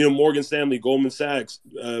 Morgan Stanley, Goldman Sachs,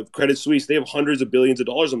 Credit Suisse, they have hundreds of billions of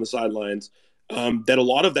dollars on the sidelines, that a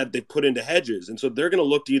lot of that they put into hedges. And so they're going to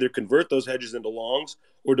look to either convert those hedges into longs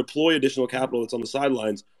or deploy additional capital that's on the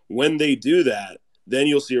sidelines. When they do that, then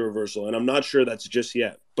you'll see a reversal. And I'm not sure that's just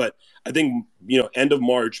yet. But I think, end of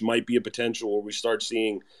March might be a potential where we start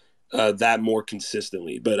seeing that more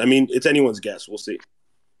consistently. But, it's anyone's guess. We'll see.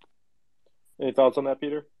 Any thoughts on that,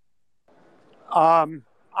 Peter?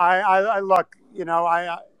 I look,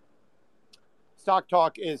 Stock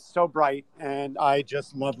Talk is so bright, and I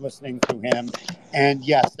just love listening to him. And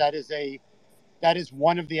yes, that is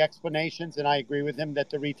one of the explanations, and I agree with him that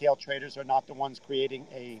the retail traders are not the ones creating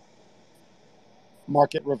a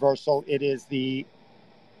market reversal. It is the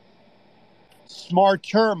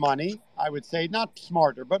smarter money, I would say, not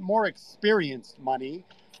smarter, but more experienced money,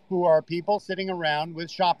 who are people sitting around with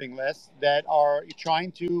shopping lists that are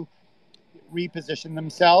trying to reposition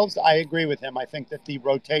themselves. I agree with him. I think that the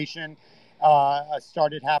rotation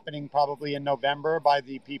started happening probably in November by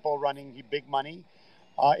the people running big money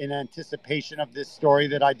in anticipation of this story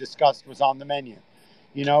that I discussed was on the menu.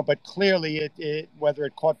 But clearly it whether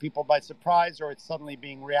it caught people by surprise or it's suddenly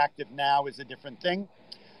being reactive now is a different thing.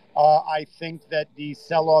 I think that the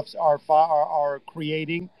sell-offs are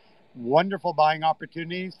creating wonderful buying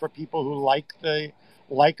opportunities for people who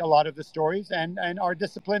like a lot of the stories and are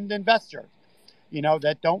disciplined investors,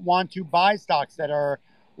 that don't want to buy stocks that are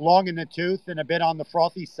long in the tooth and a bit on the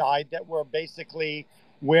frothy side, that were basically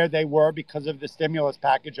where they were because of the stimulus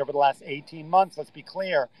package over the last 18 months. Let's be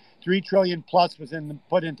clear, $3 trillion plus was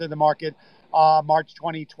put into the market March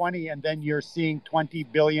 2020, and then you're seeing 20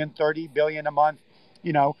 billion, 30 billion a month.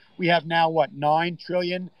 We have now, 9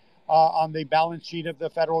 trillion on the balance sheet of the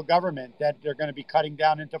federal government that they're going to be cutting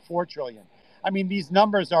down into 4 trillion. These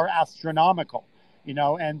numbers are astronomical,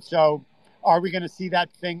 and so are we going to see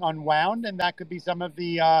that thing unwound? And that could be some of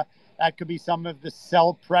the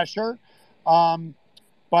sell pressure.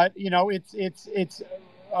 But it's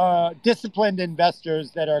disciplined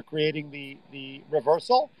investors that are creating the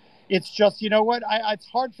reversal. It's just, it's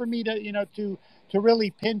hard for me to really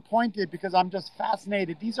pinpoint it, because I'm just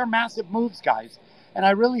fascinated. These are massive moves, guys. And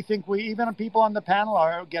I really think even people on the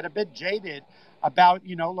panel get a bit jaded about,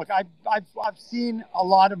 look, I've seen a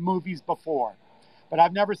lot of movies before, but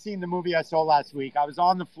I've never seen the movie I saw last week. I was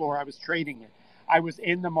on the floor. I was trading it. I was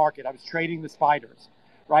in the market. I was trading the spiders,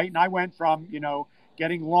 right? And I went from,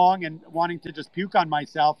 getting long and wanting to just puke on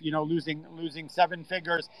myself, losing 7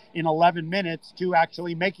 figures in 11 minutes to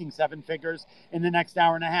actually making 7 figures in the next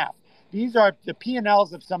hour and a half. These are the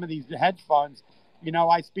P&Ls of some of these hedge funds.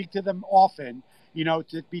 I speak to them often,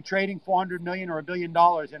 to be trading $400 million or $1 billion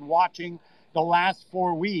and watching the last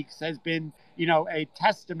 4 weeks has been, a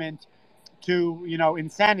testament to,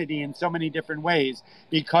 insanity in so many different ways,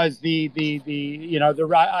 because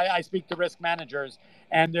I speak to risk managers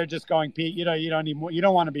and they're just going, Pete, you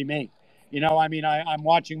don't want to be me. I'm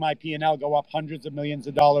watching my P&L go up hundreds of millions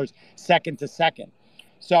of dollars second to second.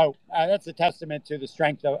 So that's a testament to the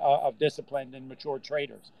strength of disciplined and mature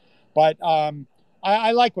traders. But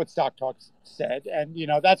I like what Stock Talk said, and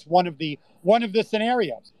that's one of the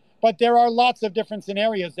scenarios. But there are lots of different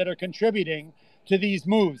scenarios that are contributing to these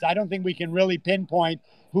moves. I don't think we can really pinpoint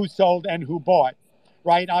who sold and who bought,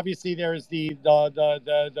 right? Obviously, there's the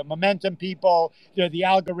momentum people, they're the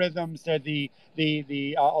algorithms, they're the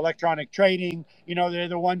electronic trading. They're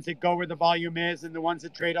the ones that go where the volume is and the ones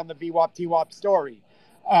that trade on the VWAP TWAP story.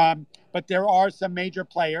 But there are some major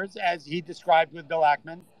players, as he described with Bill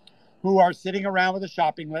Ackman, who are sitting around with a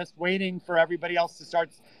shopping list, waiting for everybody else to start,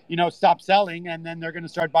 stop selling, and then they're going to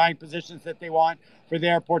start buying positions that they want for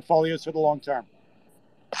their portfolios for the long term.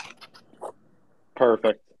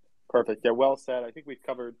 Perfect. Yeah, well said. I think we've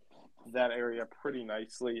covered that area pretty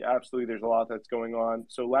nicely. Absolutely, there's a lot that's going on.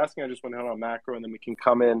 So last thing I just want to hit on macro, and then we can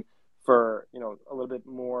come in for, a little bit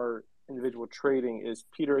more individual trading is,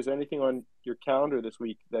 Peter, is there anything on your calendar this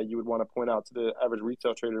week that you would want to point out to the average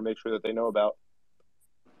retail trader to make sure that they know about?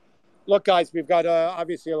 Look, guys, we've got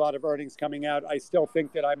obviously a lot of earnings coming out. I still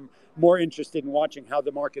think that I'm more interested in watching how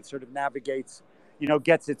the market sort of navigates,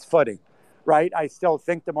 gets its footing, right? I still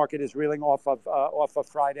think the market is reeling off of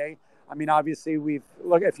Friday. I mean, obviously,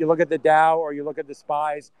 if you look at the Dow or you look at the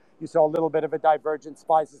SPYs, you saw a little bit of a divergence.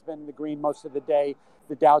 SPYs has been in the green most of the day.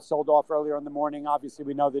 The Dow sold off earlier in the morning. Obviously,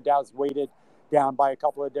 we know the Dow's weighted down by a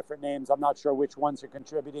couple of different names. I'm not sure which ones are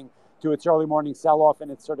contributing to its early morning sell-off,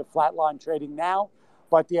 and it's sort of flatline trading now.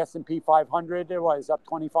 But the S&P 500 was up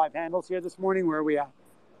 25 handles here this morning. Where are we at?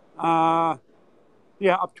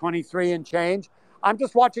 Up 23 and change. I'm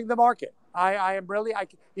just watching the market. I am really,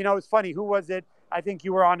 it's funny. Who was it? I think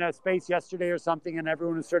you were on a space yesterday or something, and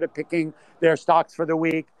everyone was sort of picking their stocks for the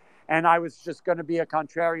week. And I was just going to be a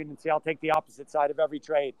contrarian and say, I'll take the opposite side of every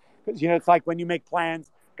trade. Because, it's like when you make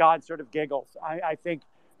plans, God sort of giggles. I think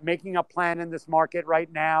making a plan in this market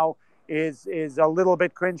right now is a little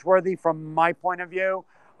bit cringeworthy from my point of view.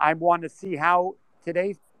 I want to see how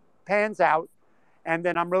today pans out. And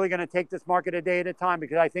then I'm really going to take this market a day at a time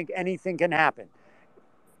because I think anything can happen.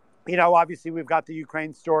 Obviously, we've got the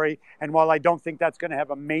Ukraine story. And while I don't think that's going to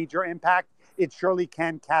have a major impact, it surely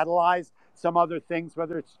can catalyze some other things,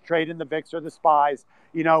 whether it's trade in the VIX or the SPYs,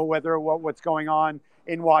 what's going on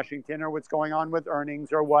in Washington or what's going on with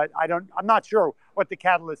earnings or what. I'm not sure what the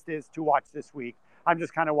catalyst is to watch this week. I'm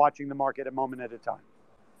just kind of watching the market a moment at a time.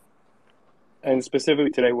 And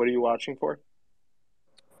specifically today, what are you watching for?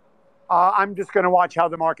 I'm just going to watch how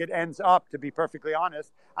the market ends up, to be perfectly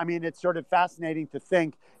honest. I mean, it's sort of fascinating to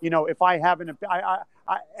think, if I have me,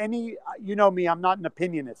 I'm not an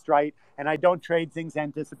opinionist, right? And I don't trade things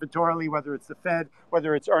anticipatorily, whether it's the Fed,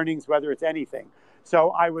 whether it's earnings, whether it's anything.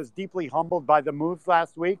 So I was deeply humbled by the moves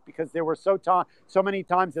last week because there were so many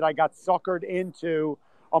times that I got suckered into,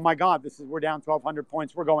 oh my God, we're down 1,200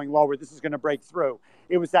 points, we're going lower, this is going to break through.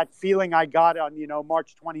 It was that feeling I got on,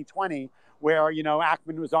 March 2020, where,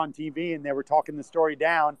 Ackman was on TV and they were talking the story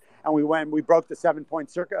down, and we broke the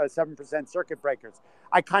 7% circuit breakers.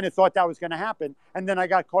 I kind of thought that was going to happen, and then I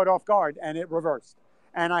got caught off guard and it reversed.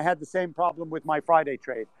 And I had the same problem with my Friday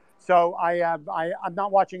trade. So I'm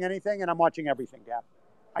not watching anything, and I'm watching everything, Gab.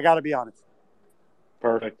 I got to be honest.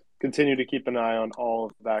 Perfect. Continue to keep an eye on all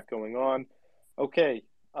of that going on. Okay,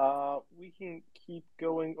 we can keep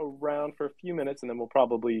going around for a few minutes, and then we'll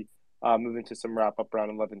probably move into some wrap-up around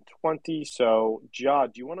 11:20. So, Ja,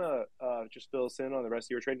 do you want to just fill us in on the rest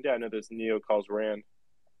of your trading day? I know those Neo calls ran.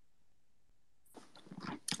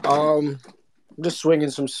 Just swinging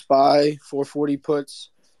some SPY 440 puts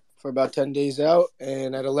for about 10 days out,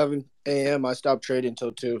 and at 11 a.m. I stopped trading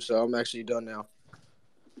until 2, so I'm actually done now.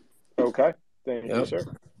 Okay, thank you,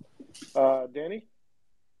 sir. Danny?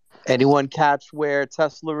 Anyone catch where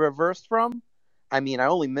Tesla reversed from? I mean, I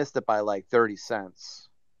only missed it by like 30 cents.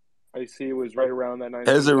 I see it was right around that 9.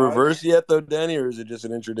 Has it reversed yet, though, Danny, or is it just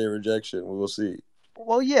an intraday rejection? We will see.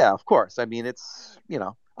 Well, yeah, of course. I mean, it's,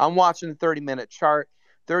 I'm watching the 30-minute chart.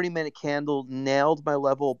 30-minute candle nailed my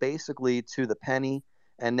level basically to the penny,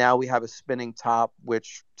 and now we have a spinning top,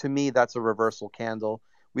 which to me, that's a reversal candle.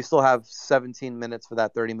 We still have 17 minutes for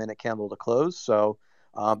that 30-minute candle to close. So,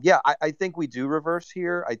 I think we do reverse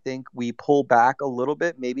here. I think we pull back a little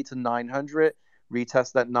bit, maybe to 900,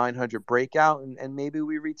 retest that 900 breakout, and maybe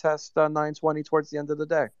we retest 920 towards the end of the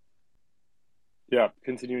day. Yeah,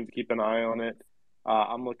 continuing to keep an eye on it.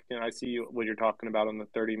 I'm looking. I see what you're talking about on the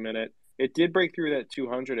 30-minute. It did break through that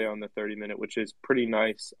 200 on the 30-minute, which is pretty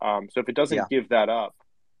nice. So if it doesn't give that up,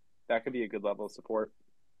 that could be a good level of support.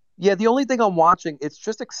 Yeah, the only thing I'm watching, it's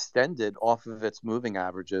just extended off of its moving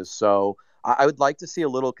averages. So I would like to see a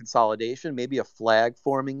little consolidation, maybe a flag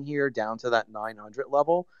forming here down to that 900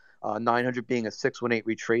 level. 900 being a 618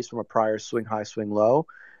 retrace from a prior swing high, swing low.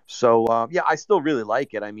 So, I still really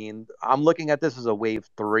like it. I mean, I'm looking at this as a wave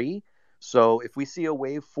 3. So if we see a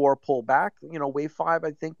wave 4 pull back, wave 5,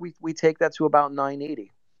 I think we take that to about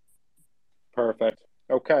 980. Perfect.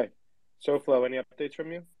 Okay. SoFlo, any updates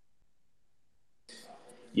from you?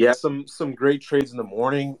 Yeah, some great trades in the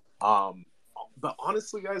morning. But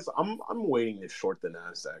honestly, guys, I'm waiting to short the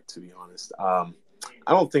Nasdaq. To be honest, I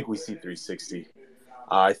don't think we see 360.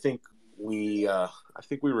 I think we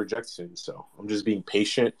reject soon. So I'm just being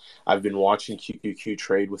patient. I've been watching QQQ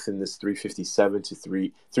trade within this 357 to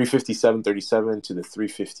 357.37 to the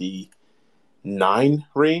 359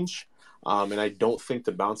 range, and I don't think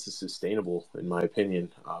the bounce is sustainable in my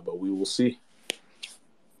opinion. But we will see.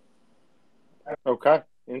 Okay,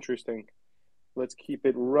 interesting. Let's keep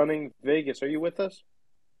it running. Vegas, are you with us?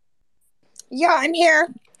 Yeah, I'm here.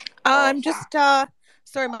 I'm just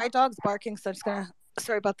sorry, my dog's barking, so I'm just gonna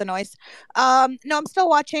Sorry about the noise. No, I'm still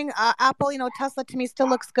watching Apple. Tesla to me still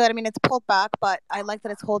looks good. I mean, it's pulled back, but I like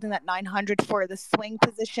that it's holding that 900 for the swing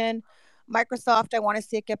position. Microsoft, I want to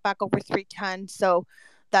see it get back over 310. So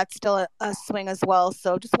that's still a swing as well.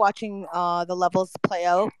 So just watching the levels play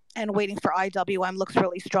out and waiting for IWM looks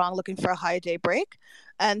really strong, looking for a high day break,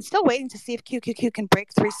 and still waiting to see if QQQ can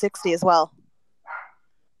break 360 as well.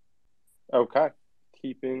 Okay.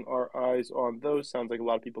 Keeping our eyes on those. Sounds like a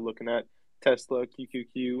lot of people looking at Tesla,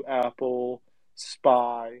 QQQ, Apple,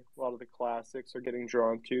 SPY. A lot of the classics are getting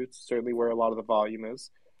drawn to. It's certainly where a lot of the volume is.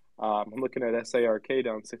 I'm looking at SARK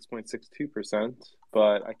down 6.62%,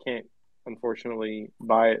 but I can't, unfortunately,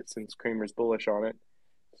 buy it since Kramer's bullish on it.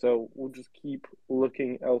 So we'll just keep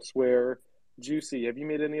looking elsewhere. Juicy, have you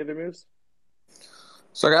made any other moves?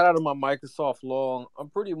 So I got out of my Microsoft long. I'm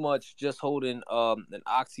pretty much just holding an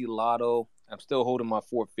Oxy Lotto. I'm still holding my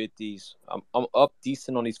 450s. I'm up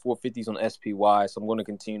decent on these 450s on SPY, so I'm going to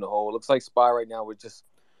continue to hold. Looks like SPY right now, we're just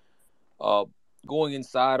going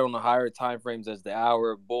inside on the higher time frames as the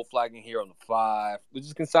hour, bull flagging here on the 5. We're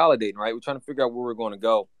just consolidating, right? We're trying to figure out where we're going to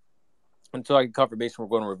go. Until I get confirmation we're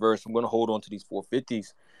going to reverse, I'm going to hold on to these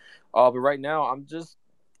 450s. But right now, I'm just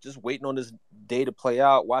waiting on this day to play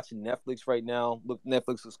out, watching Netflix right now. Look,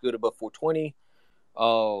 Netflix looks good above 420.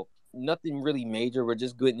 Nothing really major. We're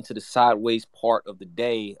just getting into the sideways part of the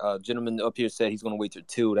day. Gentleman up here said he's going to wait till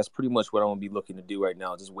 2. That's pretty much what I'm going to be looking to do right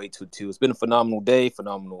now. Just wait till 2. It's been a phenomenal day.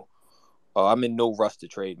 Phenomenal. I'm in no rush to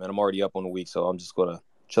trade, man. I'm already up on the week, so I'm just going to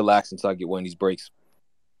chillax until I get one of these breaks.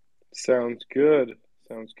 Sounds good.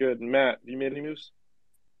 Sounds good. Matt, have you made any moves?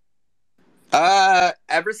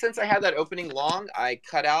 Ever since I had that opening long, I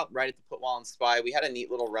cut out right at the put wall and SPY. We had a neat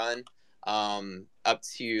little run up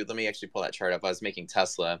to, let me actually pull that chart up. I was making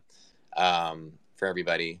Tesla for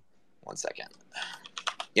everybody. 1 second.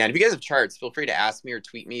 Yeah, and if you guys have charts, feel free to ask me or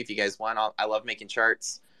tweet me if you guys want. I love making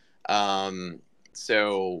charts.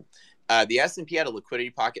 So the S&P had a liquidity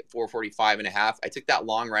pocket 445.5. I took that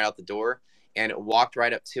long right out the door and it walked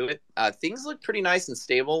right up to it. Things look pretty nice and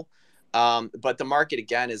stable. But the market,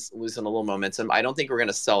 again, is losing a little momentum. I don't think we're going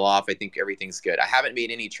to sell off. I think everything's good. I haven't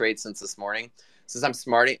made any trades since this morning. Since I'm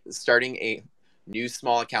starting a new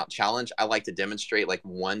small account challenge, I like to demonstrate like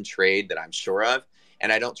one trade that I'm sure of,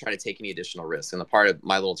 and I don't try to take any additional risk. And the part of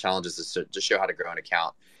my little challenges is to show how to grow an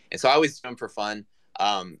account. And so I always do them for fun.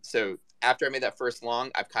 So after I made that first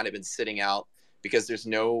long, I've kind of been sitting out because there's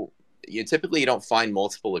no typically you don't find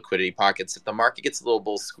multiple liquidity pockets. If the market gets a little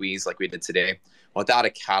bull squeeze like we did today, without a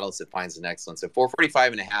catalyst, it finds an excellent. So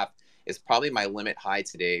 445.5 is probably my limit high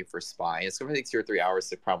today for SPY. It's going to take 2 or 3 hours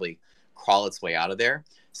to probably crawl its way out of there.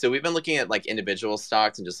 So we've been looking at like individual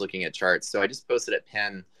stocks and just looking at charts. So I just posted at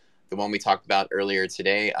Penn, the one we talked about earlier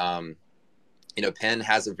today. Penn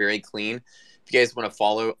has a very clean. If you guys want to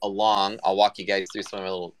follow along, I'll walk you guys through some of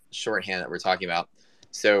my little shorthand that we're talking about.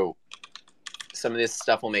 So some of this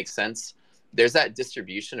stuff will make sense. There's that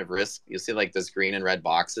distribution of risk. You'll see like those green and red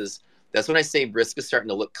boxes. That's when I say risk is starting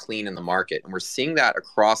to look clean in the market. And we're seeing that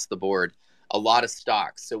across the board, a lot of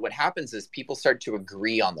stocks. So what happens is people start to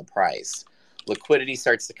agree on the price. Liquidity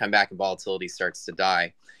starts to come back and volatility starts to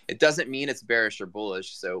die. It doesn't mean it's bearish or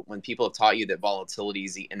bullish. So when people have taught you that volatility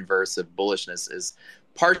is the inverse of bullishness is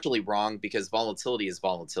partially wrong, because volatility is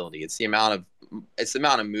volatility. It's the amount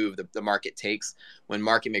of move that the market takes when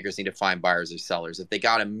market makers need to find buyers or sellers. If they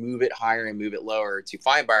got to move it higher and move it lower to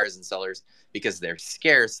find buyers and sellers because they're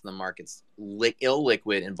scarce, the market's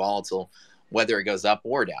illiquid and volatile, whether it goes up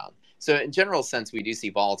or down. So in general sense, we do see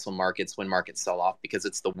volatile markets when markets sell off because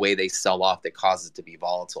it's the way they sell off that causes it to be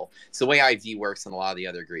volatile. It's the way IV works and a lot of the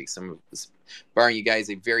other Greeks. I'm borrowing you guys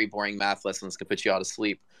a very boring math lesson that's going to put you all to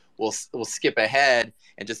sleep. We'll skip ahead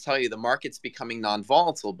and just tell you the market's becoming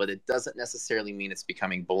non-volatile, but it doesn't necessarily mean it's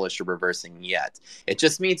becoming bullish or reversing yet. It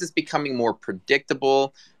just means it's becoming more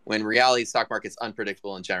predictable, when reality stock market's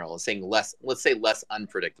unpredictable in general. It's saying less, let's say less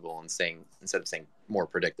unpredictable instead of saying more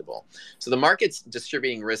predictable. So the market's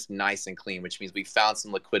distributing risk nice and clean, which means we found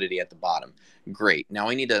some liquidity at the bottom. Great. Now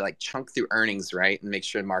we need to like chunk through earnings, right? And make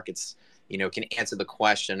sure the markets, can answer the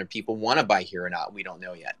question if people want to buy here or not. We don't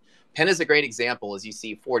know yet. Penn is a great example. As you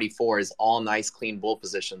see, 44 is all nice, clean bull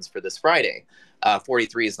positions for this Friday.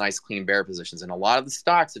 43 is nice, clean bear positions. And a lot of the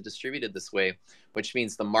stocks are distributed this way, which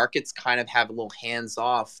means the markets kind of have a little hands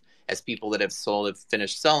off as people that have sold have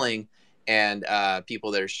finished selling, and people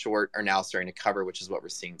that are short are now starting to cover, which is what we're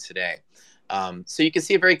seeing today. So you can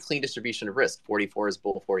see a very clean distribution of risk. 44 is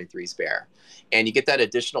bull, 43 is bear. And you get that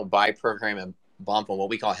additional buy program and bump on what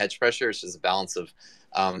we call hedge pressure, which is a balance of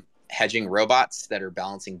hedging robots that are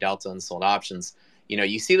balancing delta and sold options.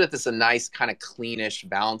 You see that this is a nice kind of cleanish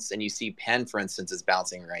bounce, and you see Penn, for instance, is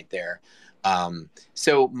bouncing right there.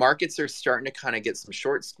 So markets are starting to kind of get some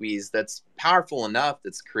short squeeze that's powerful enough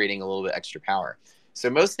that's creating a little bit extra power. So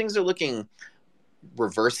most things are looking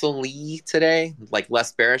reversally today, like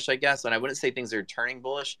less bearish, I guess. And I wouldn't say things are turning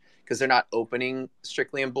bullish because they're not opening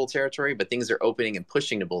strictly in bull territory, but things are opening and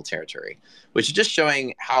pushing to bull territory, which is just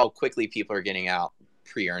showing how quickly people are getting out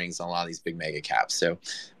pre-earnings on a lot of these big mega caps. So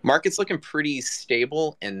market's looking pretty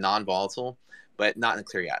stable and non-volatile, but not in the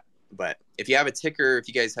clear yet. But if you have a ticker, if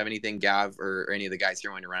you guys have anything, Gav or any of the guys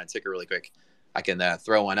here want to run a ticker really quick, I can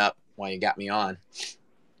throw one up while you got me on.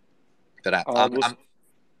 But We'll,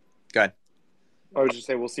 go ahead. I was just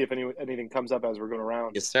saying, we'll see if anything comes up as we're going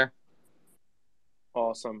around. Yes, sir.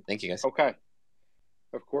 Awesome. Thank you, guys. Okay.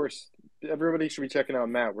 Of course. Everybody should be checking out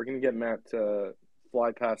Matt. We're going to get Matt to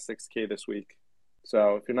fly past 6K this week.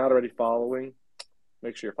 So if you're not already following,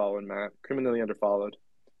 make sure you're following Matt. Criminally underfollowed.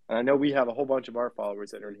 And I know we have a whole bunch of our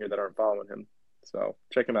followers that are in here that aren't following him. So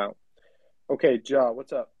check him out. Okay, Ja,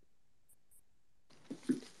 what's up?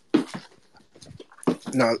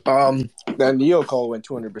 No, that Neo call went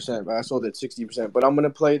 200%, but I sold it 60%. But I'm gonna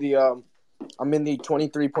play the I'm in the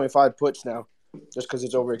 23.5 puts now, just because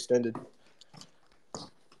it's overextended.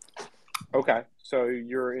 Okay, so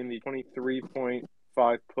you're in the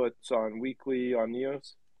 23.5 puts on weekly on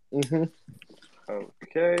Neos. Mm-hmm.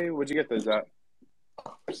 Okay, what'd you get those at?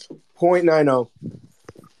 0.90.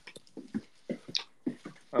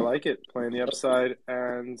 I like it. Playing the upside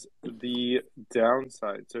and the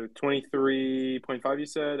downside. So 23.5 you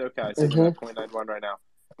said? Okay, I said you're at 0.91 right now.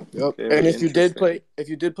 Yep. Very And if you did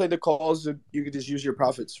interesting. play the calls, you could just use your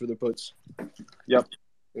profits for the puts. Yep.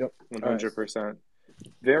 Yep. 100%.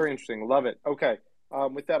 Very interesting. Love it. Okay.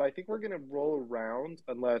 With that, I think we're going to roll around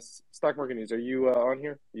unless Stock Market News, are you on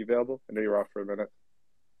here? Are you available? I know you're off for a minute.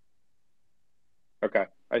 Okay.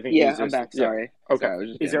 I think Yeah, I'm back. Sorry. Okay. Sorry, I was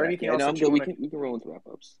just Is there getting back. anything Yeah, else no, I'm that you good. want We can roll into wrap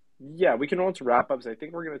ups. Yeah, we can roll into wrap-ups. I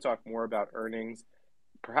think we're going to talk more about earnings,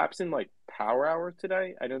 perhaps in like Power Hour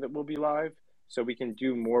today. I know that we'll be live, so we can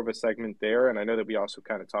do more of a segment there, and I know that we also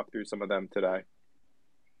kind of talk through some of them today.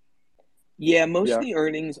 Yeah, most Yeah. of the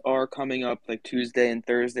earnings are coming up like Tuesday and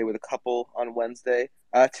Thursday with a couple on Wednesday.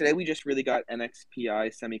 Today we just really got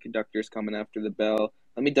NXPI Semiconductors coming after the bell.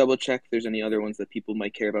 Let me double check if there's any other ones that people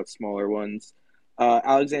might care about, smaller ones.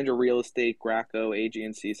 Alexandra Real Estate, Graco,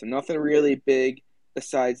 AG&C. So nothing really big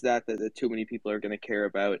besides that too many people are going to care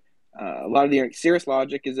about. A lot of the Cirrus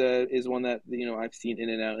Logic is one that I've seen in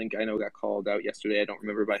and out, and I know got called out yesterday. I don't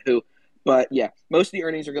remember by who, but yeah, most of the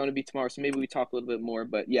earnings are going to be tomorrow. So maybe we talk a little bit more.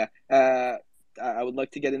 But yeah, I would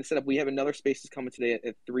like to get in the setup. We have another Spaces coming today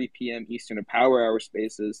at 3 p.m. Eastern, a Power Hour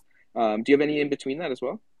Spaces. Do you have any in between that as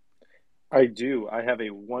well? I do. I have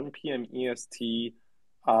a 1 p.m. EST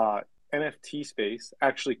NFT space,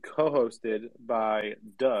 actually co-hosted by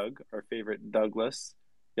Doug, our favorite Douglas.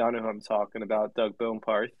 Y'all know who I'm talking about, Doug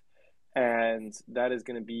Boneparth. And that is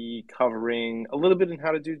going to be covering a little bit in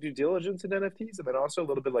how to do due diligence in NFTs, and then also a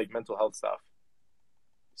little bit like mental health stuff.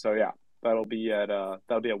 So yeah, that'll be at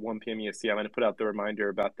 1 p.m. EST. I'm going to put out the reminder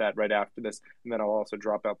about that right after this, and then I'll also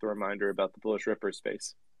drop out the reminder about the Bullish Ripper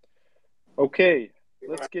space. Okay,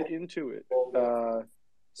 let's get into it.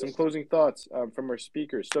 Some closing thoughts from our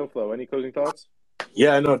speakers. SoFlo, any closing thoughts?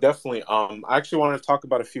 Yeah, no, definitely. I actually want to talk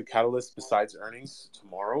about a few catalysts besides earnings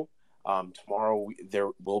tomorrow. Tomorrow there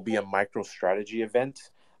will be a MicroStrategy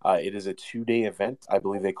event. It is a 2-day event. I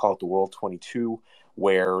believe they call it the World 22,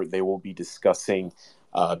 where they will be discussing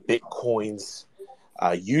Bitcoin's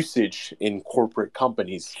usage in corporate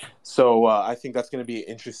companies. So I think that's going to be an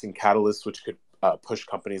interesting catalyst, which could push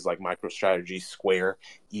companies like MicroStrategy, Square,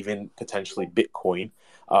 even potentially Bitcoin.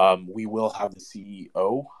 We will have the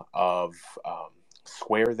CEO of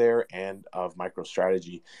Square there and of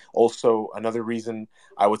MicroStrategy. Also, another reason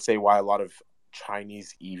I would say why a lot of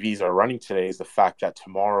Chinese EVs are running today is the fact that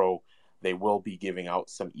tomorrow they will be giving out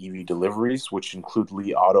some EV deliveries, which include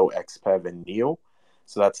Li Auto, XPEV, and NIO.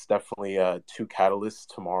 So that's definitely 2 catalysts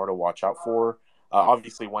tomorrow to watch out for.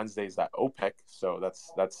 Obviously, Wednesday is that OPEC, so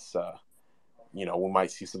that's we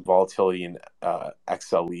might see some volatility in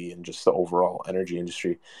XLE and just the overall energy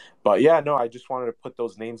industry. But yeah, no, I just wanted to put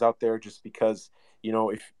those names out there just because,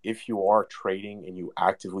 if you are trading and you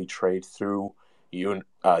actively trade through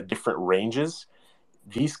different ranges,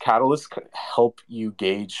 these catalysts can help you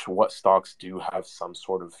gauge what stocks do have some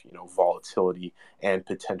sort of, volatility and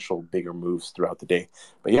potential bigger moves throughout the day.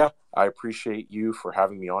 But yeah, I appreciate you for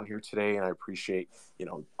having me on here today. And I appreciate,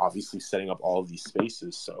 obviously setting up all of these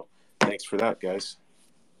spaces. So thanks for that, guys.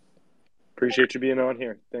 Appreciate you being on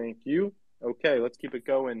here. Thank you. Okay, let's keep it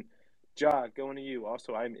going. Ja, going to you.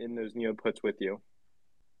 Also, I'm in those NIO puts with you.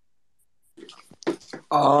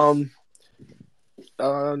 Um,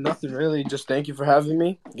 Nothing really. Just thank you for having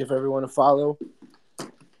me. Give everyone a follow.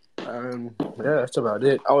 Yeah, that's about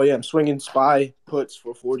it. Oh yeah, I'm swinging SPY puts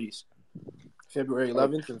for 40s, February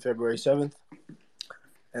 11th and February 7th,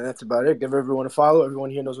 and that's about it. Give everyone a follow. Everyone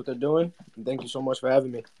here knows what they're doing. And thank you so much for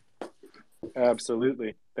having me.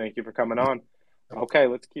 Absolutely. Thank you for coming on. Okay,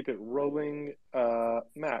 let's keep it rolling.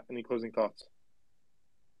 Matt, any closing thoughts?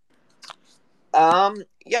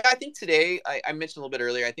 Yeah, I think today, I mentioned a little bit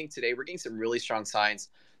earlier, I think today we're getting some really strong signs.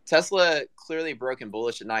 Tesla clearly broken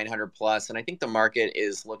bullish at 900 plus, and I think the market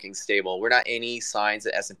is looking stable. We're not any signs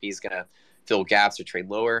that S&P is going to fill gaps or trade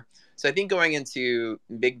lower. So I think going into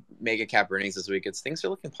big mega cap earnings this week, things are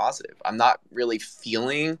looking positive. I'm not really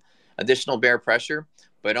feeling additional bear pressure,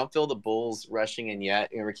 but I don't feel the bulls rushing in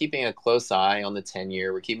yet. And we're keeping a close eye on the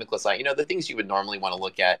 10-year. We're keeping a close eye. The things you would normally want to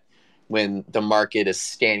look at when the market is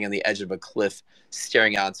standing on the edge of a cliff,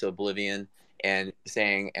 staring out into oblivion and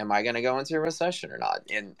saying, am I going to go into a recession or not?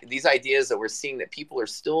 And these ideas that we're seeing that people are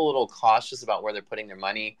still a little cautious about where they're putting their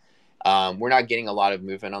money. We're not getting a lot of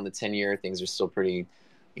movement on the 10-year. Things are still pretty,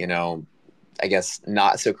 I guess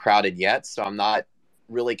not so crowded yet. So I'm not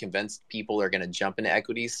really convinced people are going to jump into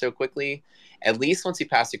equities so quickly. At least once you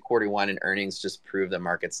pass the Q1 and earnings just prove the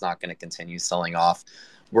market's not going to continue selling off.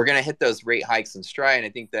 We're going to hit those rate hikes in stride. And I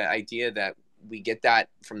think the idea that we get that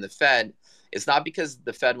from the Fed is not because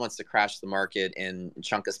the Fed wants to crash the market and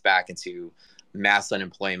chunk us back into mass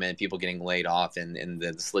unemployment, people getting laid off, and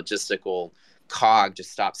this logistical cog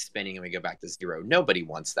just stops spinning and we go back to zero. Nobody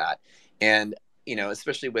wants that. And,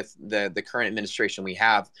 especially with the current administration we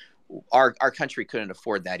have, our country couldn't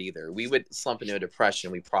afford that either. We would slump into a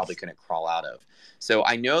depression we probably couldn't crawl out of. So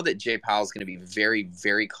I know that Jay Powell is going to be very,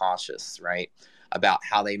 very cautious, right, about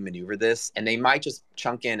how they maneuver this. And they might just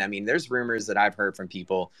chunk in. I mean, there's rumors that I've heard from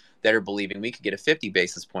people that are believing we could get a 50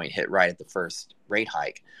 basis point hit right at the first rate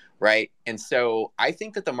hike, right? And so I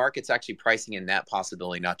think that the market's actually pricing in that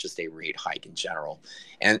possibility, not just a rate hike in general.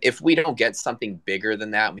 And if we don't get something bigger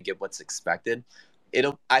than that and we get what's expected,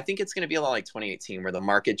 I think it's going to be a lot like 2018, where the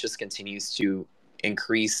market just continues to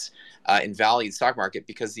increase in value in the stock market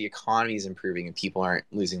because the economy is improving and people aren't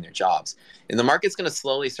losing their jobs. And the market's going to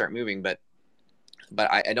slowly start moving, but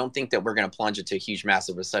I don't think that we're going to plunge into a huge,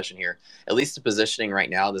 massive recession here. At least the positioning right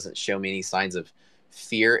now doesn't show me any signs of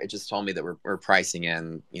fear. It just told me that we're pricing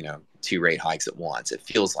in, 2 rate hikes at once. It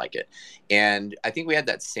feels like it. And I think we had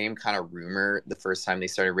that same kind of rumor the first time they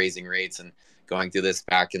started raising rates and going through this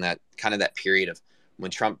back in that kind of that period of when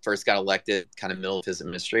Trump first got elected, kind of middle of his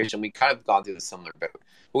administration. We kind of gone through a similar boat.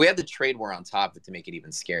 But we had the trade war on top of it to make it even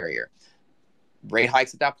scarier. Rate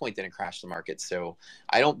hikes at that point didn't crash the market. So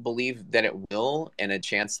I don't believe that it will, and a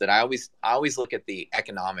chance that I always look at the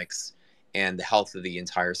economics and the health of the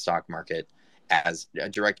entire stock market as a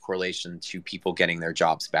direct correlation to people getting their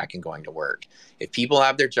jobs back and going to work. If people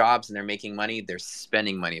have their jobs and they're making money, they're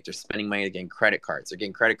spending money. If they're spending money, they're getting credit cards. They're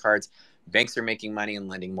getting credit cards. Banks are making money and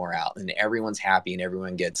lending more out, and everyone's happy and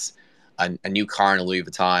everyone gets a new car and a Louis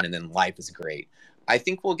Vuitton, and then life is great. I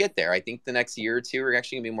think we'll get there. I think the next year or two, we're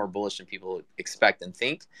actually going to be more bullish than people expect and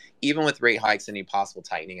think. Even with rate hikes and any possible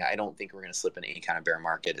tightening, I don't think we're going to slip into any kind of bear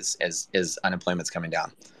market as unemployment's coming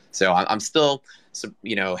down. So I'm still,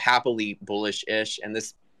 happily bullish-ish. And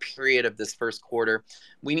this period of this first quarter,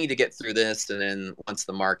 we need to get through this. And then once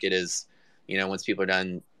the market is, once people are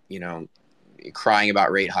done, crying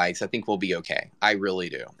about rate hikes, I think we'll be okay. I really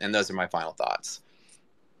do. And those are my final thoughts.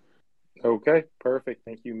 Okay, perfect.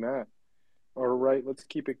 Thank you, Matt. All right, let's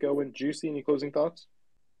keep it going. Juicy, any closing thoughts?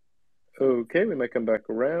 Okay, we might come back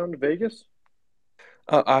around. Vegas?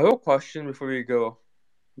 I have a question before we go.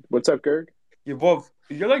 What's up, Gerg? Yeah, Bob,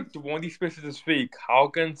 you're like 20 spaces this week. How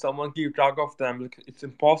can someone keep track of them? Like, it's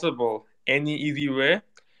impossible. Any easy way?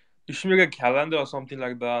 You should make a calendar or something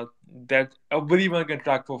like that everyone can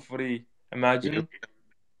track for free. Imagine.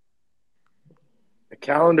 A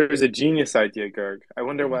calendar is a genius idea, Gerg. I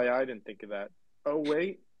wonder why I didn't think of that. Oh,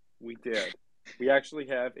 wait, we did. We actually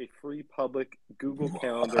have a free public Google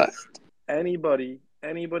Calendar. Anybody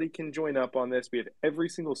can join up on this. We have every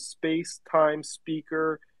single space, time,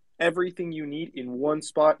 speaker, everything you need in one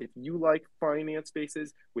spot. If you like finance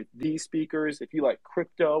spaces with these speakers, if you like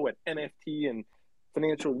crypto and NFT and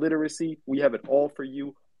financial literacy, we have it all for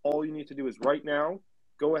you. All you need to do is right now,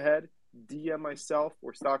 go ahead, DM myself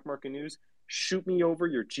or Stock Market News, shoot me over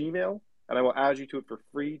your Gmail, and I will add you to it for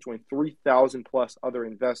free. Join 3,000 plus other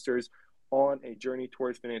investors on a journey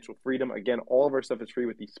towards financial freedom. Again, all of our stuff is free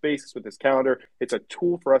with these spaces, with this calendar. It's a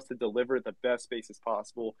tool for us to deliver the best spaces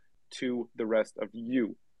possible to the rest of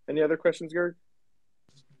you. Any other questions, Gerg?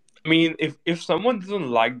 I mean, if someone doesn't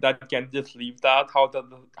like that, can they just leave that? How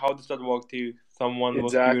does that work to Someone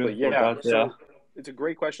was Exactly. curious Yeah. about that. Yeah. So it's a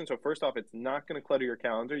great question. So first off, it's not going to clutter your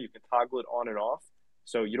calendar. You can toggle it on and off.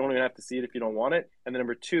 So you don't even have to see it if you don't want it. And then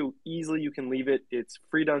number two, easily you can leave it. It's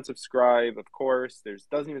free to unsubscribe, of course.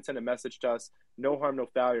 Doesn't even send a message to us. No harm, no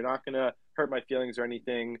foul. You're not going to hurt my feelings or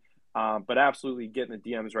anything. But absolutely get in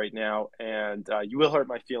the DMs right now. And you will hurt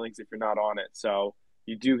my feelings if you're not on it. So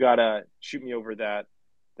you do got to shoot me over that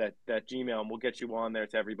Gmail, and we'll get you on there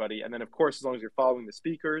to everybody. And then, of course, as long as you're following the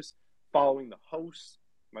speakers, following the hosts,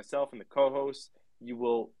 myself and the co-hosts, you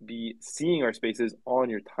will be seeing our spaces on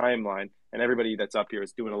your timeline. And everybody that's up here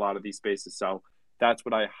is doing a lot of these spaces. So that's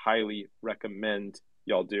what I highly recommend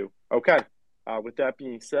y'all do. Okay. With that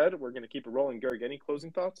being said, we're going to keep it rolling. Gerg, any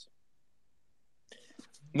closing thoughts?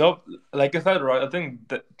 Nope. Like I said, right, I think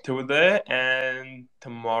that today and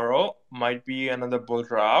tomorrow might be another bull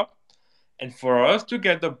drop. And for us to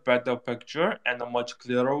get a better picture and a much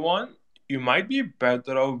clearer one, you might be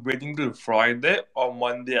better off waiting till Friday or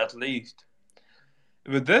Monday at least.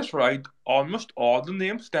 With this, right, almost all the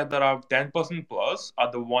names that are 10% plus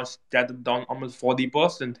are the ones that are down almost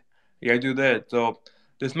 40%. Yeah, do that. So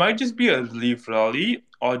this might just be a relief rally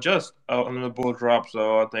or just another bull drop.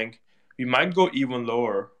 So I think we might go even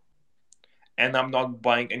lower. And I'm not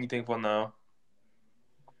buying anything for now.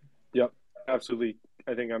 Yep, absolutely.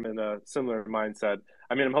 I think I'm in a similar mindset.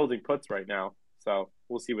 I mean, I'm holding puts right now, so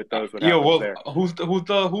we'll see with those what happens there.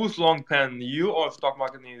 Who's long pen? You or stock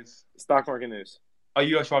market news? Stock market news. Are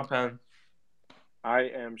you a short pen? I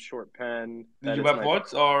am short pen. Did you buy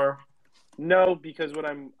puts or? No, because what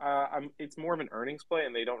I'm it's more of an earnings play,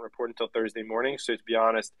 and they don't report until Thursday morning. So to be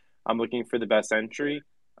honest, I'm looking for the best entry.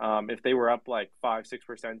 If they were up like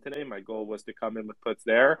 5-6% today, my goal was to come in with puts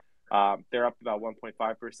there. They're up about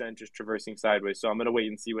 1.5%, just traversing sideways. So I'm going to wait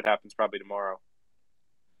and see what happens probably tomorrow.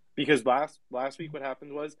 Because last week what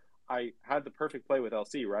happened was I had the perfect play with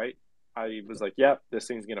LC, right? I was like, yep, this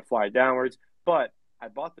thing's going to fly downwards. But I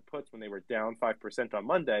bought the puts when they were down 5% on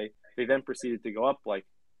Monday. They then proceeded to go up like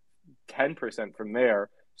 10% from there.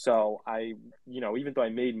 So even though I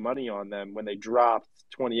made money on them when they dropped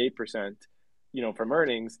 28%, from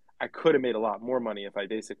earnings, I could have made a lot more money if I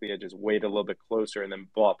basically had just waited a little bit closer and then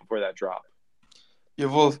bought before that drop. Yeah,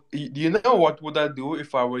 well, do you know what would I do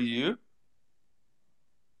if I were you?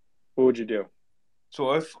 What would you do?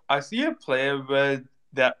 So if I see a player where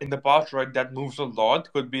that in the past, right, that moves a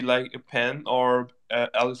lot, could be like a pen or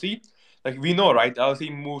LC. Like we know, right,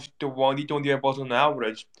 LC moves to 20-25%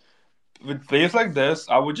 average. With players like this,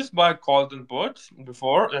 I would just buy calls and puts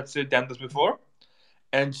before, let's say 10 days before,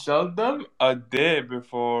 and sell them a day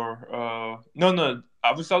before.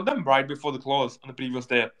 I would sell them right before the close on the previous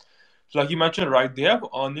day. So like you mentioned, right, they have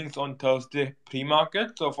earnings on Thursday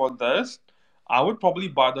pre-market. So for this, I would probably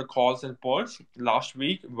buy the calls and puts last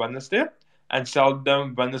week, Wednesday, and sell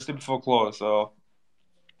them Wednesday before close. So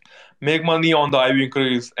make money on the IV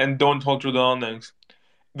increase and don't hold through the earnings.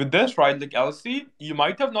 With this, right, like LC, you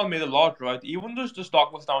might have not made a lot, right? Even though the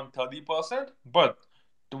stock was down 30%, but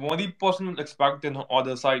 20% expected on the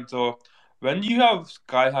other side. So when you have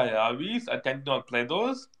sky-high IVs, I tend to not play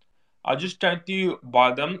those. I just tend to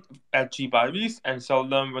buy them at cheap IVs and sell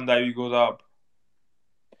them when the IV goes up.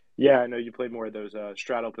 Yeah, I know you played more of those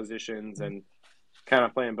straddle positions and kind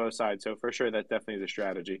of playing both sides. So for sure, that definitely is a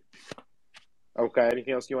strategy. Okay,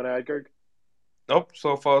 anything else you want to add, Gerg? Nope,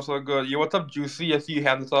 so far so good. Yo, what's up, Juicy? I see you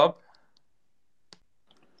hands up.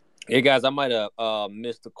 Hey guys, I might have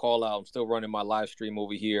missed the call out. I'm still running my live stream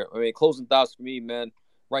over here. I mean, closing thoughts for me, man.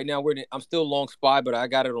 Right now I'm still long SPY, but I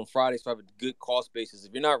got it on Friday, so I have a good cost basis.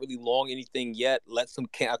 If you're not really long anything yet, let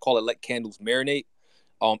candles marinate.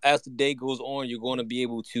 As the day goes on, you're going to be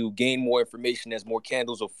able to gain more information as more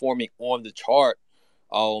candles are forming on the chart.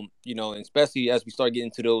 And especially as we start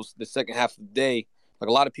getting to the second half of the day, like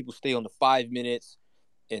a lot of people stay on the 5 minutes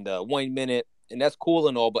and 1 minute. And that's cool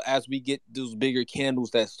and all, but as we get those bigger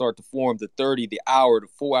candles that start to form, the 30, the hour, the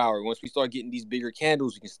 4 hour, once we start getting these bigger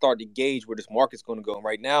candles, we can start to gauge where this market's going to go. And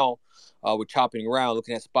right now, we're chopping around,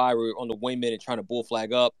 looking at SPY, we're on the 1 minute trying to bull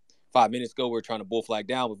flag up. 5 minutes ago, we're trying to bull flag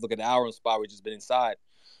down. But look at the hour on SPY, we've just been inside.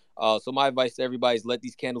 So my advice to everybody is let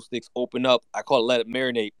these candlesticks open up. I call it let it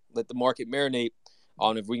marinate. Let the market marinate.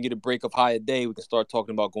 If we can get a break of high a day, we can start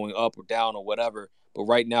talking about going up or down or whatever. But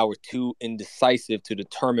right now, we're too indecisive to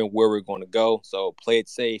determine where we're going to go. So play it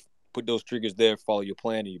safe. Put those triggers there. Follow your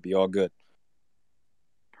plan, and you'll be all good.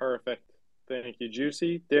 Perfect. Thank you,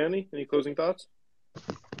 Juicy. Danny, any closing thoughts?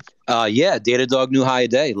 Yeah, Datadog new high a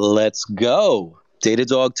day. Let's go.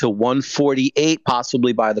 Datadog to 148,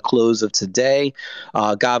 possibly by the close of today.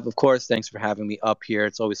 Gav, of course, thanks for having me up here.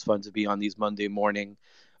 It's always fun to be on these Monday morning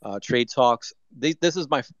trade talks. this is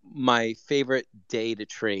my favorite day to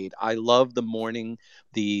trade. I love the morning,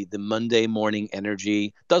 the Monday morning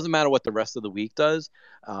energy. Doesn't matter what the rest of the week does.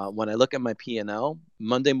 When I look at my P&L,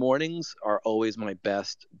 Monday mornings are always my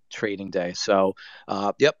best trading day. So,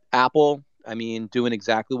 yep, Apple. I mean, doing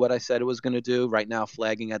exactly what I said it was going to do. Right now,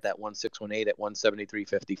 flagging at that 1618 at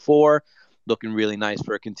 173.54, looking really nice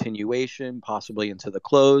for a continuation, possibly into the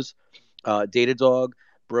close. Datadog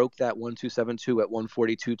broke that 1272 at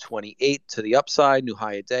 142.28 to the upside, new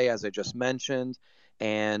high a day, as I just mentioned.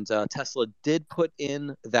 And Tesla did put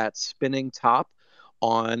in that spinning top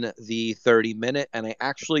on the 30-minute, and I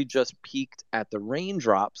actually just peeked at the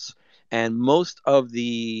raindrops, and most of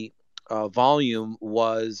the volume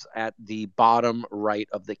was at the bottom right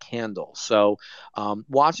of the candle. So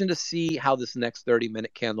watching to see how this next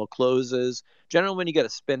 30-minute candle closes. Generally, when you get a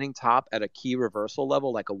spinning top at a key reversal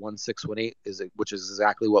level, like a 1618, which is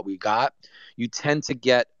exactly what we got, you tend to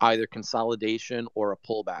get either consolidation or a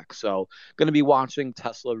pullback. So going to be watching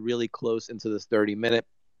Tesla really close into this 30-minute.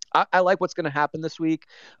 I like what's going to happen this week.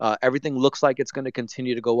 Everything looks like it's going to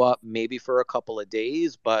continue to go up, maybe for a couple of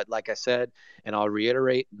days. But like I said, and I'll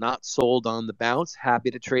reiterate, not sold on the bounce.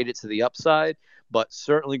 Happy to trade it to the upside, but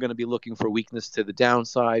certainly going to be looking for weakness to the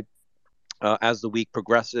downside as the week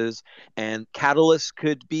progresses. And catalysts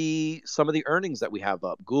could be some of the earnings that we have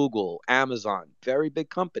up. Google, Amazon, very big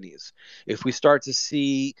companies. If we start to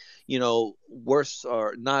see, worse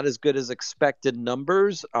or not as good as expected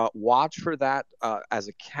numbers, watch for that as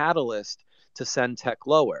a catalyst to send tech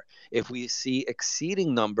lower. If we see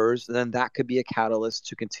exceeding numbers, then that could be a catalyst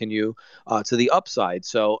to continue to the upside.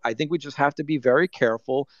 So I think we just have to be very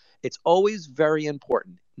careful. It's always very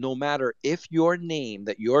important, no matter if your name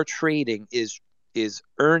that you're trading is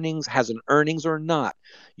earnings, has an earnings or not,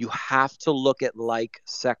 you have to look at like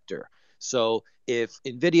sector. So if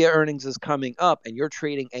Nvidia earnings is coming up and you're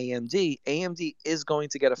trading AMD is going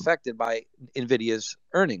to get affected by Nvidia's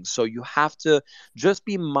earnings. So you have to just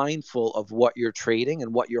be mindful of what you're trading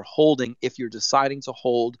and what you're holding if you're deciding to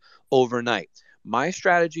hold overnight. My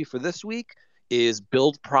strategy for this week is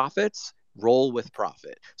build profits, roll with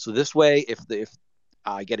profit. So this way, if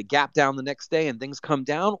I get a gap down the next day and things come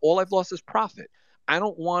down, all I've lost is profit. I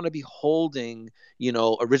don't want to be holding,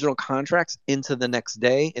 original contracts into the next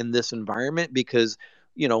day in this environment because,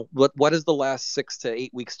 what has the last 6 to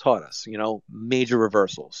 8 weeks taught us? Major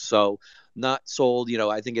reversals. So not sold.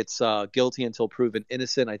 I think it's guilty until proven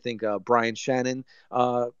innocent. I think Brian Shannon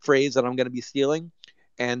phrase that I'm going to be stealing.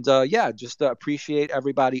 And just appreciate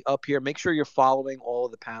everybody up here. Make sure you're following all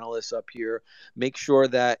of the panelists up here. Make sure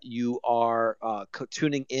that you are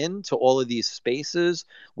tuning in to all of these spaces.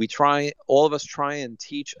 All of us try and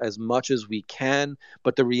teach as much as we can.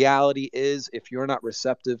 But the reality is, if you're not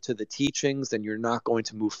receptive to the teachings, then you're not going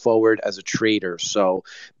to move forward as a trader. So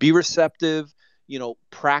be receptive,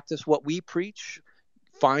 practice what we preach,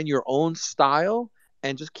 find your own style,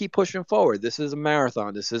 and just keep pushing forward. This is a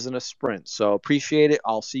marathon. This isn't a sprint. So appreciate it.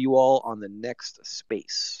 I'll see you all on the next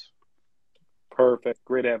space. Perfect.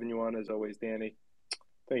 Great having you on as always, Danny.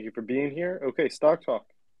 Thank you for being here. Okay, Stock Talk.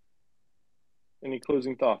 Any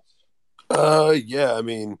closing thoughts? Yeah, I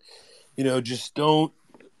mean, just don't.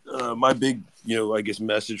 My big, I guess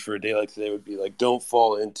message for a day like today would be like, don't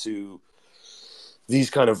fall into these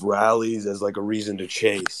kind of rallies as like a reason to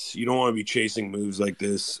chase. You don't want to be chasing moves like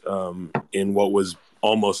this in what was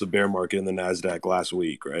almost a bear market in the NASDAQ last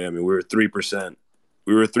week, right? I mean, we were 3%.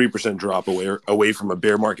 We were a 3% drop away from a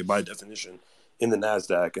bear market by definition in the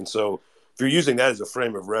NASDAQ. And so if you're using that as a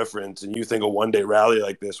frame of reference and you think a one-day rally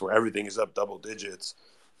like this where everything is up double digits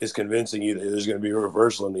is convincing you that there's going to be a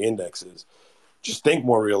reversal in the indexes, just think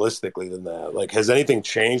more realistically than that. Like, has anything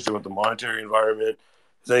changed about the monetary environment?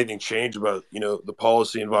 Has anything changed about, the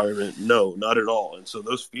policy environment? No, not at all. And so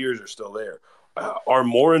those fears are still there. Are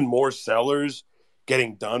more and more sellers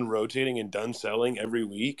getting done rotating and done selling every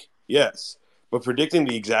week? Yes. But predicting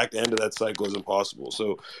the exact end of that cycle is impossible.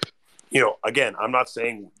 So, again, I'm not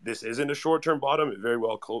saying this isn't a short-term bottom. It very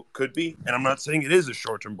well could be. And I'm not saying it is a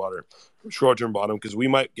short-term bottom because we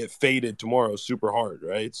might get faded tomorrow super hard,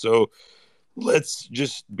 right? So let's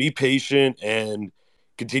just be patient and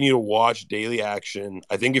continue to watch daily action.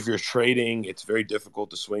 I think if you're trading, it's very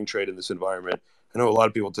difficult to swing trade in this environment. I know a lot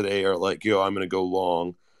of people today are like, I'm going to go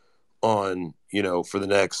long on, for the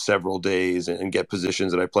next several days and get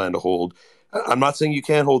positions that I plan to hold. I'm not saying you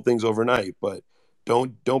can't hold things overnight, but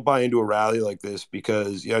don't buy into a rally like this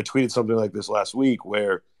because, I tweeted something like this last week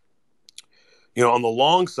where, on the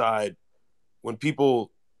long side, when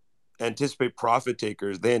people anticipate profit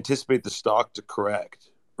takers, they anticipate the stock to correct,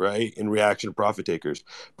 right, in reaction to profit takers.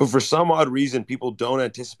 But for some odd reason, people don't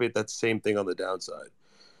anticipate that same thing on the downside.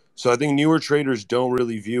 So I think newer traders don't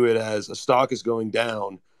really view it as a stock is going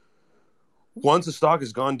down. Once a stock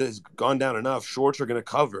has gone down enough, shorts are going to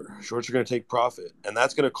cover. Shorts are going to take profit, and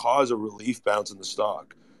that's going to cause a relief bounce in the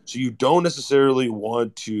stock. So you don't necessarily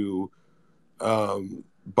want to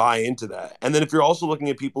buy into that. And then if you're also looking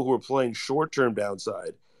at people who are playing short-term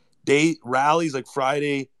downside, day rallies like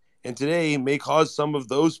Friday and today may cause some of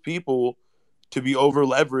those people to be over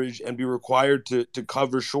leveraged and be required to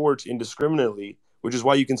cover shorts indiscriminately, which is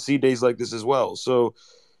why you can see days like this as well. So,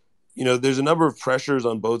 there's a number of pressures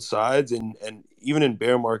on both sides, and even in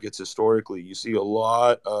bear markets historically, you see a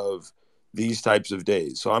lot of these types of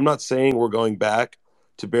days. So I'm not saying we're going back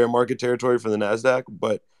to bear market territory for the NASDAQ,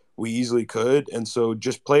 but we easily could. And so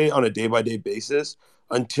just play on a day-by-day basis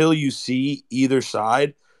until you see either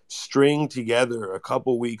side string together a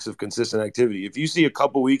couple weeks of consistent activity. If you see a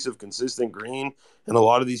couple weeks of consistent green and a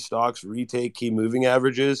lot of these stocks retake key moving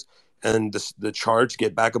averages and the charts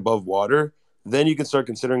get back above water, then you can start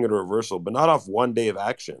considering it a reversal, but not off one day of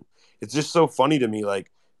action. It's just so funny to me,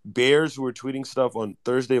 like bears who were tweeting stuff on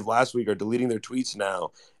Thursday of last week are deleting their tweets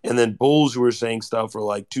now, and then bulls who are saying stuff are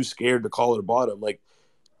like too scared to call it a bottom. Like,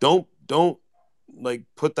 don't like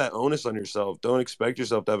put that onus on yourself. Don't expect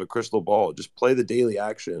yourself to have a crystal ball. Just play the daily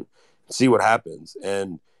action, see what happens.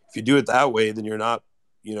 And if you do it that way, then you're not,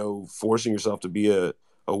 forcing yourself to be a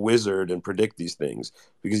wizard and predict these things,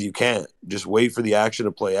 because you can't. Just wait for the action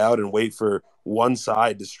to play out and wait for one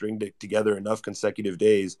side to string together enough consecutive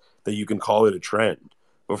days that you can call it a trend.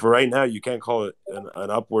 But for right now, you can't call it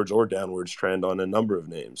an upwards or downwards trend on a number of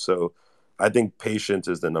names. So I think patience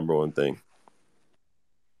is the number one thing.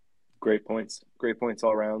 Great points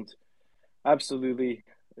all around. Absolutely.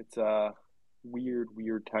 It's a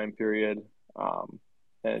weird time period.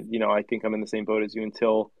 And I think I'm in the same boat as you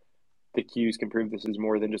until the Qs can prove this is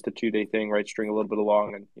more than just a 2-day thing, right? String a little bit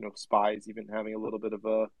along, and SPY's even having a little bit of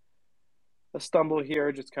a stumble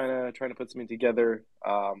here, just kind of trying to put something together.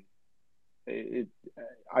 I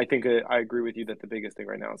think I agree with you that the biggest thing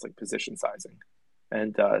right now is like position sizing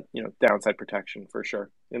and downside protection for sure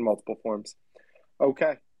in multiple forms.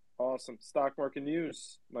 Okay, awesome. Stock market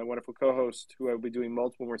news. My wonderful co-host, who I'll be doing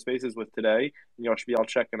multiple more spaces with today, and y'all should be all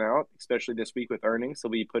checking out, especially this week with earnings.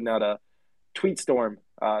 He'll be putting out a tweet storm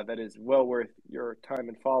that is well worth your time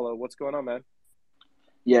and follow. What's going on, man?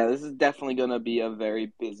 Yeah, this is definitely going to be a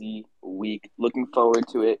very busy week. Looking forward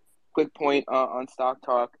to it. Quick point on Stock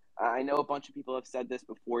Talk. I know a bunch of people have said this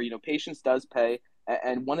before. Patience does pay.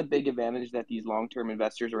 And one big advantage that these long-term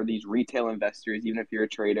investors or these retail investors, even if you're a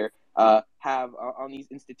trader, have on these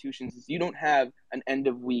institutions is you don't have an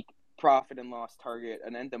end-of-week profit and loss target,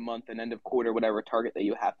 an end-of-month, an end-of-quarter, whatever target that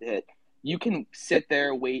you have to hit. You can sit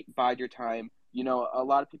there, wait, bide your time. A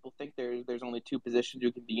lot of people think there's only two positions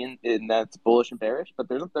you can be in, and that's bullish and bearish, but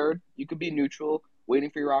there's a third. You could be neutral,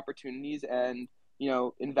 waiting for your opportunities, and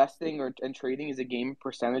investing and trading is a game of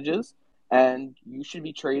percentages, and you should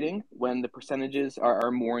be trading when the percentages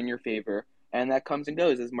are more in your favor, and that comes and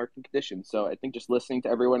goes as market conditions. So I think just listening to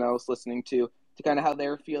everyone else, listening to kind of how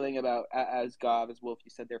they're feeling about, as Gav, as Wolf,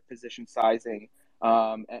 you said, their position sizing,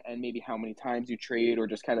 and maybe how many times you trade, or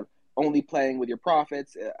just kind of only playing with your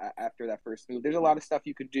profits after that first move. There's a lot of stuff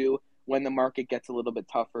you could do when the market gets a little bit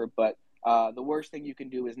tougher, but the worst thing you can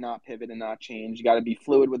do is not pivot and not change. You got to be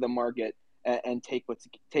fluid with the market and take what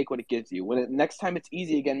it gives you. Next time it's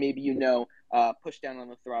easy again, maybe push down on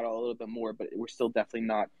the throttle a little bit more, but we're still definitely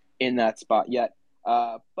not in that spot yet.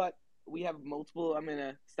 But we have multiple. I'm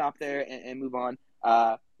gonna stop there and move on.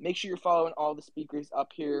 Make sure you're following all the speakers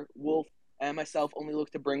up here. Wolf and myself only look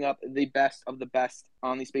to bring up the best of the best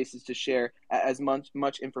on these spaces to share as much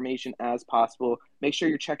information as possible. Make sure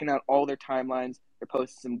you're checking out all their timelines. They're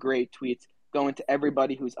posting some great tweets. Going to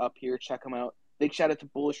everybody who's up here, check them out. Big shout out to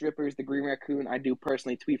Bullish Rippers, the Green Raccoon. I do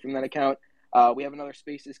personally tweet from that account. We have another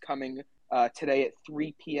spaces coming today at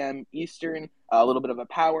 3 p.m. Eastern, a little bit of a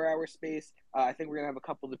power hour space. I think we're going to have a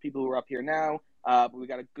couple of the people who are up here now, but we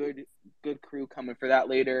got a good crew coming for that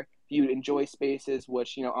later. If you enjoy spaces,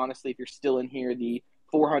 which, honestly, if you're still in here, the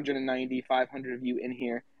 490, 500 of you in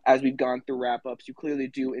here, as we've gone through wrap-ups, you clearly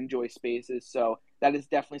do enjoy spaces. So that is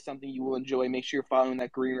definitely something you will enjoy. Make sure you're following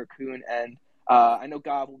that Green Raccoon. And I know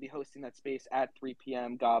Gav will be hosting that space at 3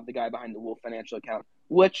 p.m. Gav, the guy behind the Wolf Financial account,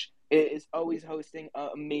 which is always hosting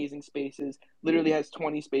amazing spaces. Literally has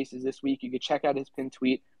 20 spaces this week. You can check out his pinned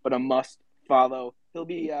tweet, but a must follow. He'll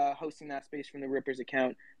be hosting that space from the Rippers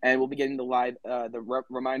account, and we'll be getting the live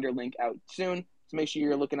reminder link out soon. So make sure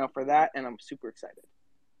you're looking out for that, and I'm super excited.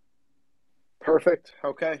 Perfect.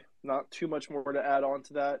 Okay. Not too much more to add on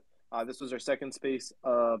to that. This was our second space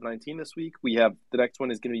of 19 this week. We have the next one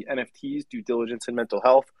is going to be NFTs, due diligence, and mental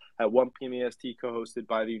health. at 1 p.m. EST, co-hosted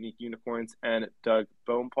by the Unique Unicorns and Doug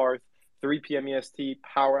Boneparth. 3 p.m. EST,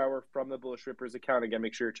 Power Hour from the Bullish Rippers account. Again,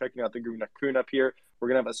 make sure you're checking out the Green Raccoon up here. We're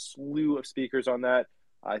going to have a slew of speakers on that.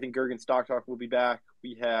 I think Gergen Stock Talk will be back.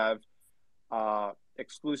 We have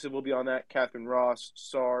Exclusive will be on that. Catherine Ross,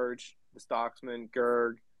 Sarge, the Stocksman,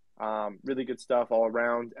 Gerg. Really good stuff all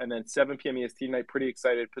around. And then 7 p.m. EST tonight, pretty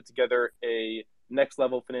excited, put together a next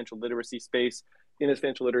level financial literacy space. In this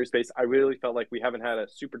financial literacy space, I really felt like we haven't had a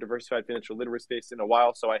super diversified financial literacy space in a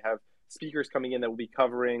while. So I have speakers coming in that will be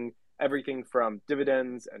covering everything from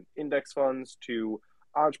dividends and index funds to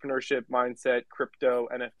entrepreneurship, mindset, crypto,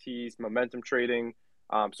 NFTs, momentum trading.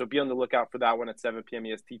 So be on the lookout for that one at 7 p.m.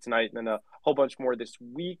 EST tonight, and then a whole bunch more this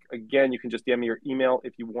week. Again, you can just DM me your email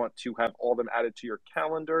if you want to have all of them added to your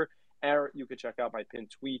calendar, or you could check out my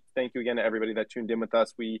pinned tweet. Thank you again to everybody that tuned in with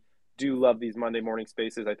us. We do love these Monday morning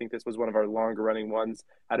spaces. I think this was one of our longer running ones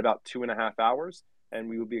at about 2.5 hours, and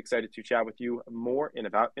we will be excited to chat with you more in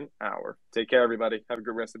about an hour. Take care, everybody. Have a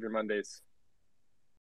good rest of your Mondays.